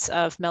incidence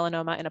of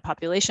melanoma in a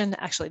population.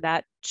 Actually,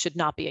 that should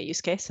not be a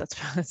use case.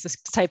 That's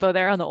a typo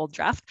there on the old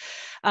draft.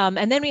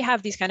 And then we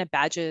have these kind of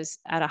badges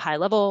at a high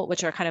level,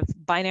 which are kind of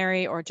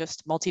binary or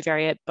just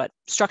multivariate, but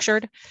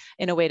structured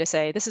in a way to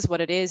say, this is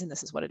what it is and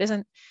this is what it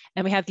isn't.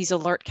 And we have these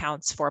alert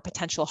counts for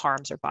potential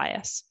harms or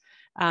bias.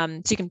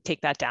 So you can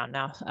take that down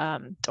now.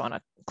 Don't want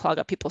to clog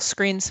up people's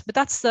screens, but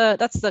that's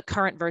the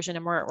current version,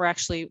 and we're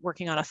actually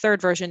working on a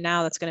third version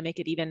now that's going to make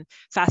it even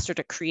faster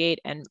to create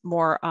and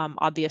more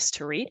obvious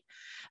to read.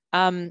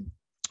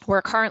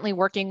 We're currently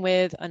working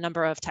with a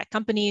number of tech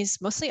companies,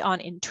 mostly on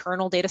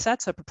internal data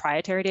sets, so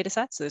proprietary data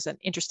sets. So there's an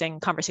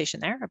interesting conversation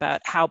there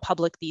about how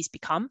public these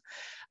become,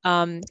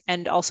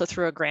 and also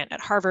through a grant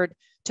at Harvard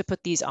to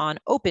put these on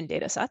open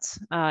data sets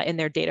in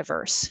their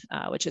Dataverse,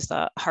 which is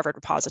the Harvard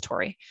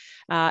repository.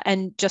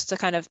 And just to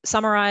kind of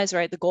summarize,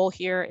 right, the goal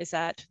here is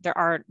that there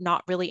are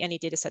not really any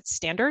data set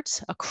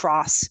standards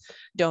across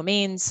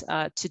domains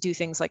to do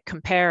things like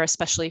compare,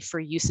 especially for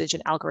usage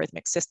in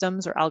algorithmic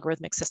systems or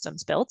algorithmic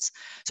systems builds.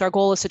 So our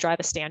goal is to drive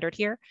a standard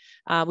here.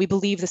 We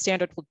believe the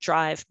standard will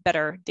drive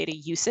better data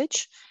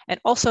usage, and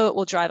also it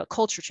will drive a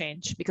culture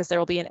change because there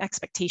will be an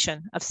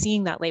expectation of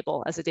seeing that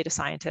label as a data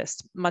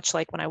scientist, much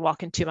like when I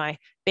walk into my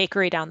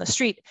bakery down the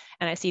street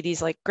and I see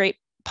these like great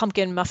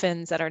pumpkin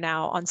muffins that are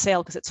now on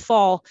sale because it's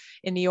fall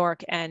in New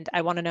York, and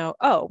I want to know,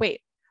 oh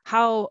wait,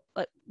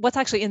 what's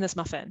actually in this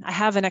muffin? I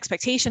have an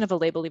expectation of a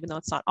label even though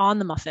it's not on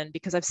the muffin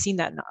because I've seen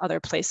that in other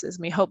places.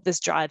 And we hope this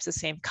drives the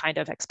same kind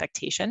of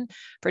expectation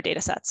for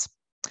data sets.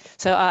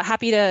 So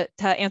happy to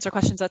answer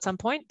questions at some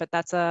point, but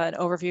that's an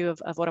overview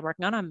of what I'm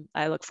working on.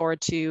 I look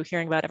forward to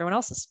hearing about everyone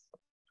else's.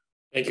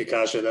 Thank you,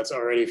 Kasha. That's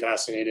already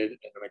fascinated,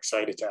 and I'm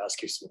excited to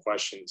ask you some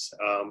questions.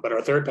 But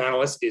our third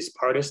panelist is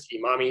Pardis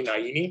Imami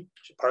Naini.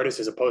 Pardis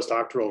is a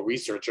postdoctoral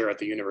researcher at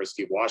the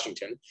University of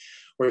Washington,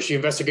 where she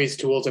investigates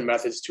tools and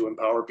methods to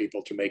empower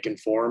people to make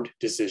informed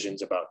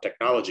decisions about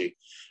technology.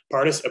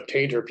 Pardis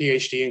obtained her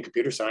PhD in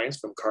computer science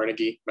from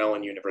Carnegie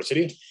Mellon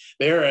University.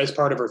 There, as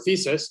part of her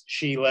thesis,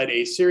 she led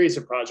a series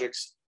of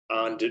projects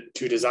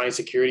to design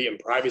security and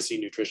privacy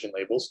nutrition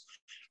labels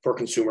for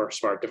consumer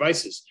smart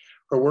devices.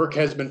 Her work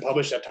has been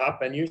published at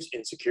top venues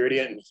in security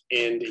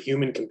and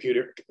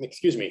human-computer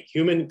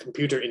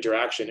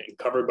interaction and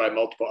covered by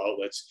multiple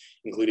outlets,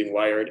 including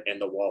Wired and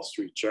the Wall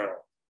Street Journal.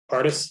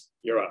 Pardis,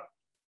 you're up.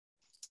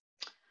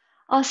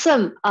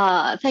 Awesome.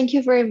 Thank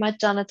you very much,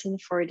 Jonathan,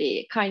 for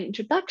the kind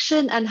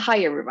introduction, and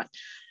hi, everyone.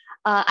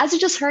 As you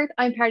just heard,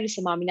 I'm Pardis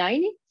Imami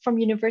Naini from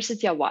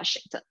University of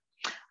Washington.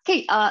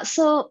 Okay,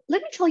 so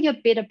let me tell you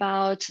a bit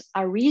about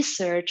our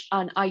research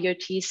on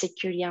IoT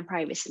security and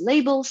privacy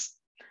labels.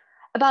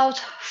 About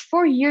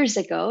 4 years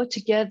ago,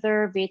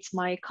 together with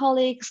my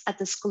colleagues at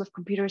the School of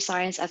Computer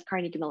Science at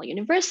Carnegie Mellon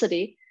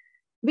University,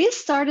 we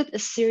started a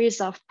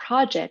series of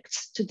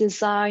projects to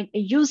design a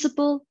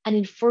usable and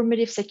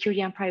informative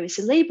security and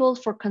privacy label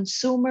for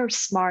consumer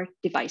smart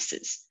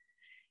devices.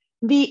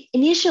 We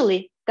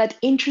initially got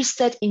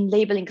interested in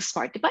labeling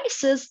smart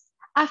devices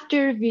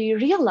after we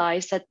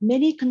realized that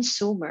many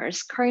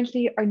consumers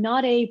currently are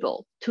not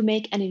able to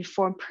make an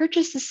informed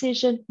purchase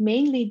decision,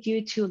 mainly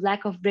due to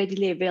lack of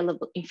readily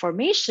available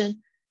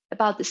information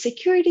about the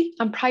security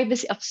and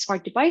privacy of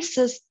smart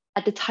devices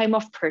at the time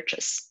of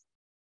purchase.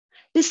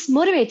 This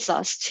motivates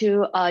us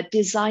to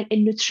design a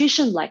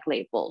nutrition-like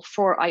label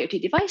for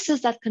IoT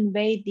devices that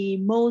convey the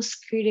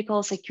most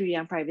critical security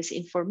and privacy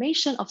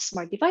information of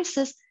smart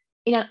devices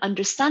in an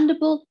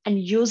understandable and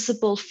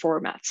usable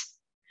format.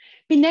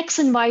 We next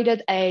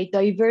invited a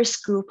diverse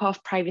group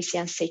of privacy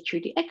and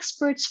security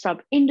experts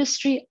from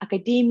industry,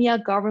 academia,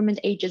 government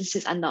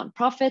agencies, and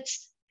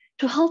nonprofits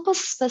to help us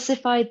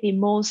specify the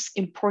most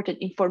important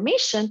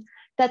information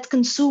that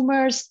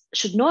consumers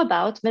should know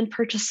about when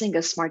purchasing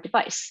a smart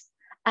device.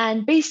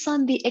 And based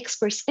on the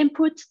experts'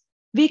 input,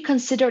 we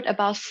considered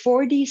about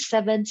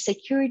 47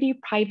 security,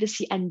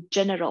 privacy, and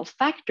general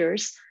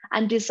factors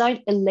and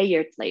designed a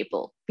layered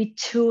label with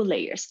 2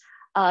 layers.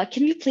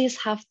 Can we please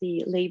have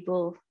the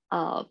label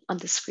on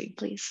the screen,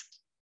 please?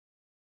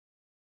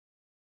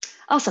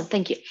 Awesome,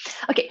 thank you.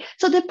 Okay,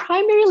 so the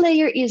primary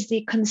layer is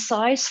the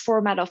concise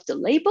format of the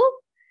label,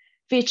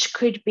 which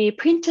could be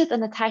printed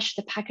and attached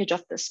to the package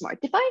of the smart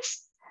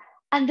device.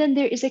 And then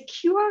there is a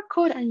QR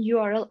code and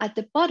URL at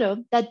the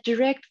bottom that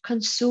direct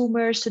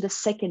consumers to the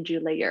secondary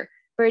layer,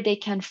 where they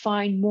can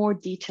find more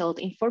detailed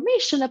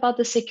information about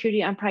the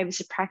security and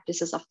privacy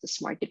practices of the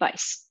smart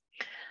device.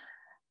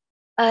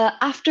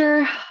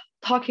 After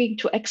talking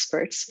to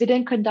experts, we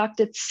then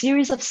conducted a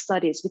series of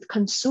studies with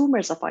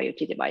consumers of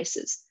IoT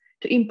devices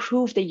to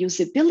improve the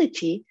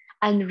usability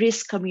and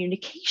risk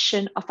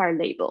communication of our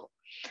label.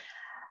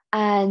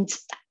 And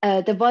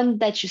the one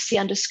that you see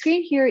on the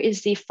screen here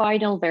is the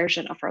final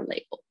version of our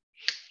label.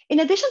 In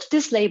addition to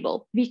this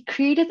label, we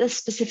created a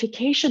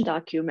specification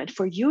document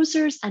for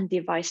users and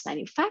device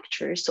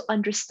manufacturers to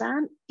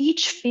understand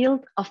each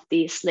field of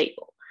this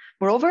label.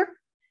 Moreover,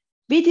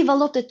 we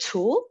developed a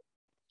tool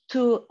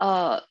to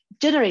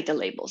generate the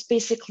labels.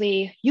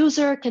 Basically,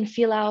 user can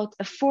fill out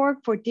a form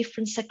for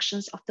different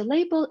sections of the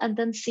label and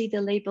then see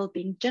the label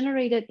being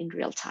generated in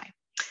real time.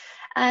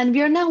 And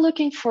we are now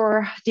looking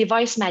for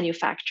device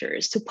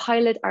manufacturers to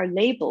pilot our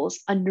labels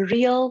on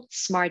real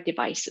smart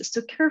devices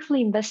to carefully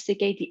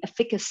investigate the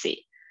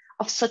efficacy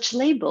of such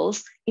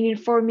labels in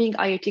informing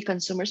IoT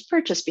consumers'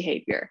 purchase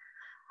behavior.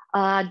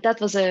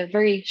 That was a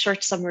very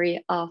short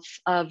summary of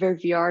where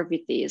we are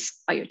with these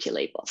IoT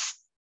labels.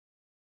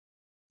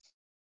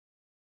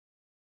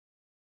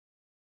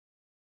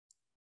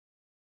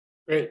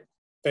 Great.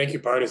 Thank you,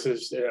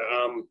 participants.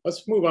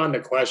 Let's move on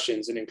to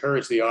questions and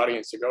encourage the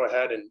audience to go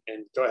ahead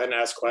and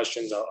ask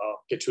questions.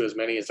 I'll get to as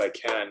many as I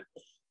can.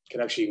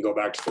 Can actually go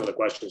back to some of the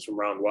questions from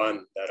round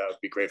 1. That would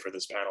be great for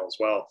this panel as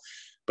well.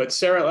 But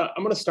Sarah,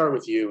 I'm going to start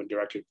with you and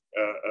direct a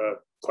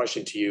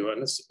question to you.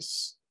 And this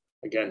is,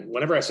 again,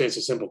 whenever I say it's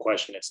a simple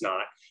question, it's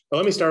not. But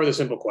let me start with a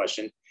simple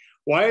question.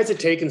 Why has it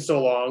taken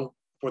so long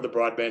for the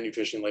broadband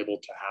nutrition label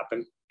to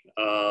happen?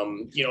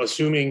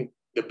 Assuming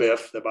the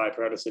BIF, the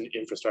Bipartisan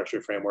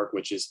Infrastructure Framework,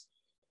 which is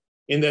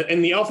in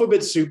the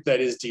alphabet soup that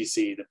is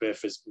DC, the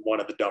BIF is one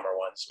of the dumber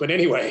ones. But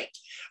anyway,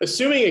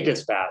 assuming it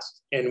gets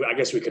passed, and I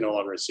guess we can no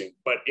longer assume,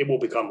 but it will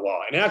become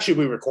law and actually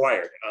be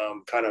required.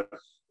 Kind of,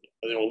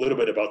 a little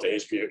bit about the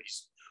history.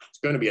 It's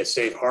going to be a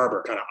safe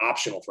harbor, kind of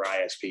optional for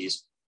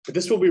ISPs, but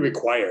this will be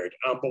required.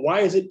 But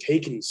why has it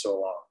taken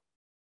so long?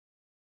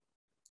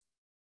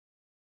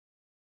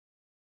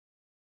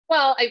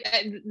 Well,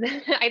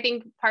 I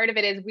think part of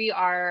it is we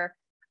are.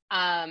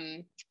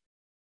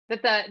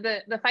 That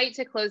the fight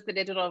to close the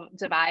digital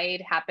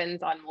divide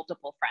happens on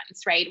multiple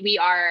fronts, right? We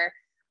are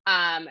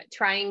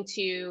trying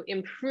to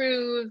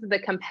improve the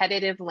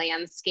competitive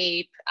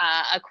landscape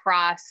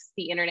across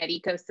the internet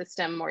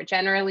ecosystem more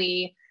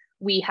generally.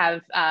 We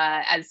have,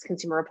 as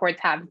Consumer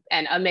Reports have,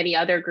 and many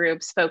other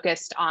groups,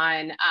 focused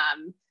on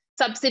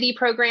subsidy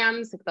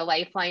programs, like the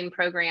Lifeline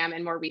program,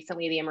 and more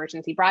recently the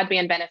Emergency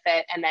Broadband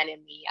Benefit, and then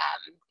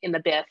in the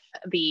BIF,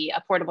 the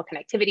Affordable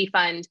Connectivity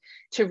Fund,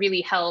 to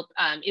really help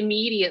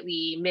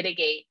immediately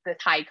mitigate the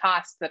high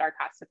costs that our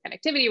cost of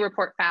connectivity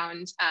report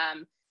found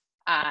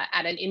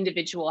at an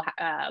individual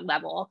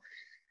level.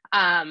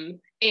 And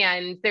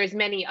there's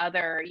many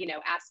other,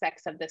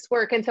 aspects of this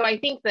work. And so I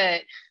think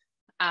that,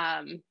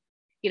 and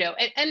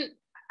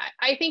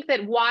I think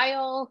that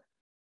while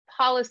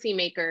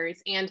policymakers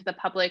and the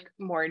public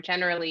more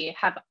generally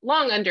have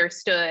long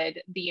understood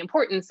the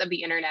importance of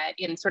the internet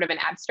in sort of an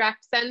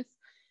abstract sense,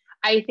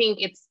 I think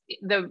it's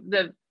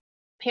the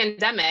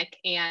pandemic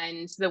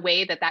and the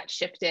way that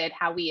shifted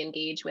how we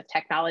engage with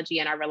technology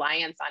and our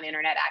reliance on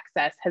internet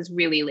access has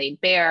really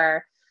laid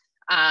bare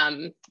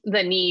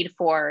the need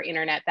for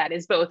internet that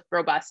is both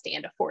robust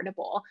and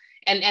affordable,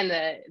 and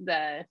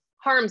the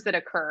harms that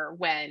occur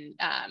when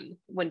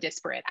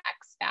disparate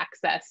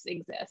access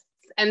exists.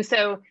 And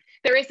so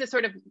there is this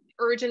sort of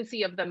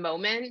urgency of the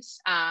moment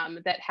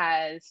that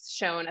has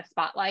shown a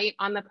spotlight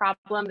on the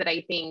problem that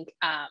I think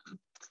has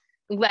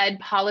led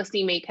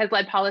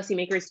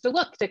policymakers to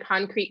look to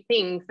concrete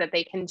things that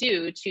they can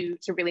do to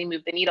really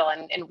move the needle.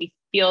 And we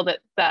feel that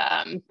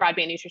the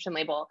broadband nutrition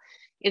label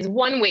is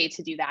one way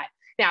to do that.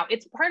 Now,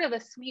 it's part of a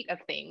suite of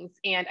things.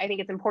 And I think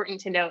it's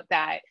important to note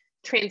that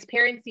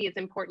transparency is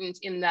important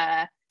in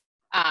the,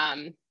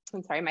 I'm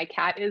sorry, my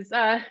cat is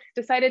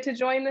decided to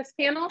join this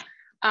panel.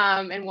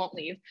 And won't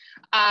leave.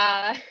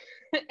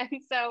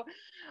 And so,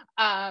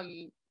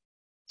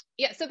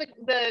 yeah, so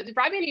the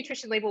broadband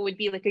nutrition label would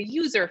be like a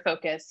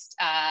user-focused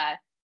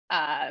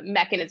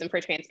mechanism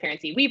for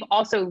transparency. We've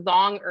also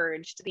long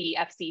urged the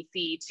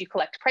FCC to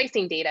collect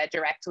pricing data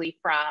directly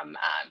from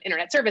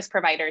internet service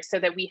providers so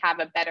that we have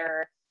a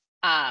better,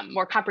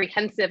 more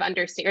comprehensive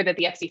understanding, or that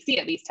the FCC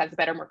at least has a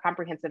better, more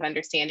comprehensive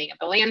understanding of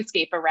the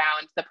landscape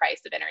around the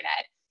price of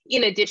internet,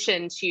 in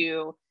addition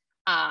to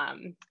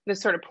the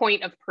sort of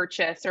point of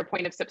purchase or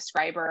point of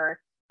subscriber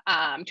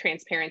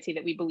transparency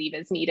that we believe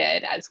is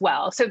needed as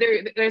well. So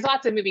there's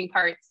lots of moving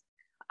parts.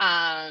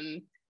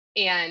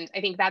 And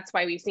I think that's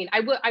why we've seen,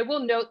 I will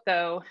note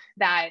though,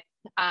 that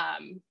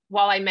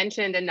while I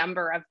mentioned a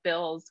number of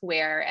bills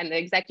where, and the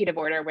executive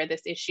order where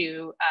this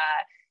issue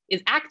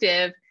is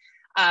active,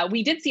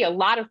 we did see a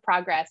lot of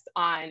progress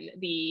on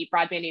the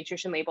broadband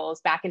nutrition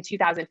labels back in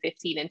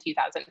 2015 and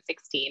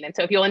 2016. And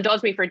so if you'll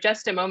indulge me for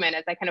just a moment,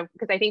 as I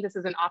because I think this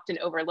is an often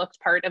overlooked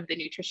part of the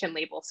nutrition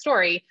label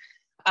story,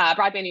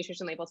 broadband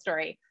nutrition label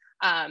story.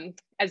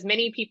 As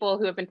many people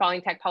who have been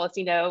following tech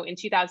policy know, in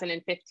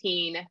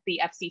 2015,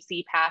 the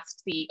FCC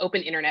passed the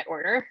Open Internet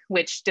Order,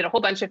 which did a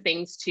whole bunch of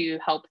things to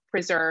help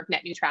preserve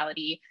net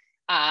neutrality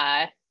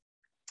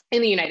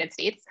in the United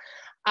States.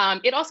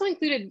 It also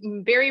included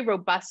very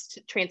robust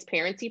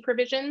transparency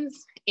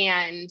provisions,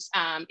 and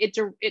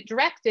it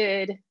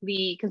directed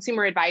the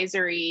Consumer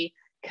Advisory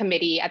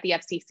Committee at the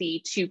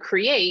FCC to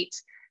create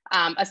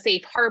a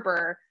safe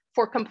harbor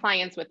for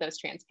compliance with those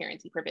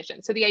transparency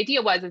provisions. So the idea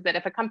is that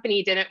if a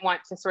company didn't want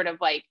to sort of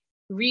like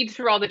read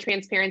through all the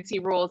transparency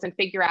rules and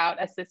figure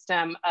out a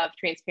system of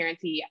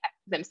transparency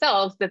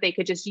themselves, that they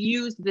could just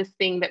use this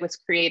thing that was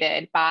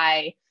created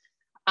by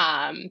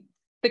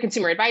the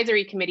Consumer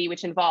Advisory Committee,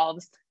 which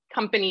involves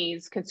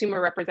companies, consumer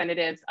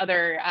representatives,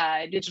 other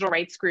digital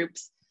rights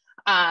groups,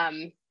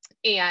 and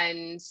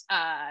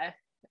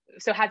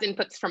so has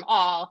inputs from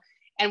all.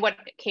 And what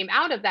came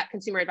out of that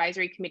Consumer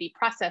Advisory Committee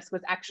process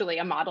was actually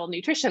a model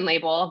nutrition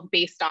label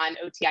based on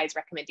OTI's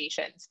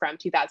recommendations from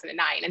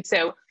 2009. And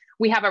so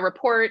we have a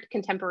report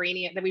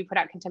contemporaneous that we put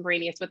out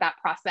contemporaneous with that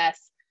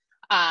process,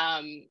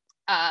 and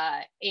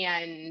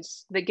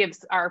that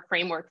gives our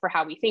framework for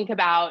how we think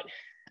about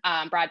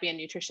broadband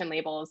nutrition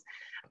labels.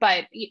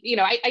 But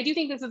I do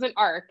think this is an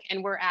arc,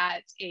 and we're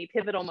at a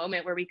pivotal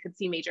moment where we could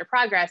see major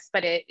progress.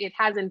 But it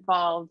has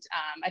involved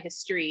a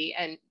history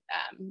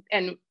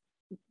and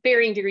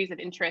varying degrees of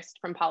interest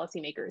from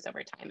policymakers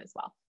over time as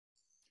well.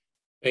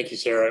 Thank you,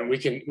 Sarah. And we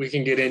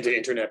can get into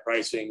internet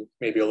pricing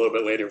maybe a little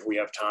bit later if we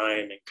have time,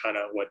 and kind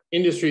of what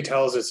industry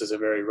tells us is a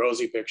very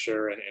rosy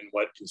picture, and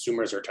what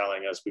consumers are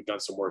telling us. We've done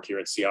some work here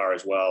at CR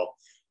as well,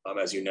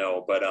 as you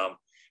know. But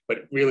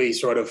really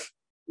sort of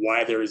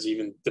why there is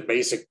even the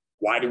basic,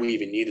 why do we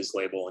even need this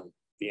label? And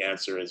the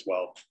answer is,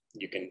 well,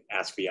 you can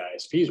ask the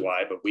ISPs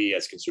why, but we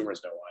as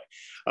consumers know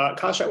why.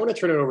 Kasha, I want to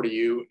turn it over to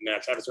you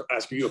next. I have to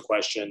ask you a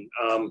question.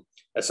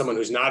 As someone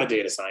who's not a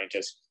data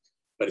scientist,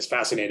 but is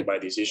fascinated by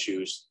these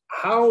issues,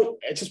 I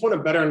just want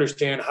to better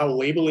understand how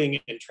labeling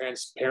and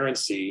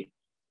transparency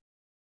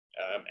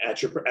at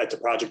the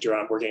project you're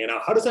on working on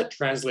now, how does that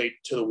translate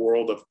to the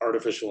world of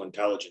artificial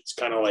intelligence?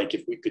 Kind of like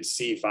if we could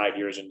see 5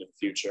 years into the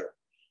future,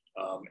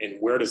 and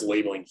where does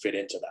labeling fit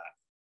into that?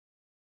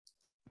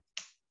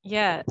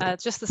 Yeah,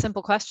 just the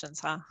simple questions,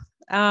 huh?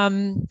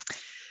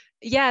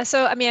 Yeah,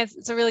 so I mean,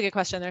 it's a really good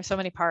question. There's so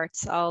many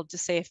parts. I'll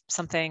just say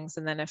some things,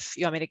 and then if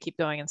you want me to keep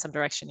going in some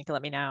direction, you can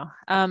let me know.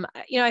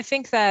 I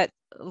think that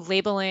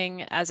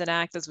labeling as an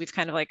act, as we've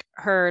kind of like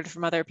heard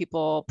from other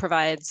people,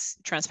 provides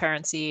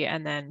transparency,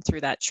 and then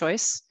through that,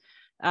 choice.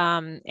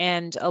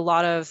 And a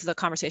lot of the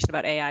conversation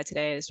about AI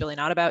today is really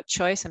not about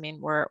choice. I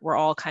mean, we're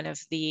all kind of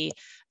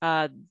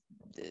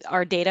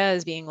our data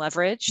is being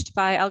leveraged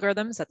by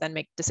algorithms that then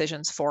make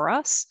decisions for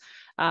us.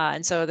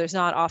 And so there's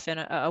not often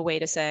a way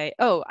to say,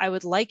 oh, I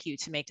would like you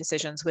to make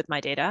decisions with my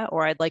data,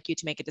 or I'd like you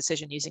to make a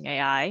decision using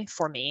AI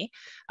for me,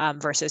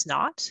 versus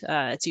not.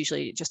 It's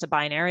usually just a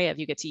binary of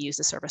you get to use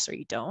the service or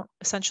you don't,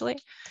 essentially.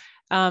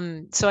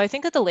 So I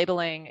think that the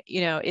labeling,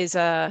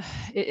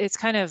 it's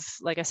kind of,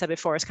 like I said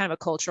before, it's kind of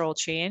a cultural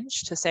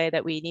change to say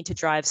that we need to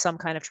drive some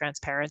kind of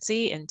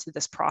transparency into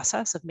this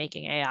process of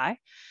making AI.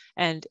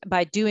 And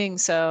by doing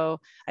so,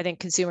 I think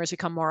consumers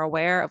become more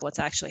aware of what's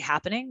actually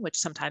happening, which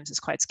sometimes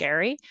is quite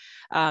scary,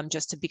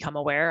 just to become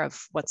aware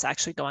of what's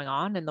actually going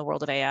on in the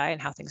world of AI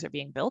and how things are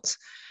being built.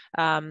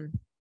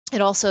 It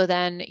also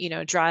then,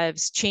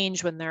 drives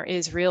change when there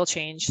is real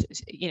change,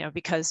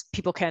 because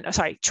people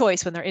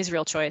choice when there is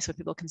real choice, when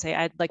people can say,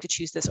 I'd like to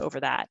choose this over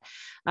that.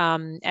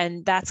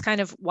 And that's kind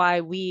of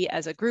why we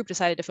as a group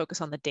decided to focus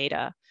on the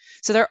data.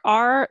 So there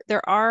are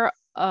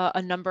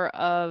a number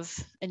of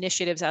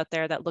initiatives out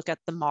there that look at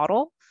the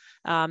model,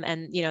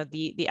 and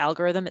the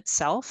algorithm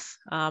itself,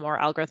 or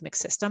algorithmic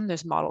system.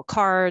 There's model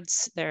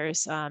cards,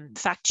 there's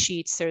fact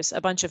sheets, there's a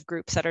bunch of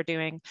groups that are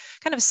doing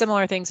kind of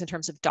similar things in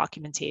terms of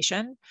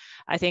documentation.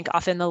 I think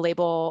often the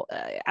label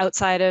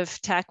outside of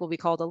tech will be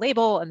called a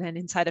label, and then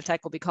inside of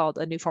tech will be called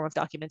a new form of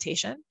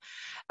documentation.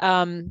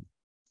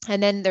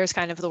 And then there's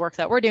kind of the work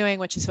that we're doing,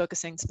 which is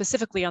focusing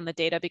specifically on the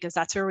data, because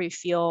that's where we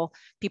feel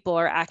people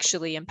are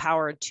actually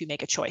empowered to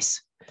make a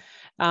choice.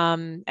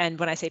 And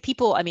when I say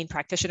people, I mean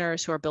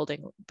practitioners who are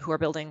building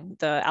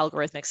the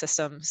algorithmic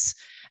systems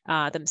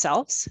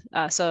themselves.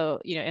 So,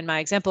 in my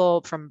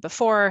example from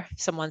before,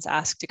 someone's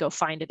asked to go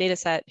find a data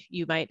set.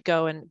 You might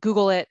go and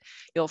Google it.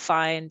 You'll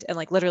find, and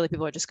like literally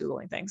people are just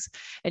Googling things.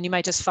 And you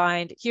might just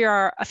find, here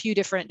are a few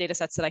different data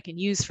sets that I can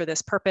use for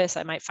this purpose.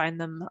 I might find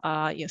them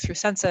through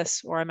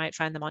Census, or I might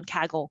find them on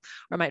Kaggle,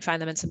 or I might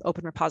find them in some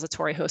open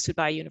repository hosted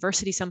by a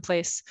university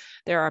someplace.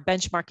 There are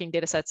benchmarking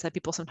data sets that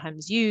people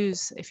sometimes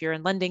use. If you're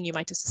in lending, you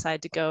might just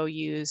decide to go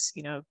use,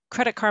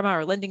 Credit Karma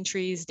or Lending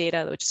Tree's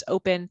data, which is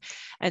open.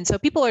 And so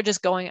people are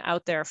just going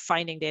out there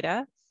finding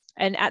data.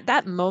 And at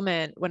that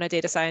moment, when a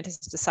data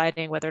scientist is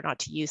deciding whether or not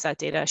to use that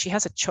data, she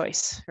has a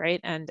choice, right?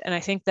 And I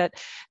think that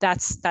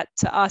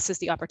to us is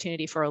the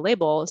opportunity for a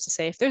label, is to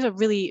say, if there's a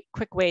really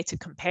quick way to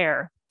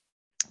compare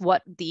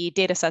what the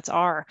data sets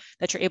are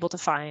that you're able to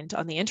find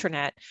on the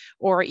internet,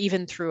 or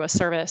even through a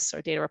service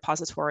or data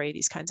repository,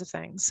 these kinds of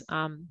things,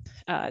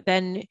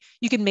 then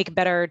you can make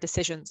better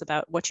decisions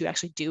about what you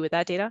actually do with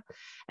that data.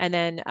 And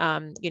then,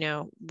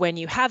 when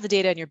you have the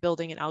data and you're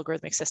building an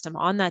algorithmic system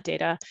on that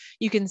data,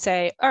 you can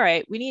say, all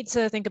right, we need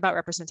to think about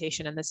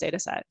representation in this data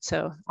set.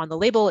 So on the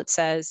label, it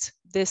says,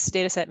 this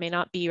data set may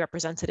not be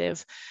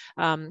representative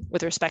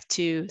with respect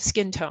to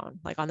skin tone,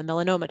 like on the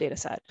melanoma data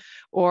set,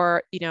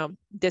 or,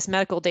 this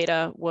medical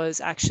data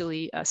was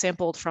actually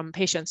sampled from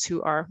patients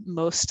who are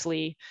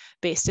mostly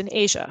based in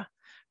Asia,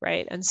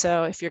 right? And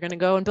so if you're going to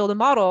go and build a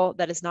model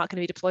that is not going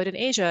to be deployed in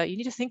Asia, you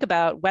need to think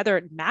about whether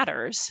it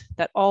matters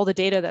that all the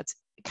data that's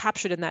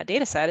captured in that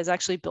data set is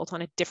actually built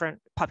on a different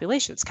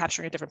population, it's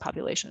capturing a different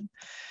population.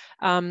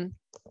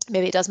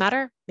 Maybe it does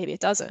matter, maybe it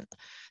doesn't.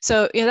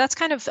 So that's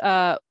kind of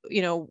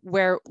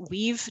where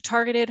we've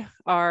targeted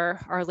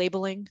our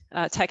labeling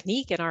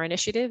technique, and our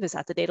initiative is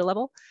at the data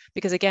level,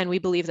 because again, we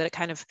believe that it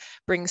kind of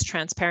brings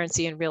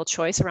transparency and real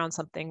choice around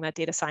something that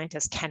data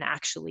scientists can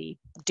actually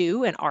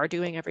do and are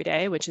doing every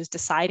day, which is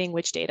deciding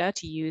which data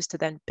to use to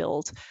then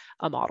build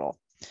a model.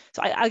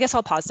 So I guess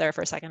I'll pause there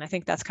for a second. I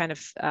think that's kind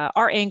of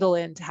our angle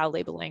into how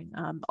labeling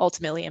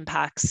ultimately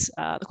impacts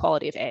the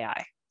quality of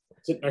AI.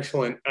 It's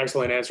an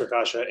excellent answer,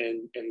 Kasia.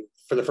 And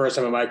for the first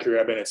time in my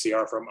career, I've been at CR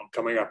I'm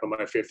coming up on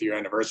my 5th year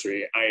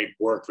anniversary.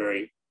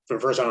 For the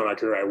first time in my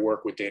career, I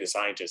work with data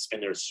scientists,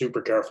 and they're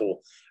super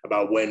careful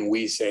about when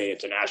we say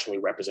it's a nationally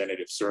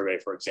representative survey,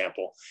 for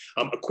example.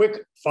 A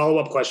quick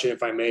follow-up question,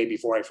 if I may,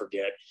 before I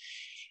forget.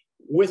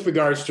 With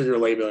regards to your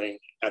labeling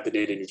at the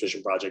Data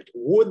Nutrition Project,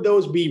 would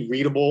those be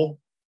readable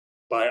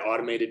by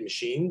automated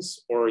machines,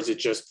 or is it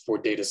just for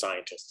data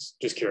scientists?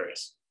 Just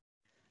curious.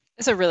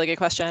 It's a really good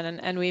question.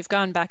 And we've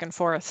gone back and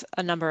forth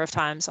a number of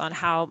times on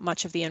how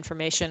much of the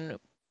information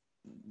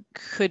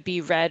could be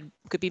read,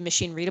 could be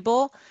machine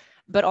readable,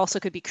 but also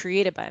could be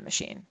created by a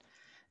machine.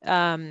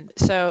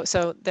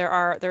 So there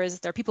are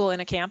people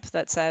in a camp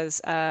that says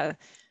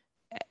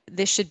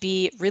this should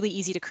be really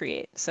easy to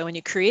create. So when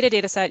you create a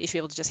data set, you should be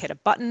able to just hit a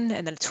button,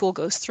 and then a tool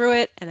goes through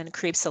it and then it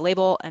creates the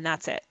label, and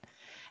that's it.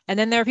 And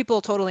then there are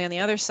people totally on the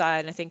other side,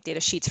 and I think data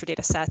sheets for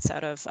data sets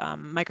out of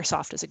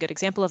Microsoft is a good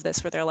example of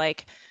this, where they're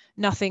like,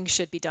 nothing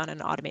should be done in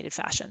an automated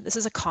fashion. This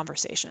is a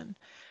conversation,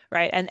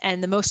 right?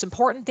 And the most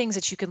important things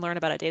that you can learn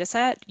about a data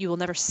set, you will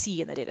never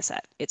see in the data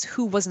set. It's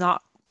who was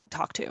not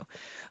talked to,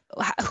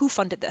 who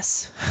funded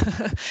this,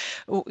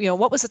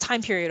 what was the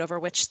time period over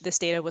which this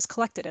data was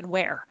collected and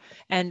where,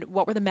 and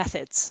what were the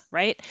methods,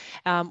 right?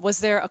 Was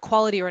there a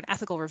quality or an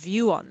ethical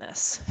review on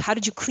this? How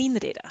did you clean the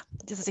data?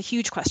 This is a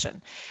huge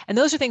question. And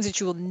those are things that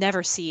you will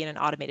never see in an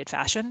automated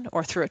fashion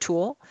or through a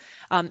tool.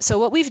 So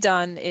what we've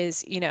done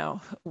is,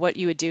 what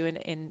you would do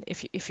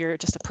if you're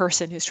just a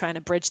person who's trying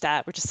to bridge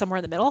that, which is somewhere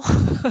in the middle.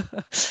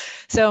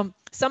 So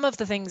some of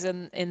the things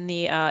in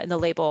the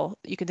label,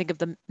 you can think of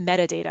the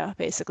metadata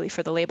basically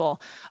for the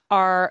label,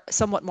 are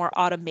somewhat more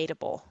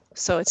automatable.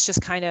 So it's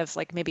just kind of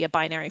like maybe a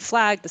binary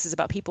flag. This is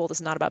about people. This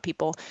is not about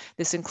people.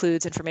 This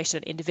includes information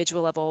at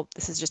individual level.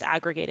 This is just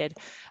aggregated,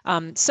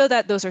 so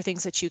that those are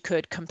things that you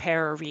could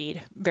compare or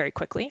read very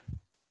quickly.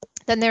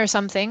 Then there are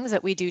some things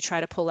that we do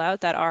try to pull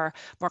out that are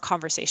more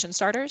conversation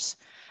starters,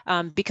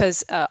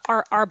 because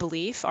our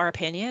belief, our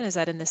opinion is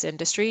that in this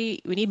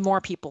industry, we need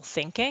more people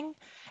thinking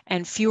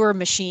and fewer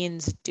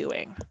machines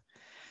doing.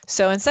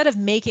 So instead of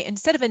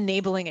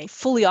enabling a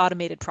fully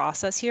automated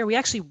process here, we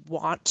actually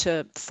want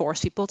to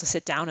force people to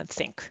sit down and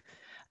think.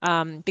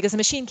 Because the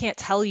machine can't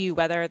tell you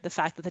whether the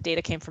fact that the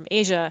data came from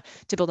Asia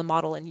to build a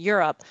model in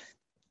Europe,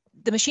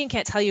 the machine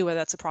can't tell you whether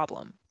that's a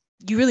problem.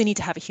 You really need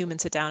to have a human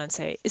sit down and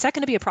say, is that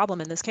going to be a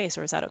problem in this case,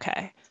 or is that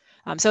okay?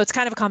 So it's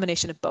kind of a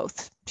combination of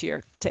both,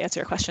 to answer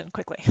your question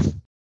quickly.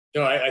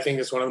 No, I think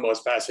it's one of the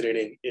most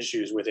fascinating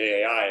issues with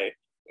AI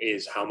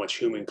is how much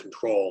human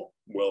control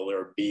will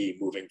there be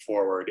moving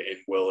forward, and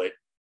will it,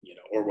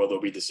 or will there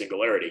be the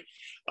singularity?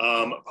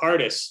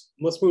 Pardis,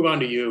 let's move on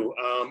to you.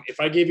 If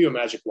I gave you a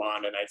magic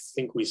wand, and I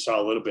think we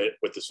saw a little bit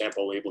with the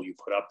sample label you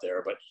put up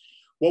there, but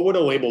what would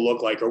a label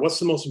look like, or what's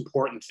the most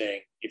important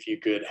thing if you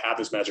could have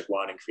this magic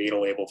wand and create a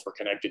label for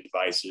connected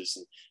devices?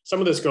 And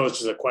some of this goes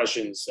to the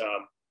questions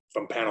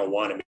from panel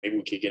one, and maybe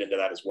we could get into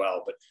that as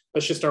well. But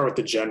let's just start with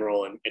the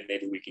general, and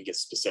maybe we can get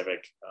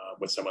specific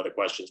with some of the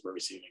questions we're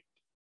receiving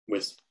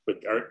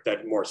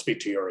that more speak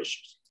to your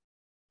issues.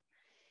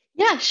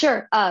 Yeah,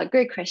 sure.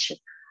 Great question.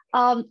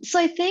 So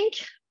I think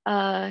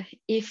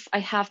if I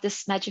have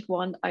this magic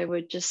wand, I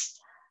would just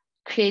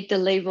create the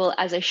label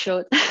as I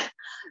showed,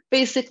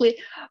 basically.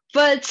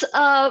 But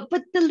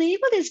the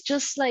label is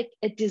just like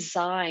a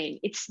design.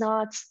 It's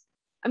not.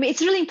 I mean,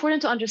 it's really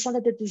important to understand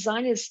that the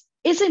design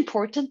is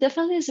important.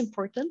 Definitely is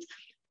important.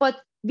 But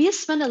we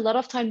spend a lot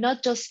of time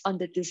not just on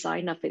the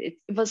design of it.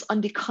 It was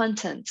on the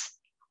content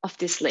of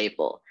this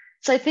label.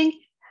 So I think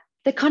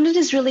the content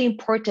is really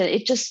important.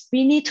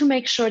 We need to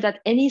make sure that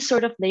any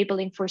sort of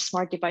labeling for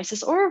smart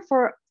devices or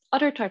for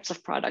other types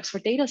of products, for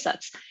data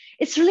sets,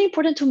 it's really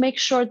important to make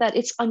sure that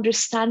it's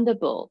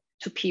understandable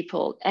to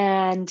people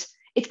and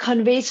it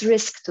conveys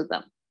risk to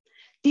them.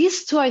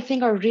 These two, I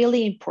think, are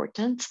really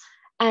important.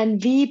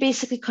 And we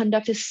basically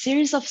conduct a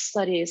series of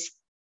studies,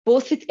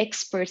 both with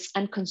experts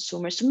and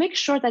consumers, to make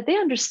sure that they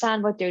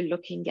understand what they're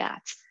looking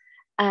at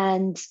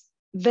and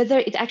whether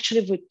it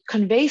actually would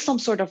convey some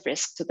sort of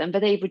risk to them,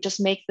 whether it would just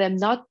make them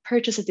not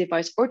purchase a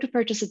device or to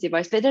purchase a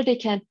device, whether they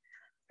can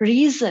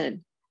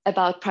reason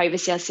about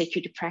privacy and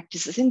security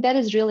practices. I think that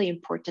is really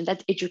important.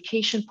 That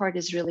education part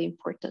is really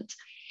important.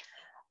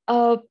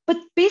 But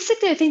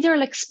basically, I think there are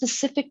like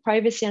specific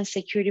privacy and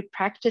security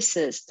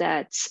practices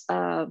that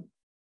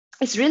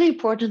it's really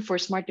important for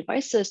smart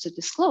devices to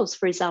disclose.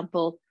 For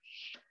example,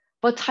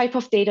 what type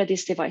of data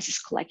this device is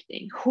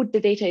collecting, who the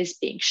data is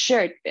being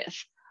shared with,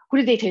 who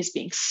the data is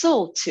being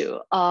sold to,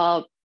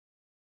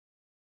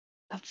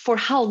 for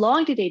how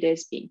long the data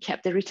is being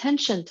kept, the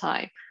retention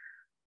time.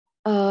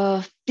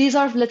 These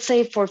are, let's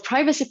say, for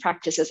privacy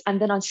practices. And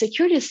then on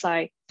security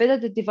side, whether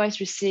the device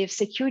receives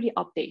security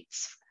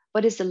updates,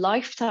 what is the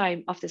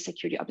lifetime of the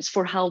security updates,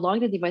 for how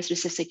long the device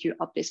receives security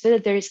updates, whether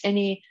there is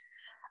any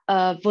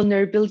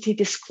vulnerability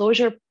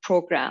disclosure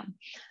program,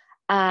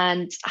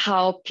 and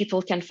how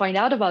people can find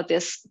out about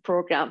this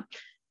program.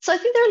 So I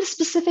think there are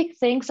specific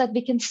things that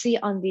we can see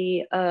on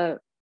the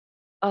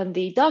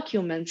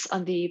documents,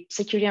 on the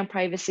security and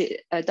privacy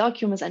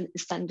documents and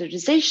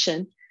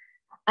standardization.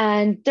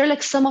 And they're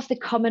like some of the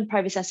common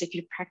privacy and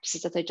security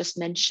practices that I just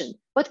mentioned.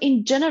 But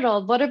in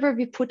general, whatever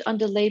we put on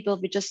the label,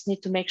 we just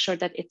need to make sure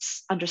that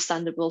it's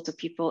understandable to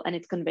people and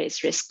it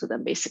conveys risk to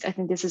them. Basically, I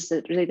think this is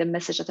really the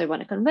message that I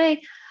want to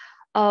convey.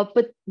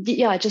 But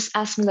yeah, just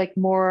ask me like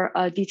more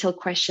detailed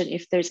question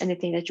if there's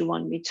anything that you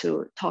want me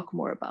to talk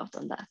more about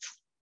on that.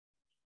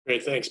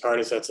 Great, thanks,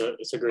 Pardis. That's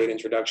a great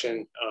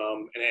introduction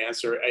and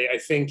answer. I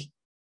think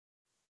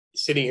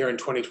sitting here in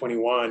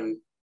 2021,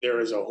 there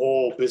is a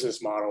whole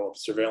business model of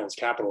surveillance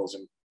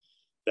capitalism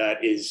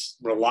that is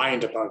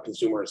reliant upon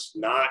consumers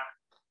not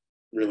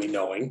really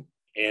knowing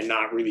and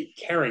not really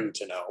caring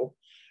to know.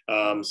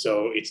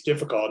 So it's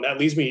difficult. And that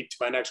leads me to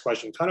my next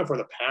question, kind of for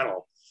the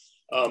panel,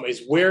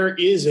 is where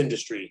is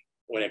industry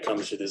when it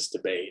comes to this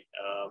debate?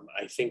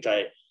 I think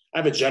I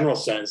have a general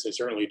sense, I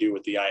certainly do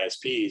with the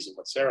ISPs and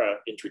what Sarah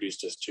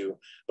introduced us to,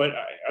 but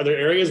are there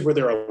areas where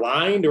they're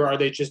aligned, or are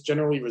they just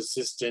generally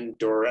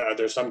resistant, or are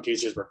there some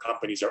cases where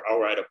companies are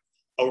outright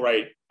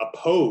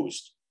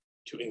opposed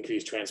to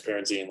increased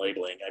transparency and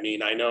labeling? I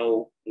mean, I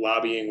know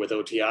lobbying with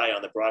OTI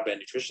on the broadband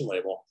nutrition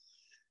label.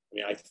 I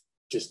mean, I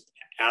just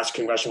ask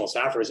congressional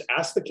staffers,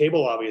 ask the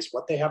cable lobbyists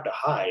what they have to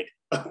hide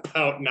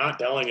about not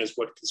telling us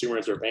what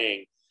consumers are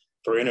paying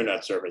for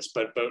internet service.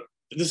 But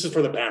this is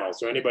for the panel,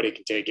 so anybody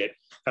can take it.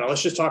 Kind of,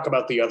 let's just talk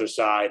about the other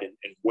side and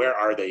where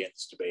are they in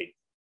this debate?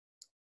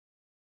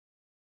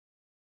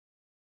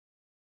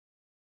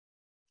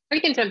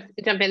 We can jump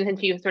in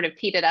since you sort of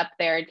teed it up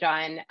there,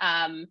 John.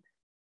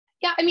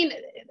 Yeah, I mean,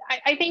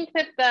 I think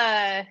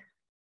that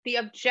the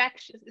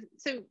objections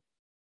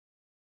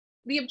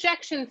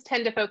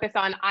tend to focus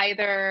on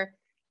either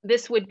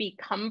this would be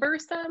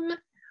cumbersome,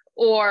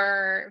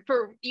 or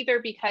for either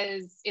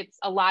because it's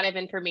a lot of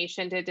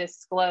information to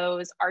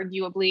disclose,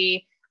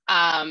 arguably,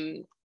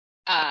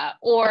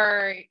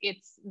 or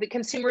it's the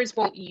consumers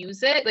won't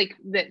use it, like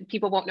that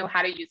people won't know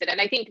how to use it. And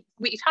I think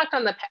we talked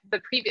on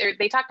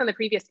they talked on the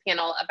previous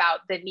panel about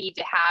the need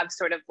to have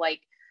sort of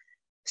like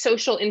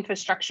social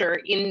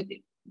infrastructure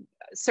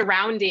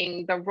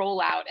surrounding the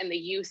rollout and the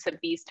use of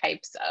these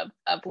types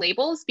of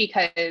labels,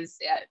 because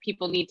we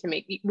need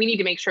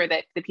to make sure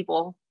that the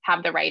people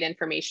have the right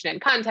information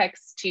and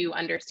context to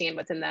understand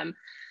what's in them.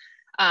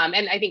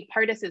 And I think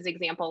Pardis's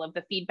example of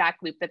the feedback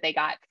loop that they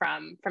got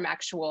from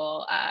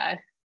actual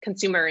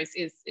consumers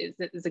is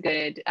a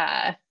good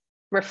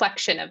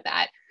reflection of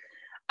that.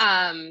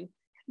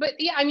 But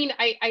yeah, I mean,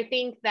 I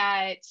think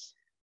that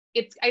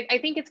I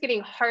think it's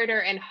getting harder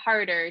and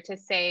harder to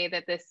say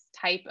that this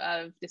type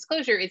of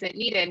disclosure isn't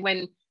needed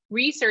when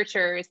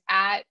researchers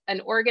at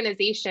an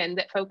organization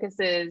that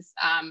focuses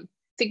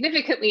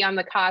significantly on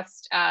the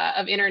cost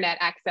of internet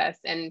access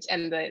and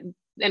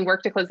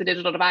work to close the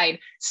digital divide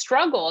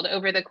struggled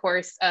over the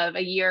course of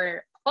a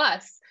year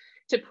plus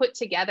to put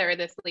together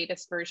this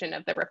latest version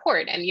of the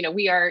report. And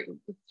we are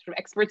sort of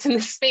experts in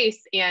this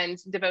space and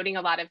devoting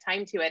a lot of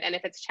time to it. And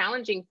if it's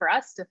challenging for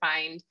us to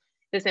find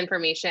this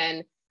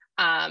information,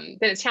 then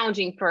it's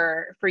challenging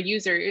for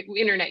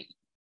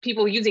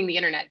people using the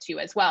internet too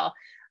as well.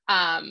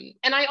 And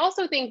I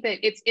also think that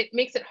it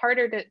makes it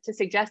harder to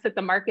suggest that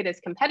the market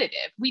is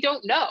competitive. We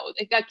don't know.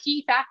 A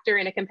key factor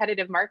in a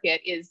competitive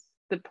market is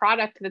the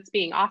product that's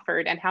being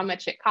offered and how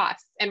much it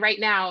costs. And right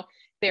now,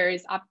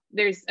 there's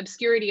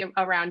obscurity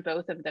around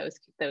both of those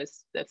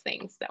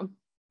things. So,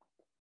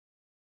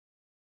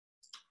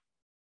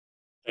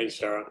 thanks,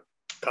 Sarah.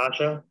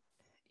 Kasha?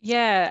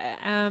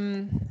 Yeah,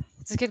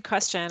 it's a good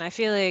question. I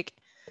feel like,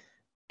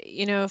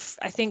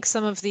 I think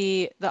some of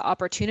the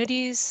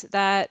opportunities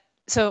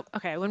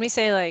when we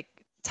say like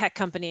tech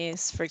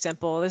companies, for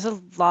example, there's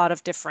a lot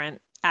of different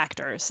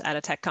actors at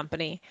a tech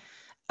company.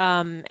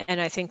 And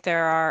I think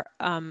there are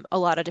a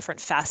lot of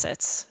different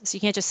facets. So you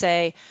can't just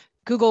say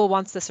Google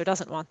wants this or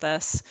doesn't want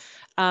this.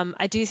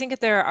 I do think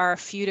that there are a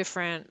few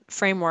different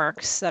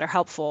frameworks that are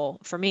helpful,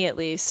 for me at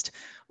least.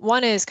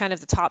 One is kind of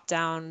the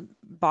top-down,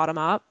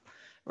 bottom-up,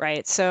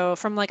 right? So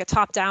from like a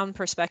top-down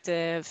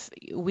perspective,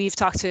 we've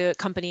talked to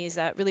companies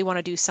that really want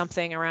to do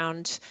something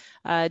around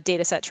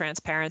data set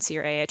transparency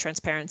or AI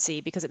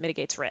transparency because it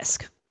mitigates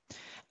risk.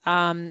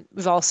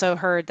 We've also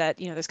heard that,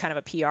 there's kind of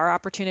a PR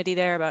opportunity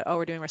there about,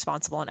 we're doing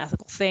responsible and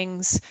ethical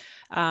things.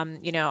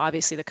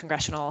 Obviously the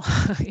congressional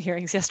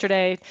hearings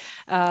yesterday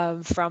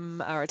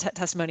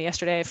testimony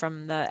yesterday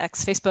from the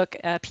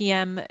ex-Facebook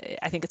PM.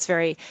 I think it's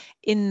very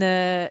in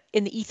the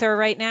ether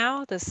right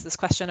now, this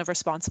question of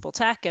responsible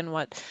tech and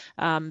what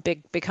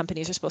big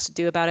companies are supposed to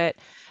do about it.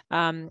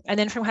 And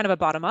then from kind of a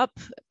bottom-up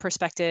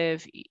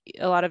perspective,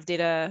 a lot of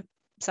data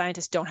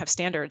scientists don't have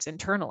standards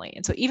internally.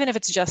 And so even if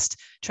it's just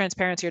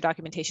transparency or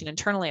documentation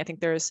internally, I think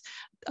there's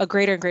a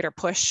greater and greater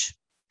push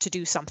to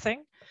do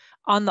something.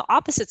 On the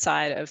opposite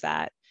side of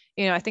that,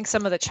 I think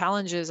some of the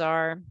challenges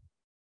are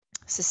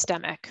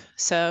systemic.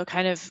 So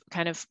kind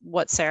of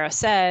what Sarah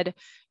said,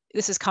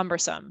 this is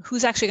cumbersome.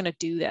 Who's actually going to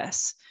do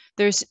this?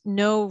 There's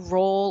no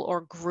role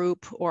or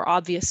group or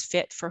obvious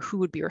fit for who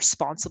would be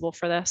responsible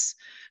for this,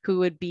 who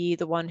would be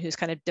the one who's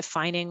kind of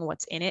defining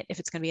what's in it, if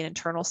it's going to be an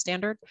internal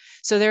standard.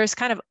 So there's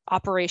kind of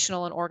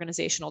operational and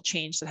organizational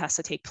change that has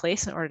to take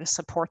place in order to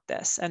support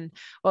this. And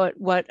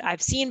what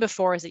I've seen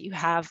before is that you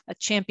have a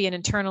champion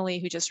internally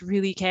who just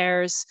really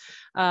cares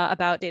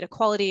about data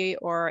quality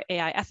or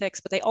AI ethics,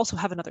 but they also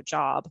have another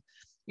job.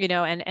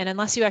 And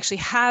unless you actually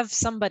have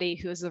somebody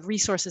who has the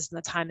resources and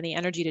the time and the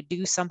energy to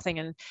do something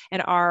and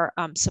are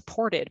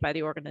supported by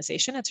the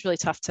organization, it's really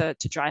tough to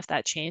drive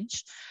that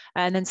change.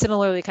 And then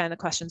similarly, kind of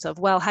the questions of,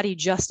 well, how do you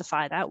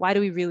justify that? Why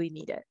do we really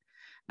need it?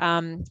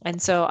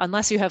 And so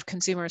unless you have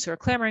consumers who are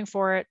clamoring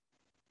for it,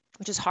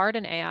 which is hard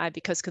in AI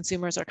because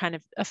consumers are kind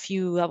of a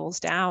few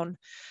levels down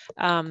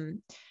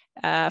from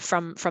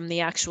the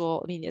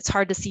actual, it's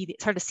hard to see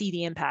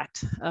the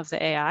impact of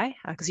the AI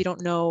because you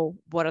don't know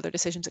what other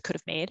decisions it could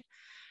have made.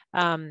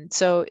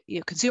 So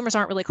consumers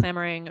aren't really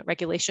clamoring,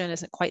 regulation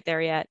isn't quite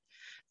there yet.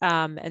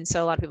 And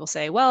so a lot of people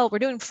say, well, we're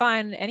doing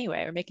fine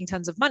anyway, we're making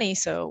tons of money,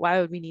 so why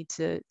would we need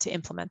to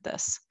implement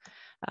this?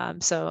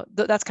 So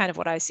that's kind of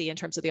what I see in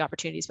terms of the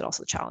opportunities, but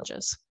also the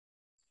challenges.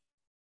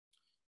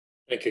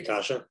 Thank you,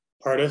 Kasha.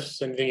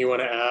 Pardis, anything you want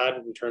to add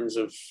in terms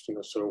of,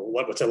 sort of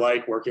what's it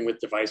like working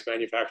with device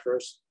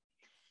manufacturers?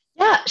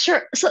 Yeah,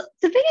 sure. So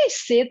the way I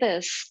see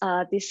this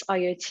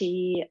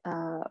IoT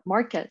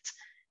market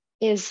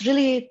is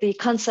really the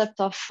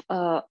concept of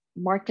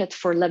market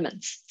for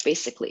lemons,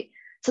 basically.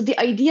 So the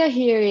idea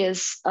here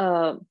is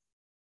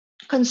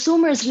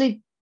consumers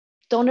really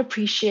don't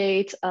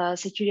appreciate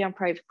security and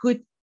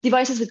good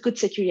devices with good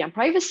security and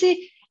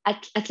privacy.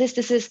 At least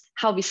this is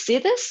how we see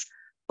this,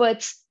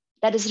 but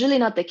that is really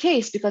not the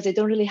case because they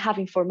don't really have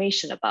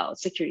information about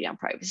security and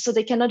privacy. So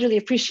they cannot really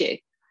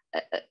appreciate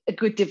a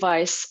good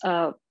device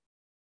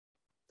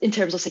in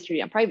terms of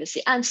security and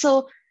privacy. And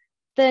so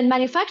then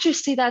manufacturers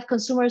see that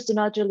consumers do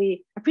not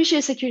really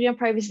appreciate security and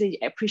privacy,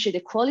 they appreciate the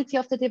quality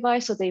of the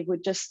device, so they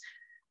would just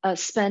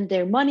spend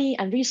their money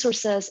and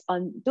resources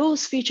on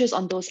those features,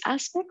 on those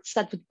aspects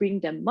that would bring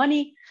them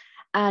money.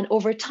 And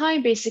over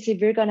time, basically,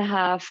 we're gonna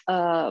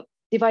have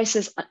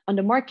devices on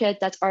the market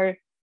that are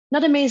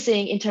not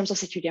amazing in terms of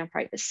security and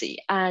privacy,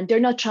 and they're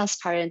not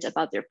transparent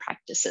about their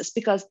practices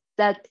because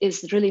that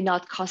is really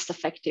not cost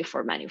effective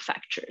for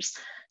manufacturers.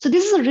 So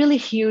this is a really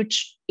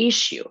huge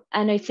issue.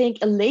 And I think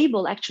a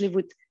label actually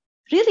would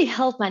really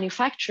help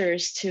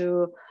manufacturers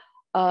to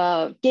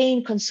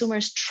gain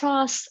consumers'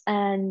 trust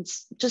and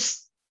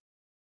just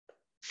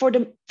for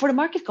the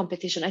market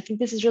competition. I think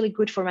this is really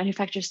good for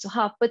manufacturers to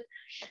have. But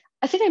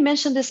I think I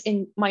mentioned this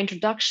in my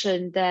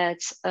introduction that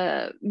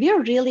we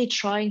are really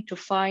trying to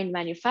find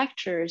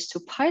manufacturers to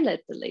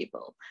pilot the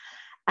label,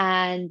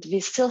 and we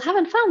still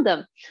haven't found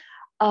them.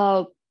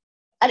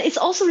 And it's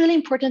also really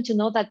important to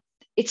know that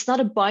it's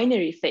not a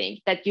binary thing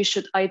that you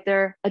should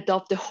either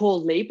adopt the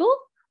whole label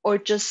or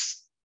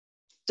just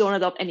don't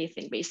adopt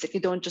anything, basically.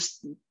 Don't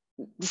just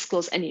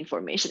disclose any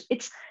information.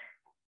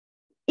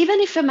 even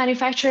if a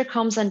manufacturer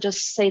comes and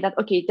just say that,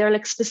 okay, there are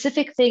like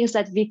specific things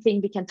that we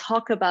think we can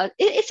talk about,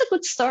 it's a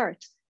good start.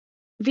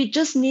 We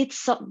just need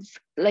some,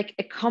 like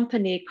a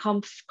company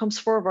comes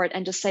forward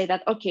and just say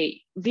that,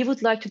 okay, we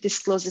would like to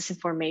disclose this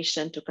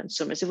information to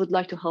consumers. We would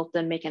like to help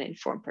them make an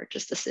informed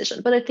purchase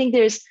decision. But I think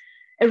there's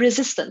a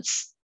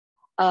resistance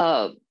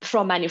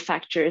from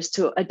manufacturers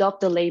to adopt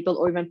the label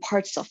or even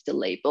parts of the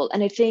label.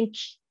 And I think,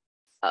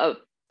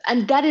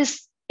 and that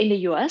is in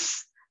the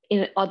US.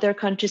 In other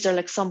countries, there are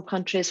like some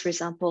countries, for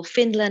example,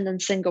 Finland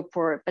and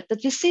Singapore, but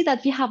that we see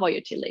that we have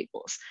IoT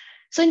labels.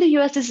 So in the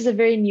US, this is a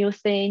very new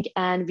thing,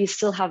 and we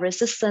still have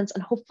resistance,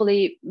 and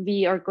hopefully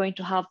we are going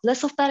to have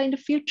less of that in the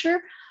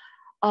future.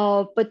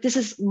 But this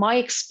is my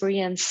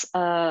experience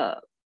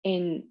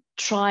in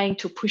trying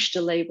to push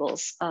the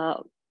labels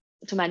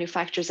to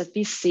manufacturers, that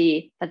we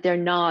see that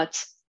they're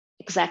not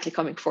exactly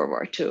coming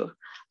forward to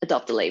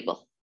adopt the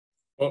label.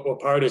 Well,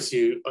 Pardis,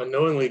 you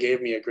unknowingly gave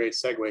me a great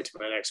segue to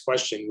my next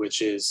question,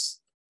 which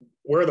is,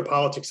 where are the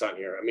politics on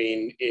here? I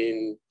mean,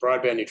 in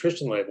broadband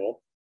nutrition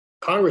label,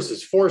 Congress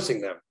is forcing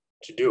them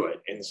to do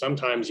it. And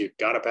sometimes you've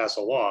got to pass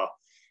a law.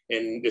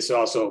 And this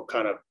also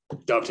kind of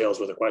dovetails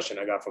with a question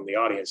I got from the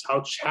audience.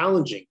 How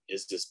challenging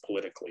is this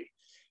politically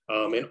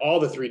in all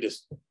the three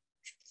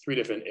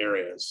different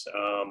areas?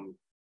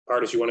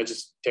 Pardis, you want to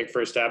just take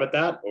first stab at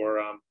that? Or,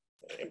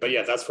 but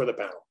yeah, that's for the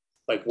panel.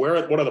 Like,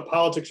 what are the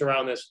politics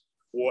around this?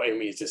 Well, I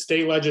mean, is it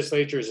state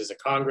legislatures? Is it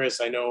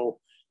Congress? I know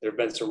there have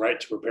been some right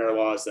to repair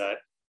laws that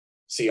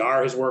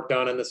CR has worked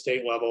on the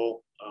state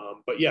level.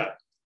 But yeah,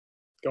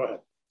 go ahead.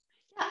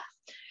 Yeah,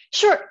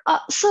 sure.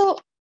 So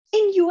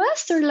in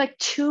US, there are like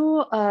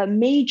two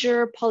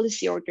major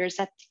policy orders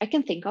that I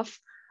can think of.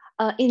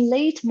 In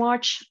late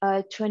March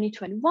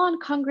 2021,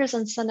 Congress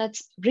and Senate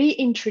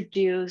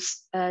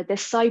reintroduced the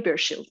Cyber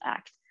Shield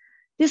Act.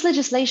 This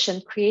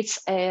legislation creates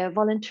a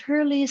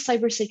voluntarily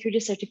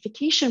cybersecurity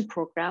certification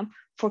program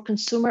for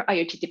consumer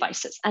IoT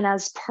devices. And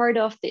as part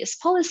of this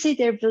policy,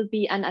 there will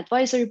be an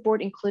advisory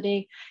board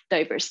including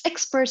diverse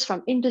experts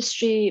from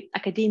industry,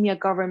 academia,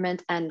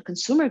 government, and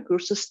consumer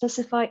groups to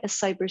specify a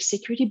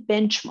cybersecurity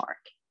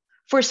benchmark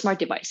for smart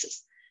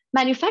devices.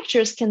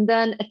 Manufacturers can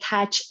then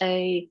attach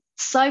a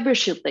Cyber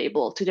Shield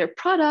label to their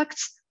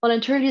products,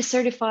 voluntarily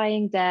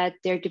certifying that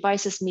their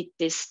devices meet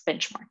this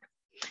benchmark.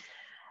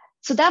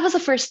 So that was the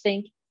first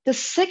thing. The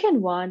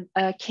second one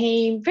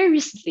came very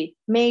recently,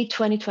 May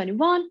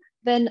 2021,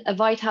 when a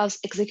White House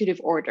executive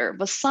order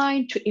was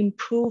signed to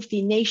improve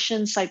the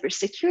nation's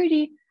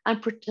cybersecurity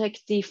and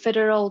protect the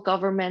federal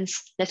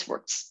government's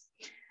networks.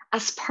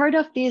 As part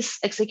of this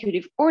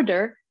executive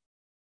order,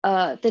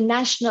 the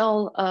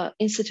National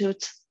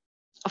Institute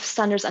of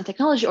Standards and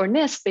Technology, or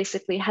NIST,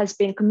 basically has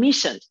been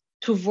commissioned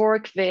to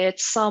work with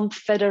some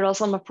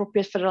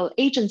appropriate federal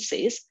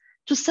agencies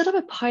to set up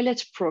a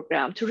pilot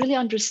program to really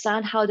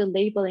understand how the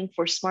labeling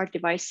for smart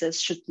devices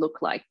should look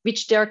like,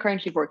 which they're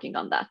currently working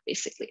on that,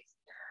 basically.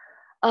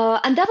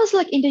 And that was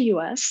like in the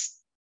US,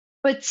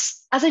 but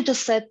as I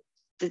just said,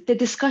 the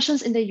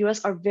discussions in the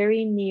US are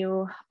very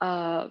new.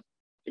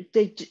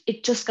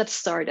 It just got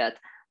started.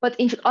 But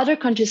in other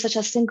countries such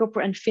as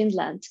Singapore and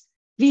Finland,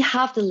 we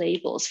have the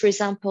labels. For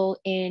example,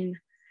 in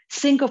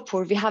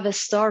Singapore, we have a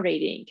star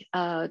rating.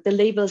 The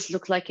labels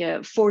look like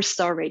a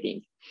 4-star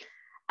rating.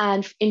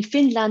 And in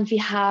Finland, we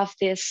have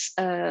this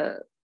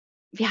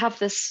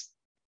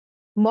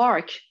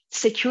mark,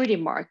 security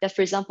mark, that,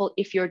 for example,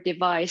 if your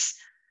device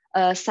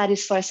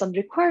satisfies some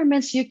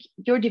requirements,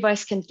 your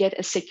device can get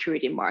a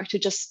security mark to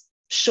just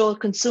show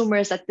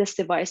consumers that this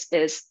device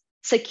is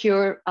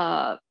secure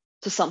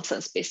to some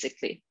sense,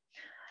 basically.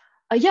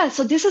 Yeah,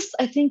 so this is,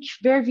 I think,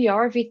 where we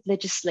are with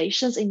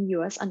legislations in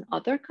US and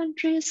other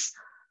countries.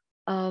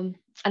 And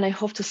I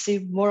hope to see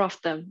more of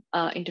them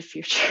in the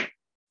future.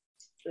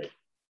 Great.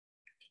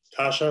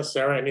 Tasha,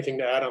 Sarah, anything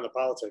to add on the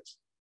politics?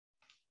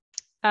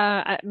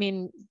 I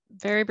mean,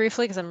 very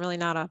briefly, because I'm really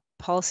not a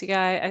policy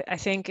guy, I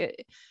think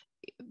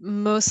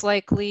most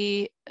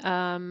likely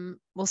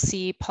we'll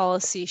see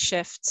policy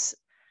shifts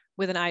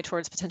with an eye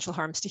towards potential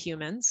harms to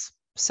humans.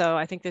 So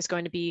I think there's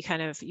going to be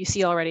you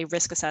see already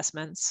risk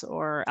assessments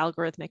or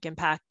algorithmic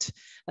impact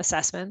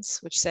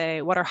assessments, which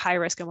say what are high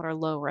risk and what are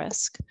low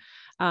risk.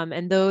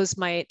 And those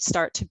might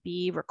start to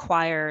be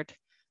required,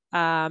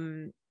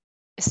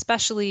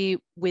 especially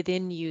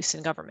within use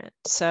in government.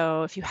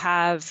 So if you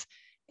have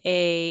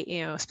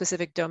a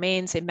specific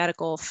domain, say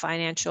medical,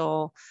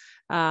 financial,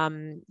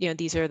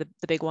 these are the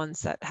big ones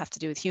that have to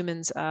do with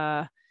humans.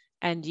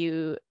 And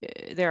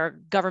there are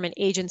government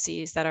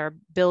agencies that are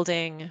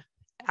building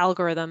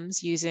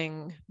algorithms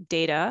using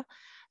data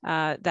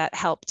that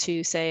help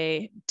to,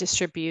 say,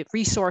 distribute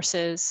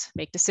resources,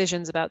 make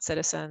decisions about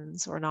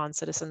citizens or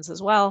non-citizens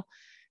as well.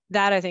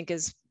 That, I think,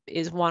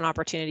 is one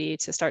opportunity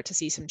to start to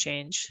see some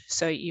change.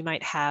 So you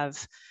might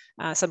have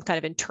some kind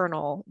of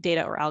internal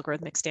data or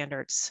algorithmic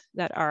standards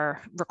that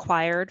are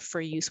required for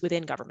use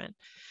within government.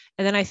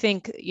 And then I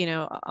think,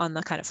 on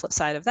the kind of flip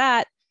side of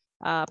that,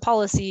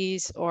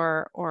 policies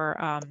or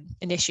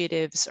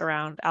initiatives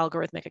around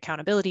algorithmic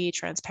accountability,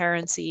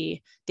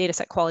 transparency, data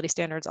set quality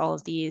standards, all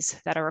of these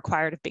that are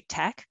required of big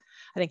tech.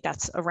 I think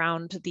that's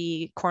around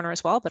the corner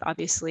as well, but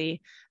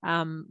obviously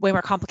way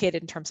more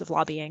complicated in terms of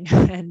lobbying,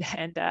 and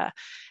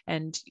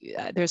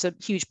there's a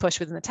huge push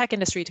within the tech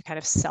industry to kind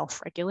of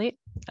self-regulate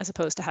as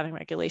opposed to having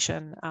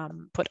regulation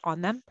put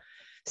on them.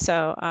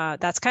 So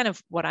that's kind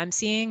of what I'm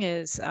seeing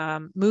is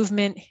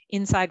movement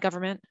inside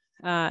government,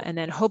 and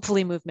then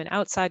hopefully movement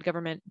outside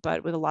government,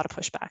 but with a lot of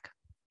pushback.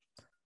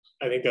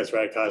 I think that's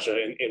right, Kasia.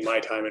 In my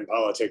time in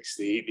politics,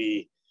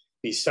 the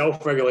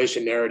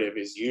self-regulation narrative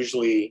is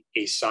usually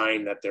a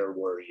sign that they're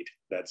worried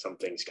that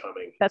something's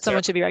coming. That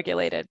someone should be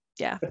regulated.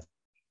 Yeah.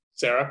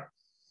 Sarah?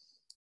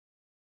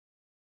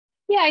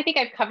 Yeah, I think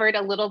I've covered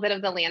a little bit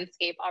of the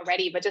landscape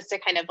already, but just to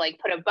kind of like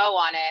put a bow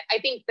on it, I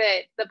think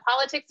that the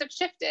politics have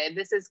shifted.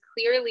 This is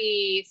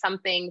clearly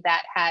something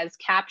that has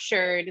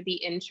captured the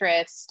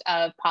interest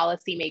of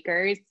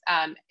policymakers,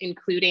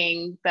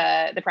 including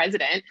the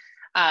president,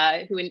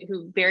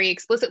 who very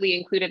explicitly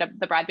included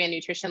the broadband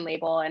nutrition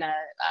label and a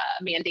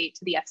mandate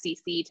to the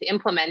FCC to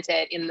implement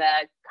it in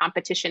the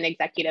competition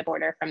executive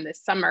order from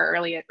this summer,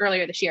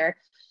 earlier this year.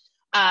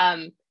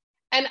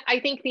 And I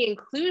think the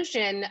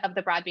inclusion of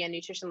the broadband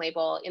nutrition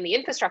label in the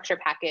infrastructure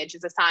package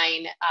is a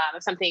sign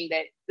of something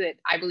that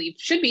I believe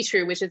should be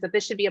true, which is that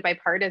this should be a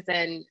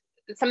bipartisan,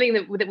 something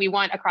that we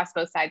want across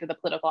both sides of the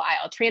political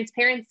aisle.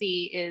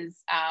 Transparency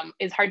is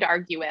hard to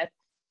argue with.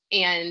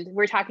 And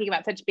we're talking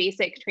about such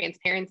basic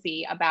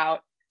transparency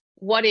about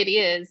what it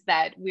is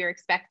that we're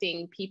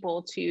expecting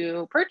people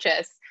to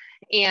purchase.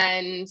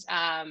 And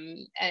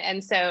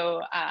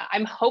so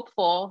I'm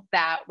hopeful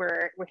that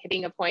we're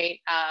hitting a point,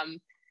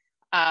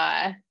 and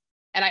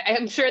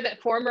I'm sure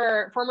that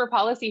former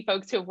policy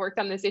folks who have worked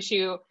on this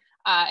issue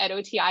at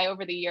OTI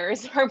over the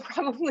years are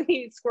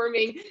probably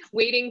squirming,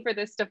 waiting for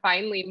this to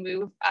finally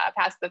move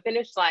past the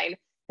finish line,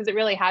 because it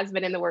really has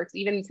been in the works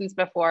even since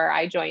before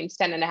I joined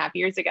 10.5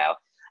 years ago.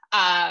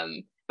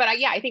 But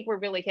yeah, I think we're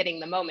really hitting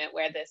the moment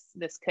where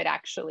this could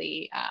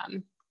actually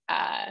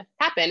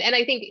happen. And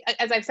I think,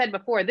 as I've said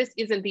before, this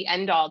isn't the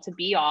end all to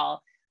be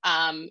all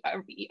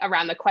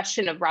around the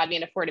question of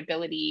broadband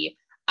affordability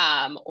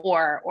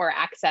or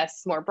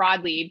access more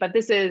broadly. But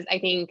this is, I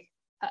think,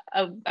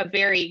 a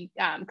very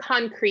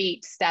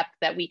concrete step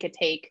that we could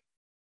take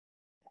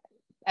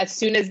as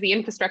soon as the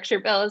infrastructure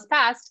bill is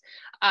passed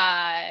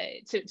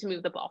to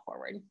move the ball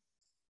forward.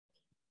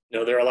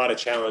 No, there are a lot of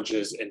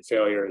challenges and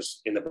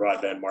failures in the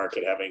broadband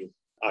market, having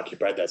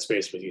occupied that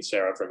space with you,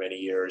 Sarah, for many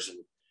years. And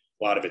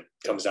a lot of it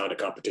comes down to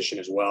competition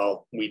as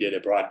well. We did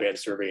a broadband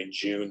survey in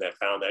June that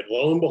found that,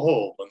 lo and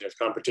behold, when there's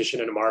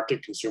competition in a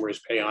market,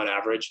 consumers pay on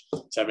average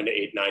 $7 to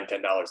 $8, $9,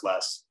 $10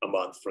 less a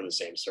month for the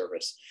same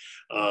service.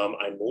 I'm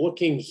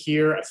looking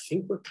here. I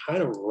think we're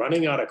kind of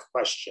running out of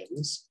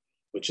questions,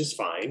 which is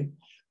fine.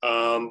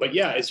 But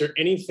yeah, is there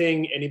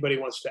anything anybody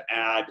wants to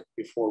add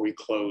before we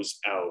close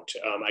out?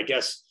 I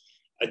guess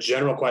a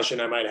general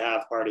question I might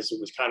have, Partis,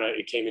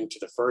 it came into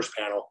the first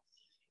panel.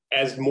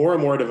 As more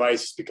and more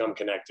devices become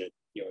connected,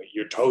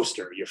 your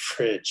toaster, your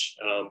fridge,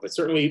 but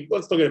certainly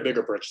let's look at a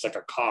bigger purchase like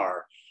a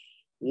car.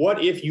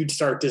 What if you'd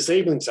start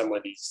disabling some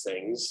of these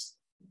things?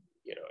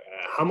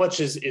 How much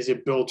is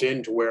it built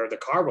into where the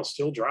car will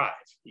still drive,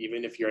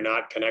 even if you're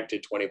not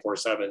connected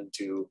 24/7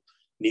 to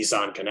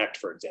Nissan Connect,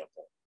 for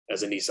example,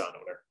 as a Nissan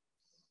owner?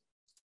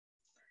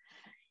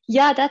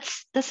 Yeah,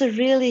 that's a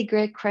really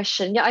great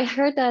question. Yeah, I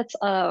heard that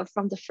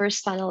from the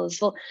first panel as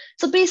well.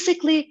 So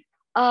basically,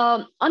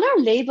 on our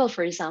label,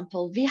 for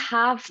example, we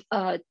have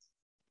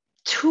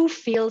two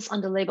fields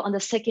on the label, on the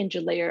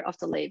secondary layer of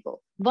the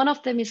label. One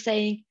of them is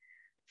saying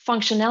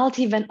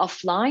functionality when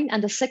offline,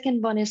 and the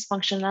second one is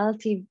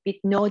functionality with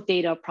no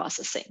data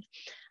processing.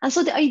 And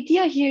so the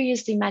idea here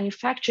is the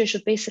manufacturer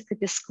should basically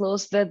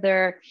disclose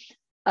whether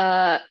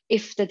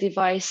if the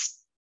device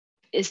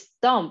is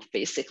dumb,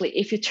 basically,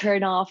 if you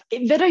turn off,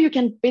 whether you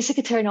can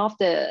basically turn off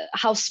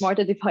how smart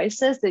the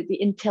device is,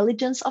 the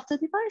intelligence of the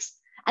device.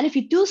 And if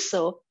you do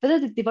so, whether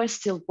the device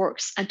still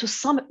works, and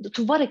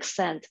to what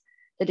extent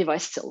the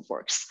device still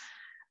works.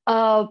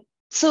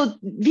 So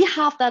we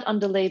have that on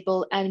the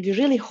label, and we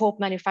really hope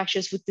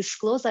manufacturers would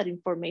disclose that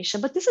information.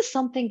 But this is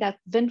something that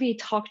when we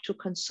talk to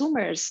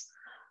consumers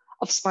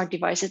of smart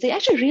devices, they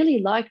actually really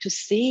like to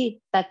see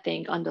that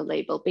thing on the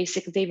label.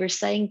 Basically, they were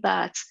saying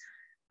that,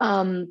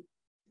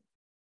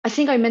 I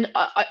think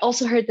I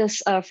also heard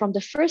this from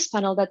the first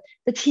panel, that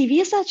the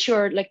TVs that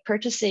you're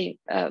purchasing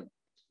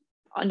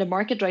on the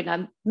market right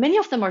now, many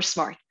of them are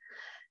smart.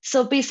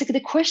 So basically the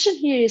question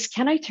here is,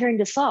 can I turn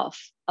this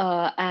off?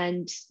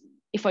 And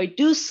if I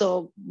do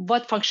so,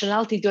 what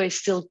functionality do I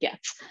still get?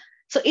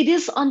 So it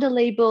is on the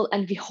label,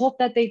 and we hope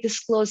that they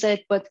disclose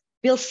it, but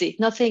we'll see.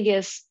 Nothing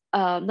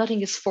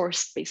is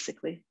forced,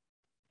 basically,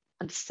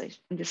 in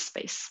this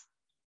space.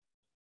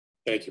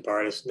 Thank you,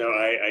 Pardis. No,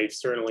 I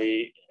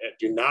certainly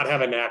do not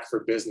have a knack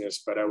for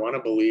business, but I want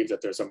to believe that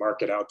there's a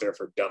market out there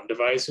for dumb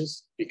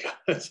devices,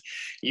 because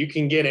you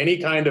can get any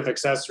kind of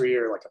accessory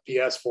or like a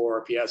PS4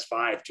 or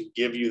PS5 to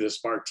give you the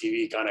smart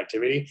TV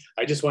connectivity.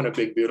 I just want a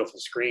big, beautiful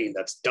screen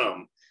that's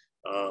dumb.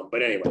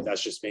 But anyway,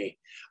 that's just me.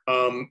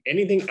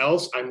 Anything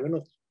else? I'm going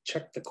to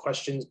check the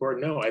questions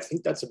board. No, I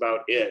think that's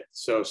about it.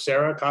 So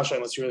Sarah, Kasha,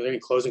 unless you have any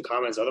closing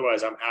comments,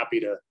 otherwise I'm happy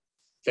to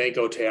thank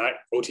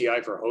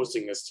OTI for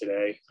hosting this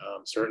today.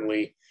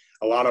 Certainly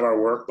a lot of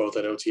our work, both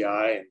at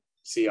OTI and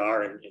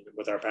CR and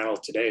with our panel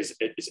today is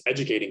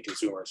educating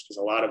consumers. There's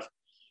a lot of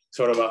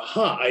sort of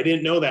I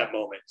didn't know that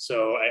moment.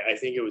 So I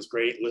think it was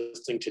great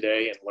listening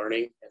today and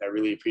learning, and I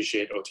really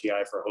appreciate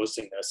OTI for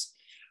hosting this.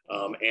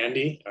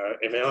 Andy,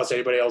 unless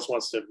anybody else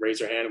wants to raise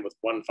their hand with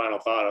one final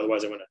thought,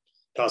 otherwise I'm gonna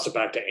toss it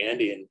back to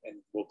Andy and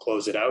we'll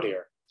close it out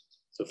here.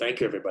 So thank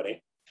you,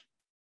 everybody.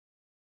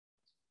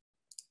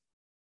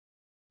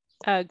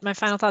 My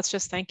final thoughts,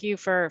 just thank you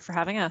for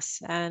having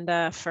us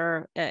and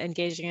for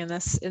engaging in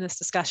this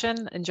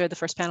discussion. Enjoyed the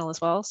first panel as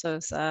well, so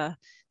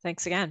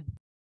thanks again.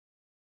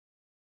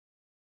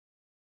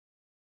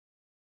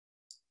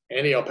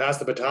 Andy, I'll pass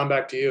the baton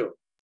back to you.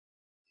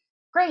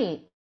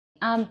 Great.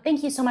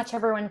 Thank you so much,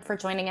 everyone, for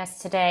joining us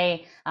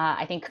today.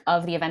 I think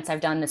of the events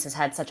I've done, this has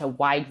had such a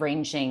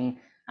wide-ranging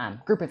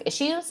group of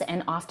issues,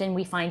 and often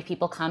we find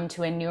people come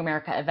to a New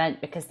America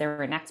event because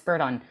they're an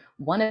expert on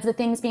one of the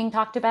things being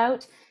talked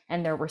about,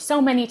 and there were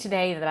so many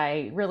today that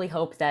I really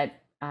hope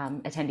that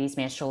attendees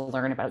managed to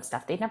learn about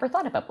stuff they'd never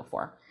thought about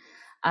before.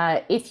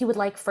 If you would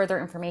like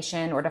further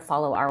information or to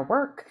follow our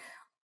work,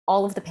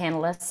 all of the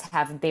panelists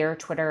have their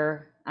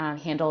Twitter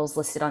handles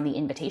listed on the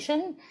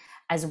invitation,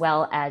 as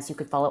well as you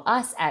could follow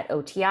us at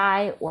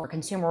OTI or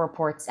Consumer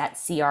Reports at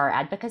CR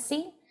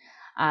Advocacy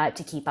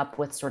to keep up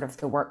with sort of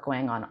the work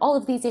going on all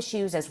of these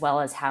issues, as well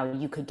as how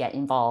you could get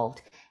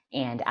involved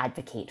and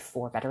advocate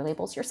for better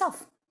labels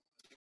yourself.